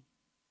helped me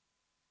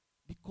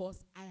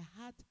because I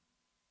had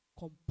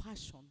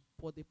compassion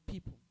for the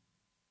people.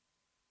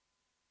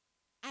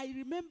 I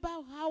remember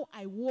how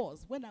I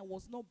was when I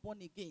was not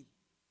born again.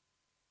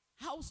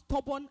 How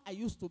stubborn I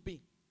used to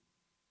be.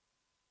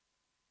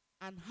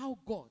 And how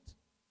God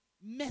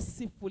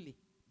mercifully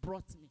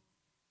brought me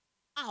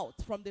out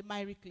from the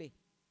miry clay,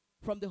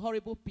 from the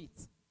horrible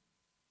pit.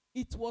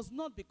 It was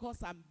not because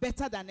I'm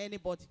better than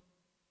anybody.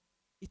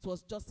 It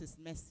was just his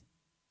mercy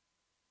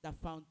that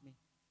found me.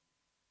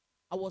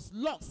 I was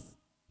lost,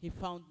 he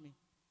found me.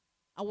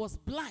 I was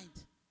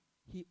blind,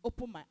 he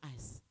opened my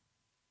eyes.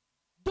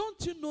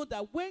 Don't you know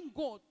that when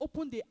God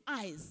opened the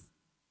eyes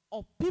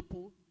of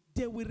people,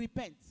 they will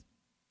repent?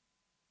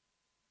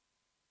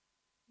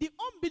 The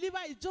unbeliever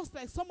is just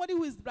like somebody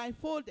who is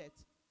blindfolded.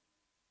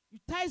 You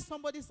tie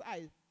somebody's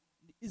eye,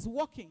 is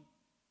walking.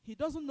 He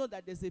doesn't know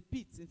that there's a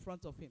pit in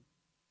front of him.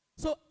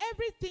 So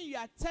everything you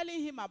are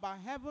telling him about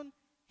heaven,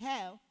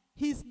 hell,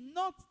 he's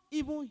not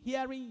even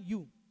hearing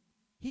you.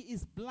 He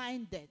is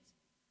blinded.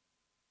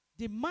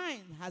 The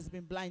mind has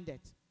been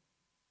blinded.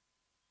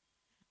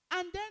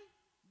 And then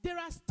there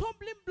are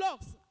stumbling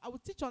blocks. I will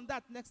teach on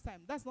that next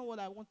time. That's not what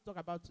I want to talk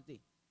about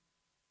today.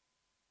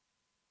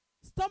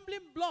 Stumbling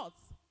blocks,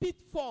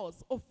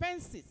 pitfalls,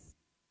 offenses.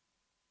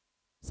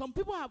 Some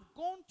people have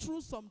gone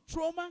through some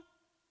trauma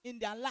in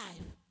their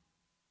life,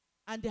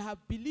 and they have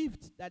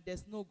believed that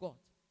there's no God.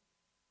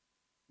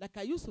 Like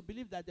I used to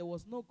believe that there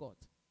was no God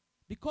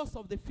because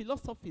of the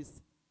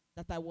philosophies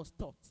that I was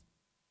taught.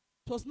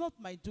 It was not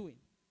my doing.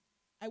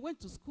 I went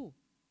to school,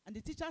 and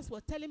the teachers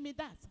were telling me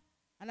that,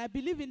 and I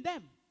believe in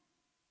them.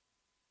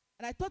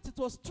 And I thought it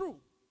was true.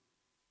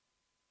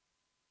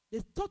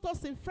 They taught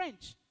us in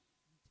French.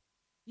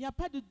 Il n'y a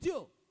pas de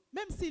Dieu.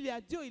 Même s'il y a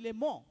Dieu, il est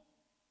mort.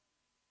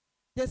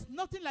 There's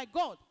nothing like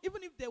God.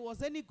 Even if there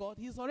was any God,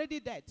 he's already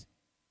dead.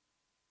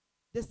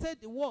 They said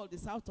the world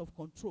is out of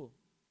control.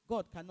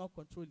 God cannot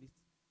control it.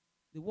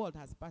 The world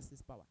has passed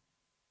his power.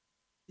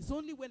 It's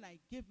only when I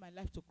gave my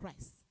life to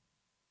Christ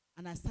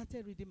and I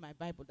started reading my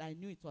Bible that I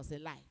knew it was a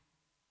lie.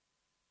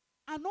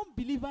 An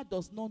unbeliever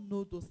does not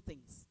know those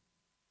things.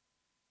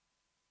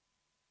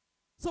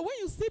 So when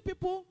you see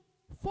people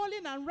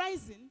falling and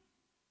rising,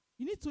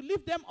 you need to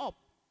lift them up.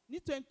 You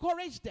need to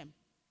encourage them.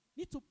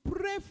 You need to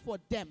pray for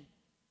them.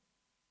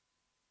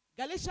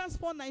 Galatians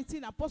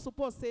 4:19, Apostle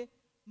Paul says,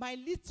 my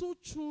little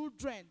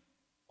children,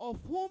 of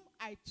whom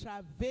I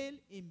travail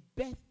in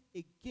birth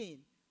again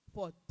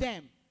for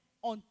them,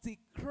 until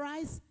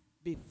Christ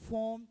be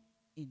formed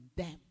in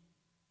them.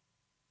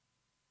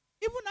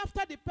 Even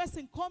after the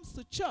person comes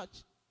to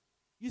church,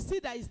 you see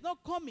that he's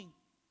not coming.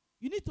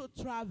 You need to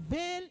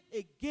travail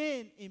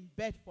again in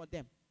bed for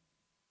them.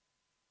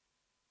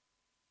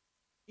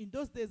 In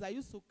those days, I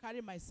used to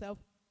carry myself,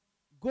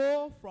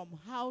 go from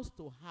house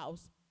to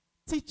house,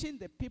 teaching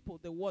the people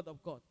the word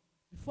of God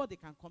before they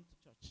can come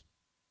to church.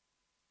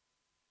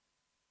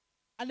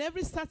 And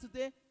every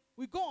Saturday,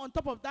 we go on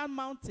top of that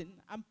mountain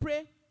and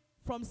pray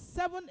from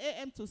 7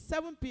 a.m. to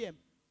 7 p.m.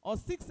 or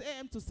 6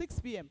 a.m. to 6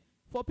 p.m.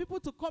 for people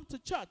to come to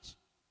church.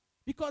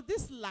 Because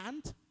this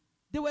land,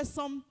 there were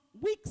some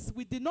weeks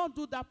we did not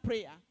do that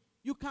prayer.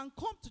 You can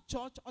come to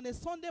church on a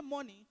Sunday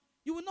morning,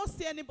 you will not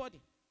see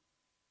anybody.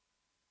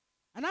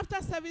 And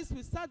after service,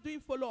 we start doing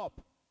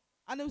follow-up.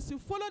 And as you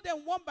follow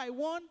them one by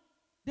one,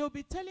 they will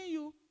be telling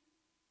you,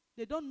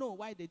 They don't know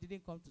why they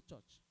didn't come to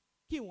church.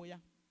 Kinwoya.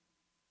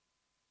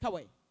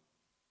 Kawai.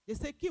 They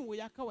say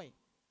kinwoya kawai.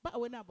 Ba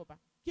awena baba.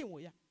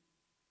 Kinwoya.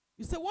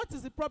 You say, what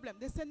is the problem?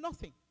 They say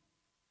nothing.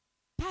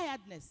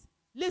 Tiredness,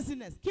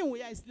 laziness.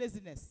 Kinwoya is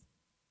laziness.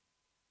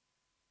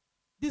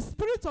 The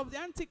spirit of the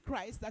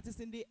Antichrist that is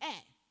in the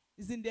air,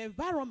 is in the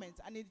environment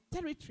and in the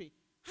territory,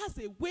 has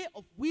a way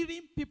of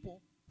wearying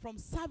people from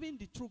serving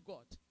the true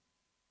God.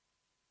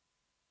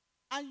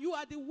 And you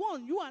are the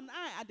one, you and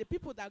I are the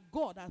people that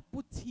God has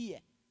put here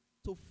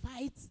to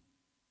fight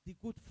the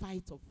good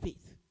fight of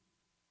faith,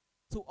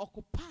 to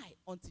occupy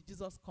until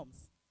Jesus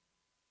comes.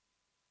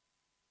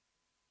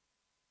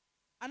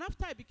 And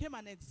after I became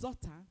an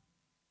exhorter,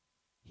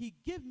 he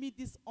gave me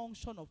this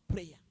unction of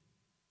prayer.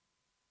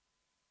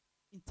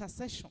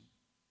 Intercession.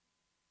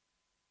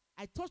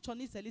 I touched on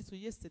it a little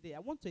yesterday. I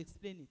want to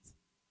explain it.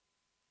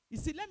 You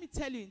see, let me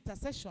tell you,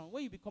 intercession,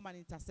 when you become an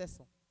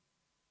intercessor,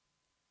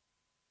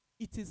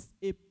 it is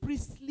a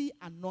priestly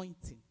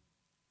anointing.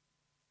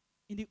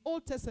 In the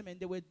Old Testament,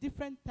 there were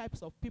different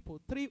types of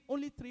people.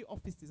 Only three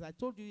offices. I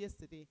told you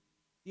yesterday.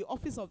 The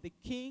office of the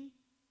king,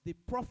 the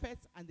prophet,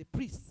 and the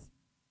priest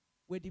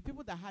were the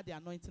people that had the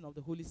anointing of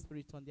the Holy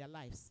Spirit on their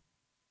lives.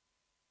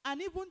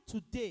 And even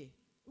today,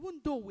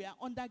 even though we are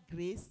under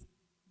grace,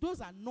 those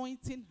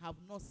anointing have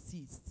not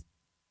ceased.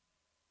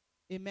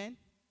 Amen.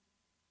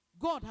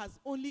 God has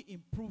only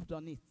improved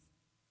on it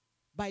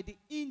by the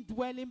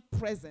indwelling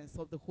presence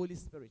of the Holy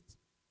Spirit.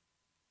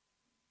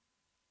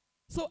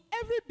 So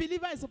every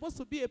believer is supposed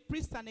to be a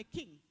priest and a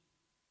king.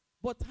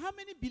 But how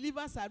many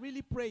believers are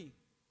really praying?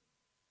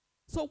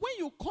 So when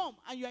you come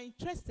and you are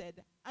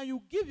interested and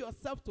you give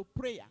yourself to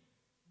prayer,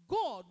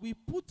 God will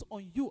put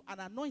on you an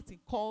anointing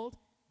called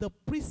the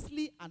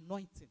priestly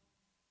anointing.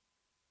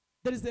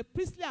 There is a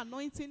priestly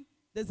anointing,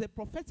 there's a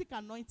prophetic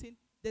anointing,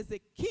 there's a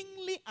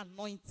kingly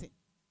anointing.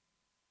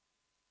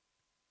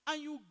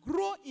 And you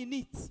grow in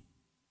it.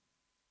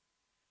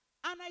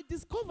 And I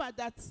discovered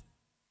that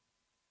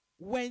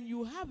when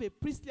you have a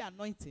priestly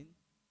anointing,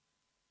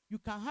 you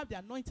can have the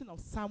anointing of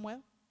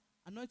Samuel,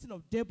 anointing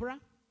of Deborah.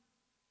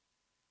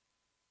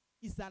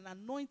 It's an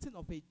anointing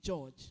of a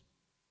judge.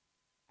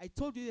 I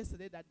told you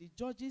yesterday that the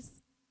judges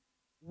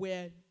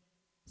were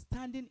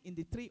standing in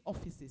the three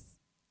offices.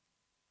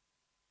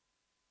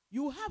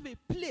 You have a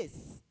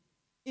place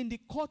in the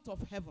court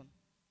of heaven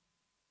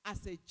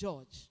as a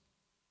judge.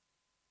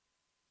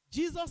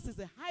 Jesus is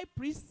a high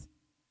priest.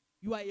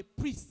 You are a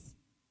priest.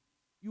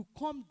 You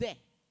come there.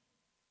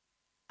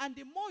 And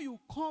the more you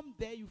come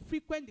there, you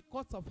frequent the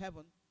courts of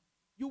heaven,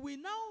 you will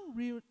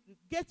now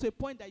get to a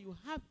point that you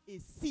have a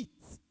seat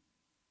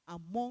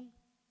among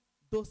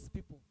those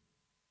people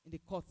in the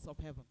courts of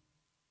heaven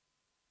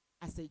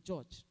as a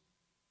judge.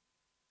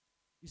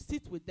 You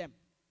sit with them.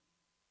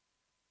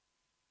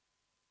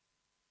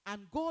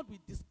 And God will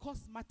discuss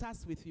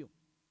matters with you.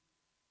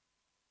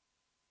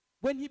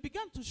 When he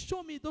began to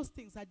show me those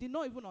things, I did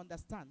not even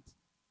understand.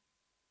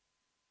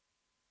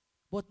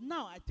 But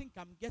now I think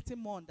I'm getting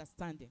more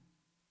understanding.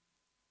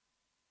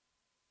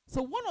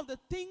 So one of the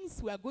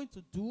things we are going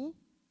to do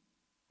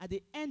at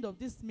the end of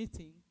this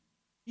meeting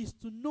is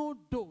to know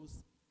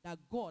those that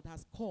God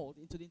has called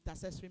into the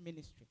intercessory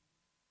ministry.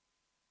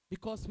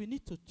 Because we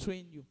need to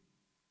train you.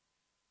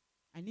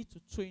 I need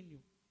to train you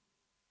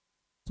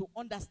to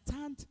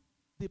understand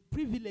the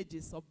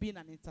privileges of being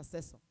an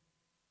intercessor.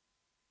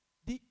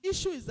 The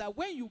issue is that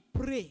when you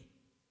pray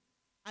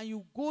and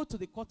you go to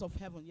the court of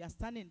heaven, you are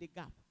standing in the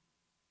gap.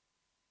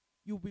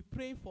 You'll be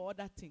praying for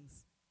other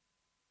things.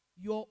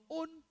 Your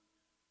own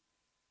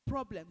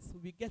problems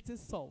will be getting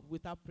solved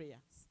without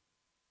prayers.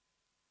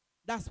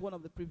 That's one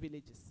of the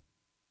privileges.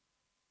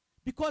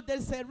 Because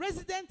there's a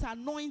resident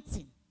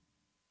anointing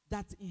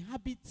that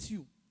inhabits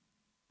you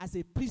as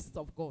a priest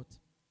of God.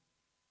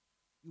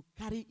 You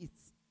carry it.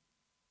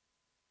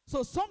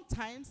 So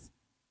sometimes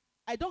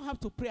I don't have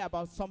to pray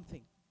about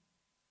something.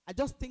 I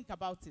just think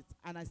about it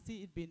and I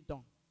see it being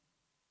done.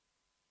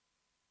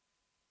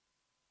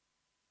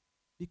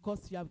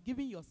 Because you have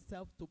given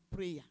yourself to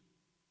prayer.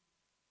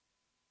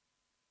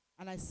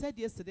 And I said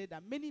yesterday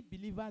that many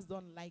believers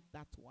don't like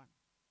that one.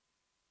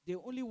 They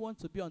only want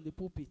to be on the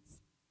pulpit.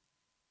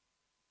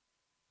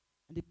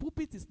 And the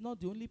pulpit is not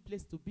the only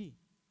place to be.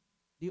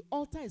 The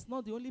altar is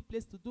not the only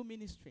place to do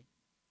ministry.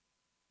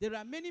 There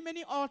are many,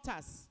 many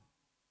altars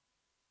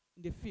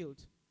in the field.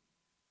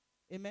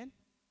 Amen?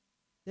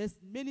 There's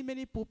many,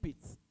 many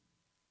pulpits.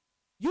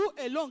 You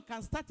alone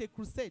can start a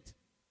crusade.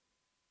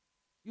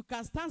 You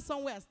can stand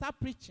somewhere and start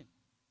preaching.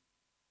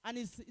 And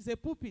it's a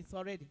pulpit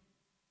already.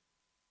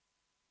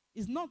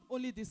 It's not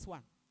only this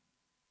one.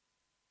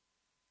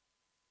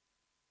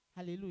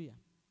 Hallelujah.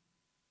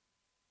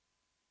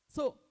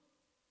 So,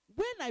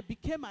 when I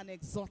became an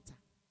exhorter,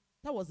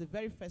 that was the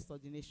very first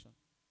ordination.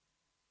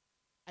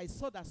 I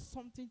saw that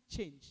something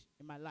changed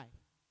in my life.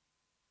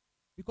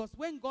 Because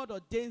when God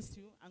ordains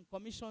you and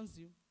commissions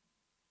you,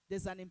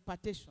 there's an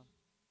impartation.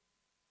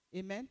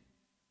 Amen?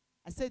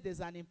 I said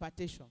there's an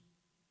impartation.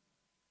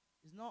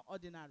 It's not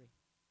ordinary.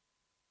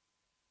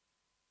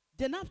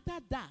 Then after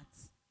that,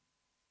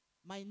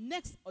 my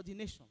next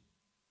ordination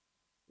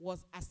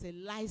was as a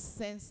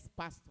licensed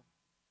pastor.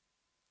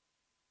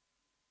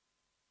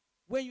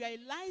 When you are a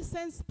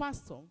licensed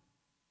pastor,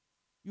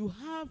 you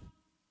have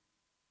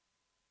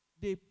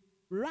the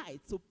right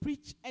to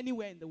preach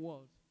anywhere in the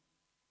world.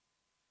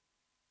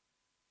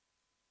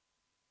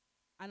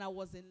 And I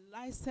was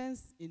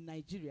licensed in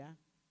Nigeria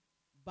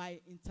by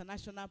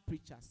international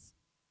preachers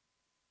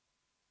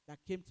that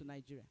came to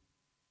Nigeria.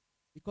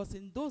 Because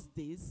in those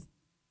days,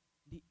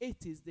 the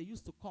 80s, they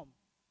used to come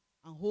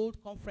and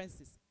hold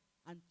conferences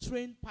and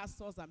train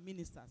pastors and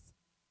ministers.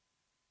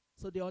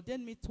 So they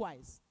ordained me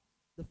twice.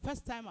 The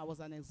first time I was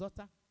an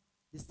exhorter.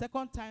 The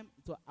second time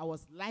I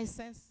was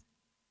licensed.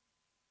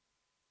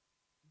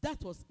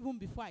 That was even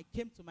before I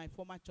came to my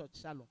former church,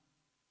 Shalom.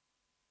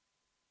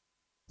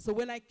 So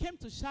when I came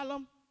to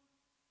Shalom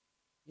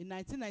in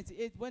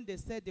 1998, when they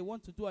said they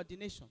want to do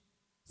ordination,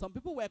 some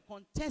people were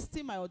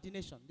contesting my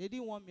ordination. They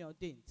didn't want me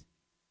ordained.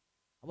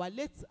 Our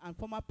late and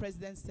former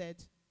president said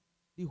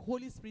the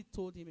Holy Spirit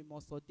told him he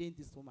must ordain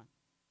this woman.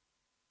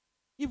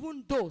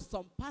 Even though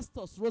some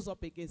pastors rose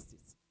up against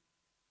it.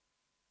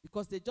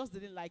 Because they just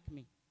didn't like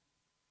me.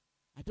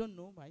 I don't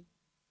know why.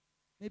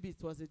 Maybe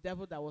it was the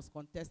devil that was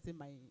contesting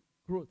my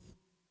growth.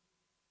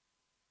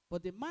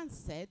 But the man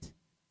said,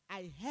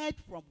 I heard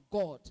from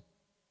God,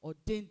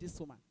 ordain this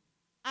woman.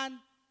 And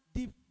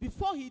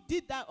before he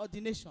did that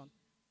ordination,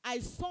 I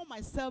saw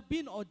myself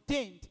being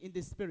ordained in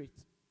the spirit.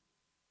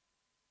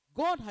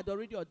 God had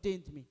already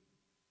ordained me.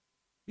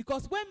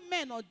 Because when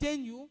men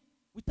ordain you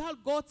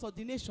without God's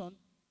ordination,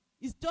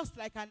 it's just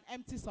like an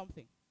empty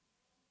something.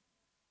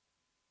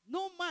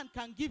 No man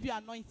can give you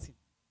anointing.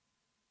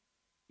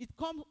 It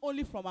comes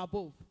only from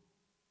above.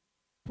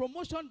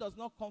 Promotion does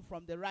not come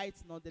from the right,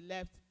 nor the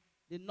left,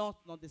 the north,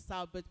 nor the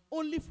south, but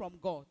only from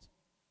God.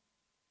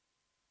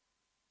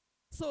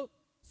 So,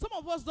 some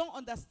of us don't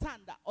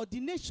understand that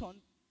ordination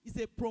is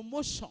a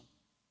promotion.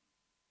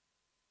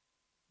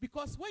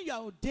 Because when you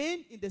are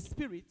ordained in the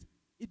spirit,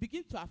 it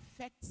begins to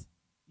affect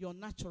your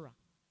natural.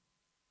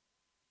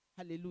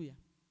 Hallelujah.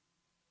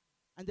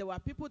 And there were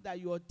people that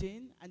you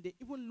ordained, and they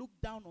even look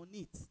down on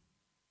it.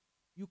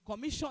 You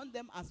commission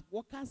them as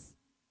workers.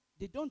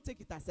 They don't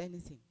take it as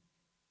anything.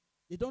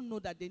 They don't know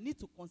that they need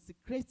to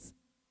consecrate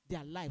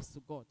their lives to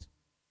God.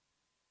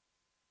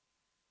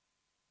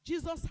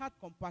 Jesus had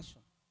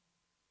compassion.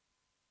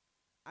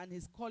 And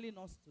he's calling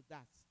us to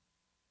that.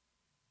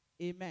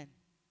 Amen.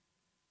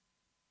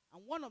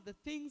 And one of the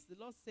things the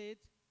Lord said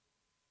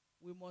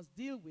we must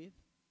deal with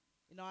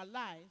in our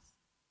lives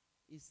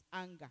is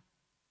anger.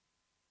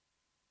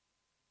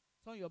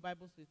 Turn your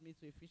Bibles with me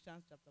to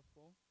Ephesians chapter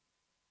 4.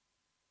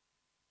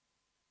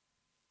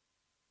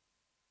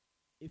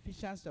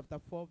 Ephesians chapter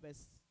 4,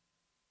 verse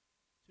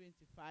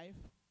 25.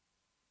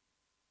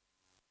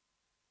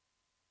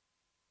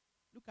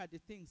 Look at the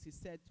things he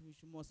said we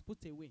must put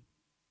away.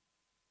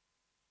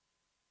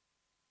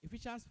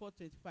 Ephesians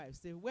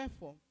 4:25 says,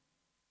 wherefore,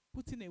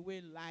 putting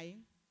away lying,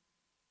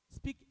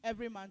 speak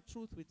every man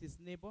truth with his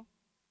neighbor,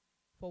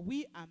 for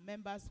we are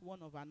members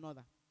one of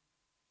another.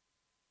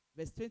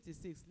 Verse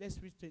 26, let's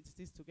read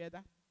 26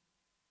 together.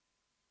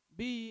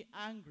 Be ye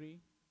angry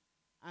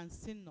and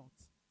sin not.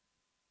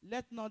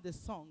 Let not the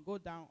sun go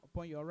down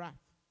upon your wrath.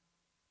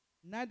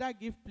 Neither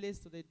give place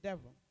to the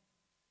devil.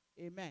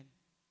 Amen.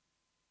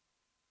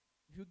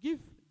 If you give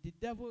the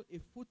devil a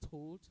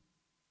foothold,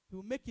 he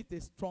will make it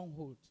a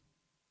stronghold.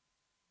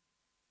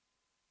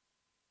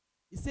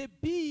 He said,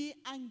 be ye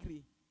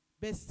angry,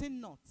 but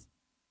sin not.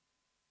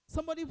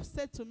 Somebody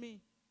said to me,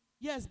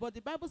 yes, but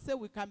the Bible says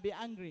we can be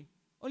angry,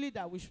 only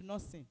that we should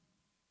not sin.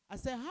 I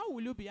said, how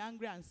will you be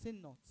angry and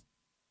sin not?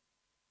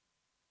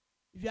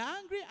 If you are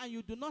angry and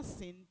you do not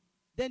sin,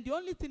 then the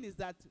only thing is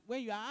that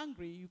when you are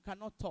angry, you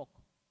cannot talk.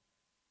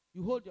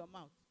 You hold your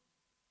mouth.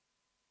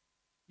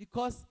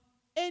 Because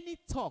any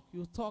talk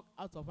you talk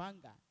out of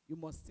anger, you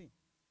must sin.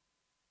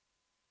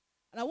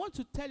 And I want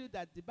to tell you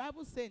that the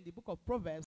Bible says in the book of Proverbs,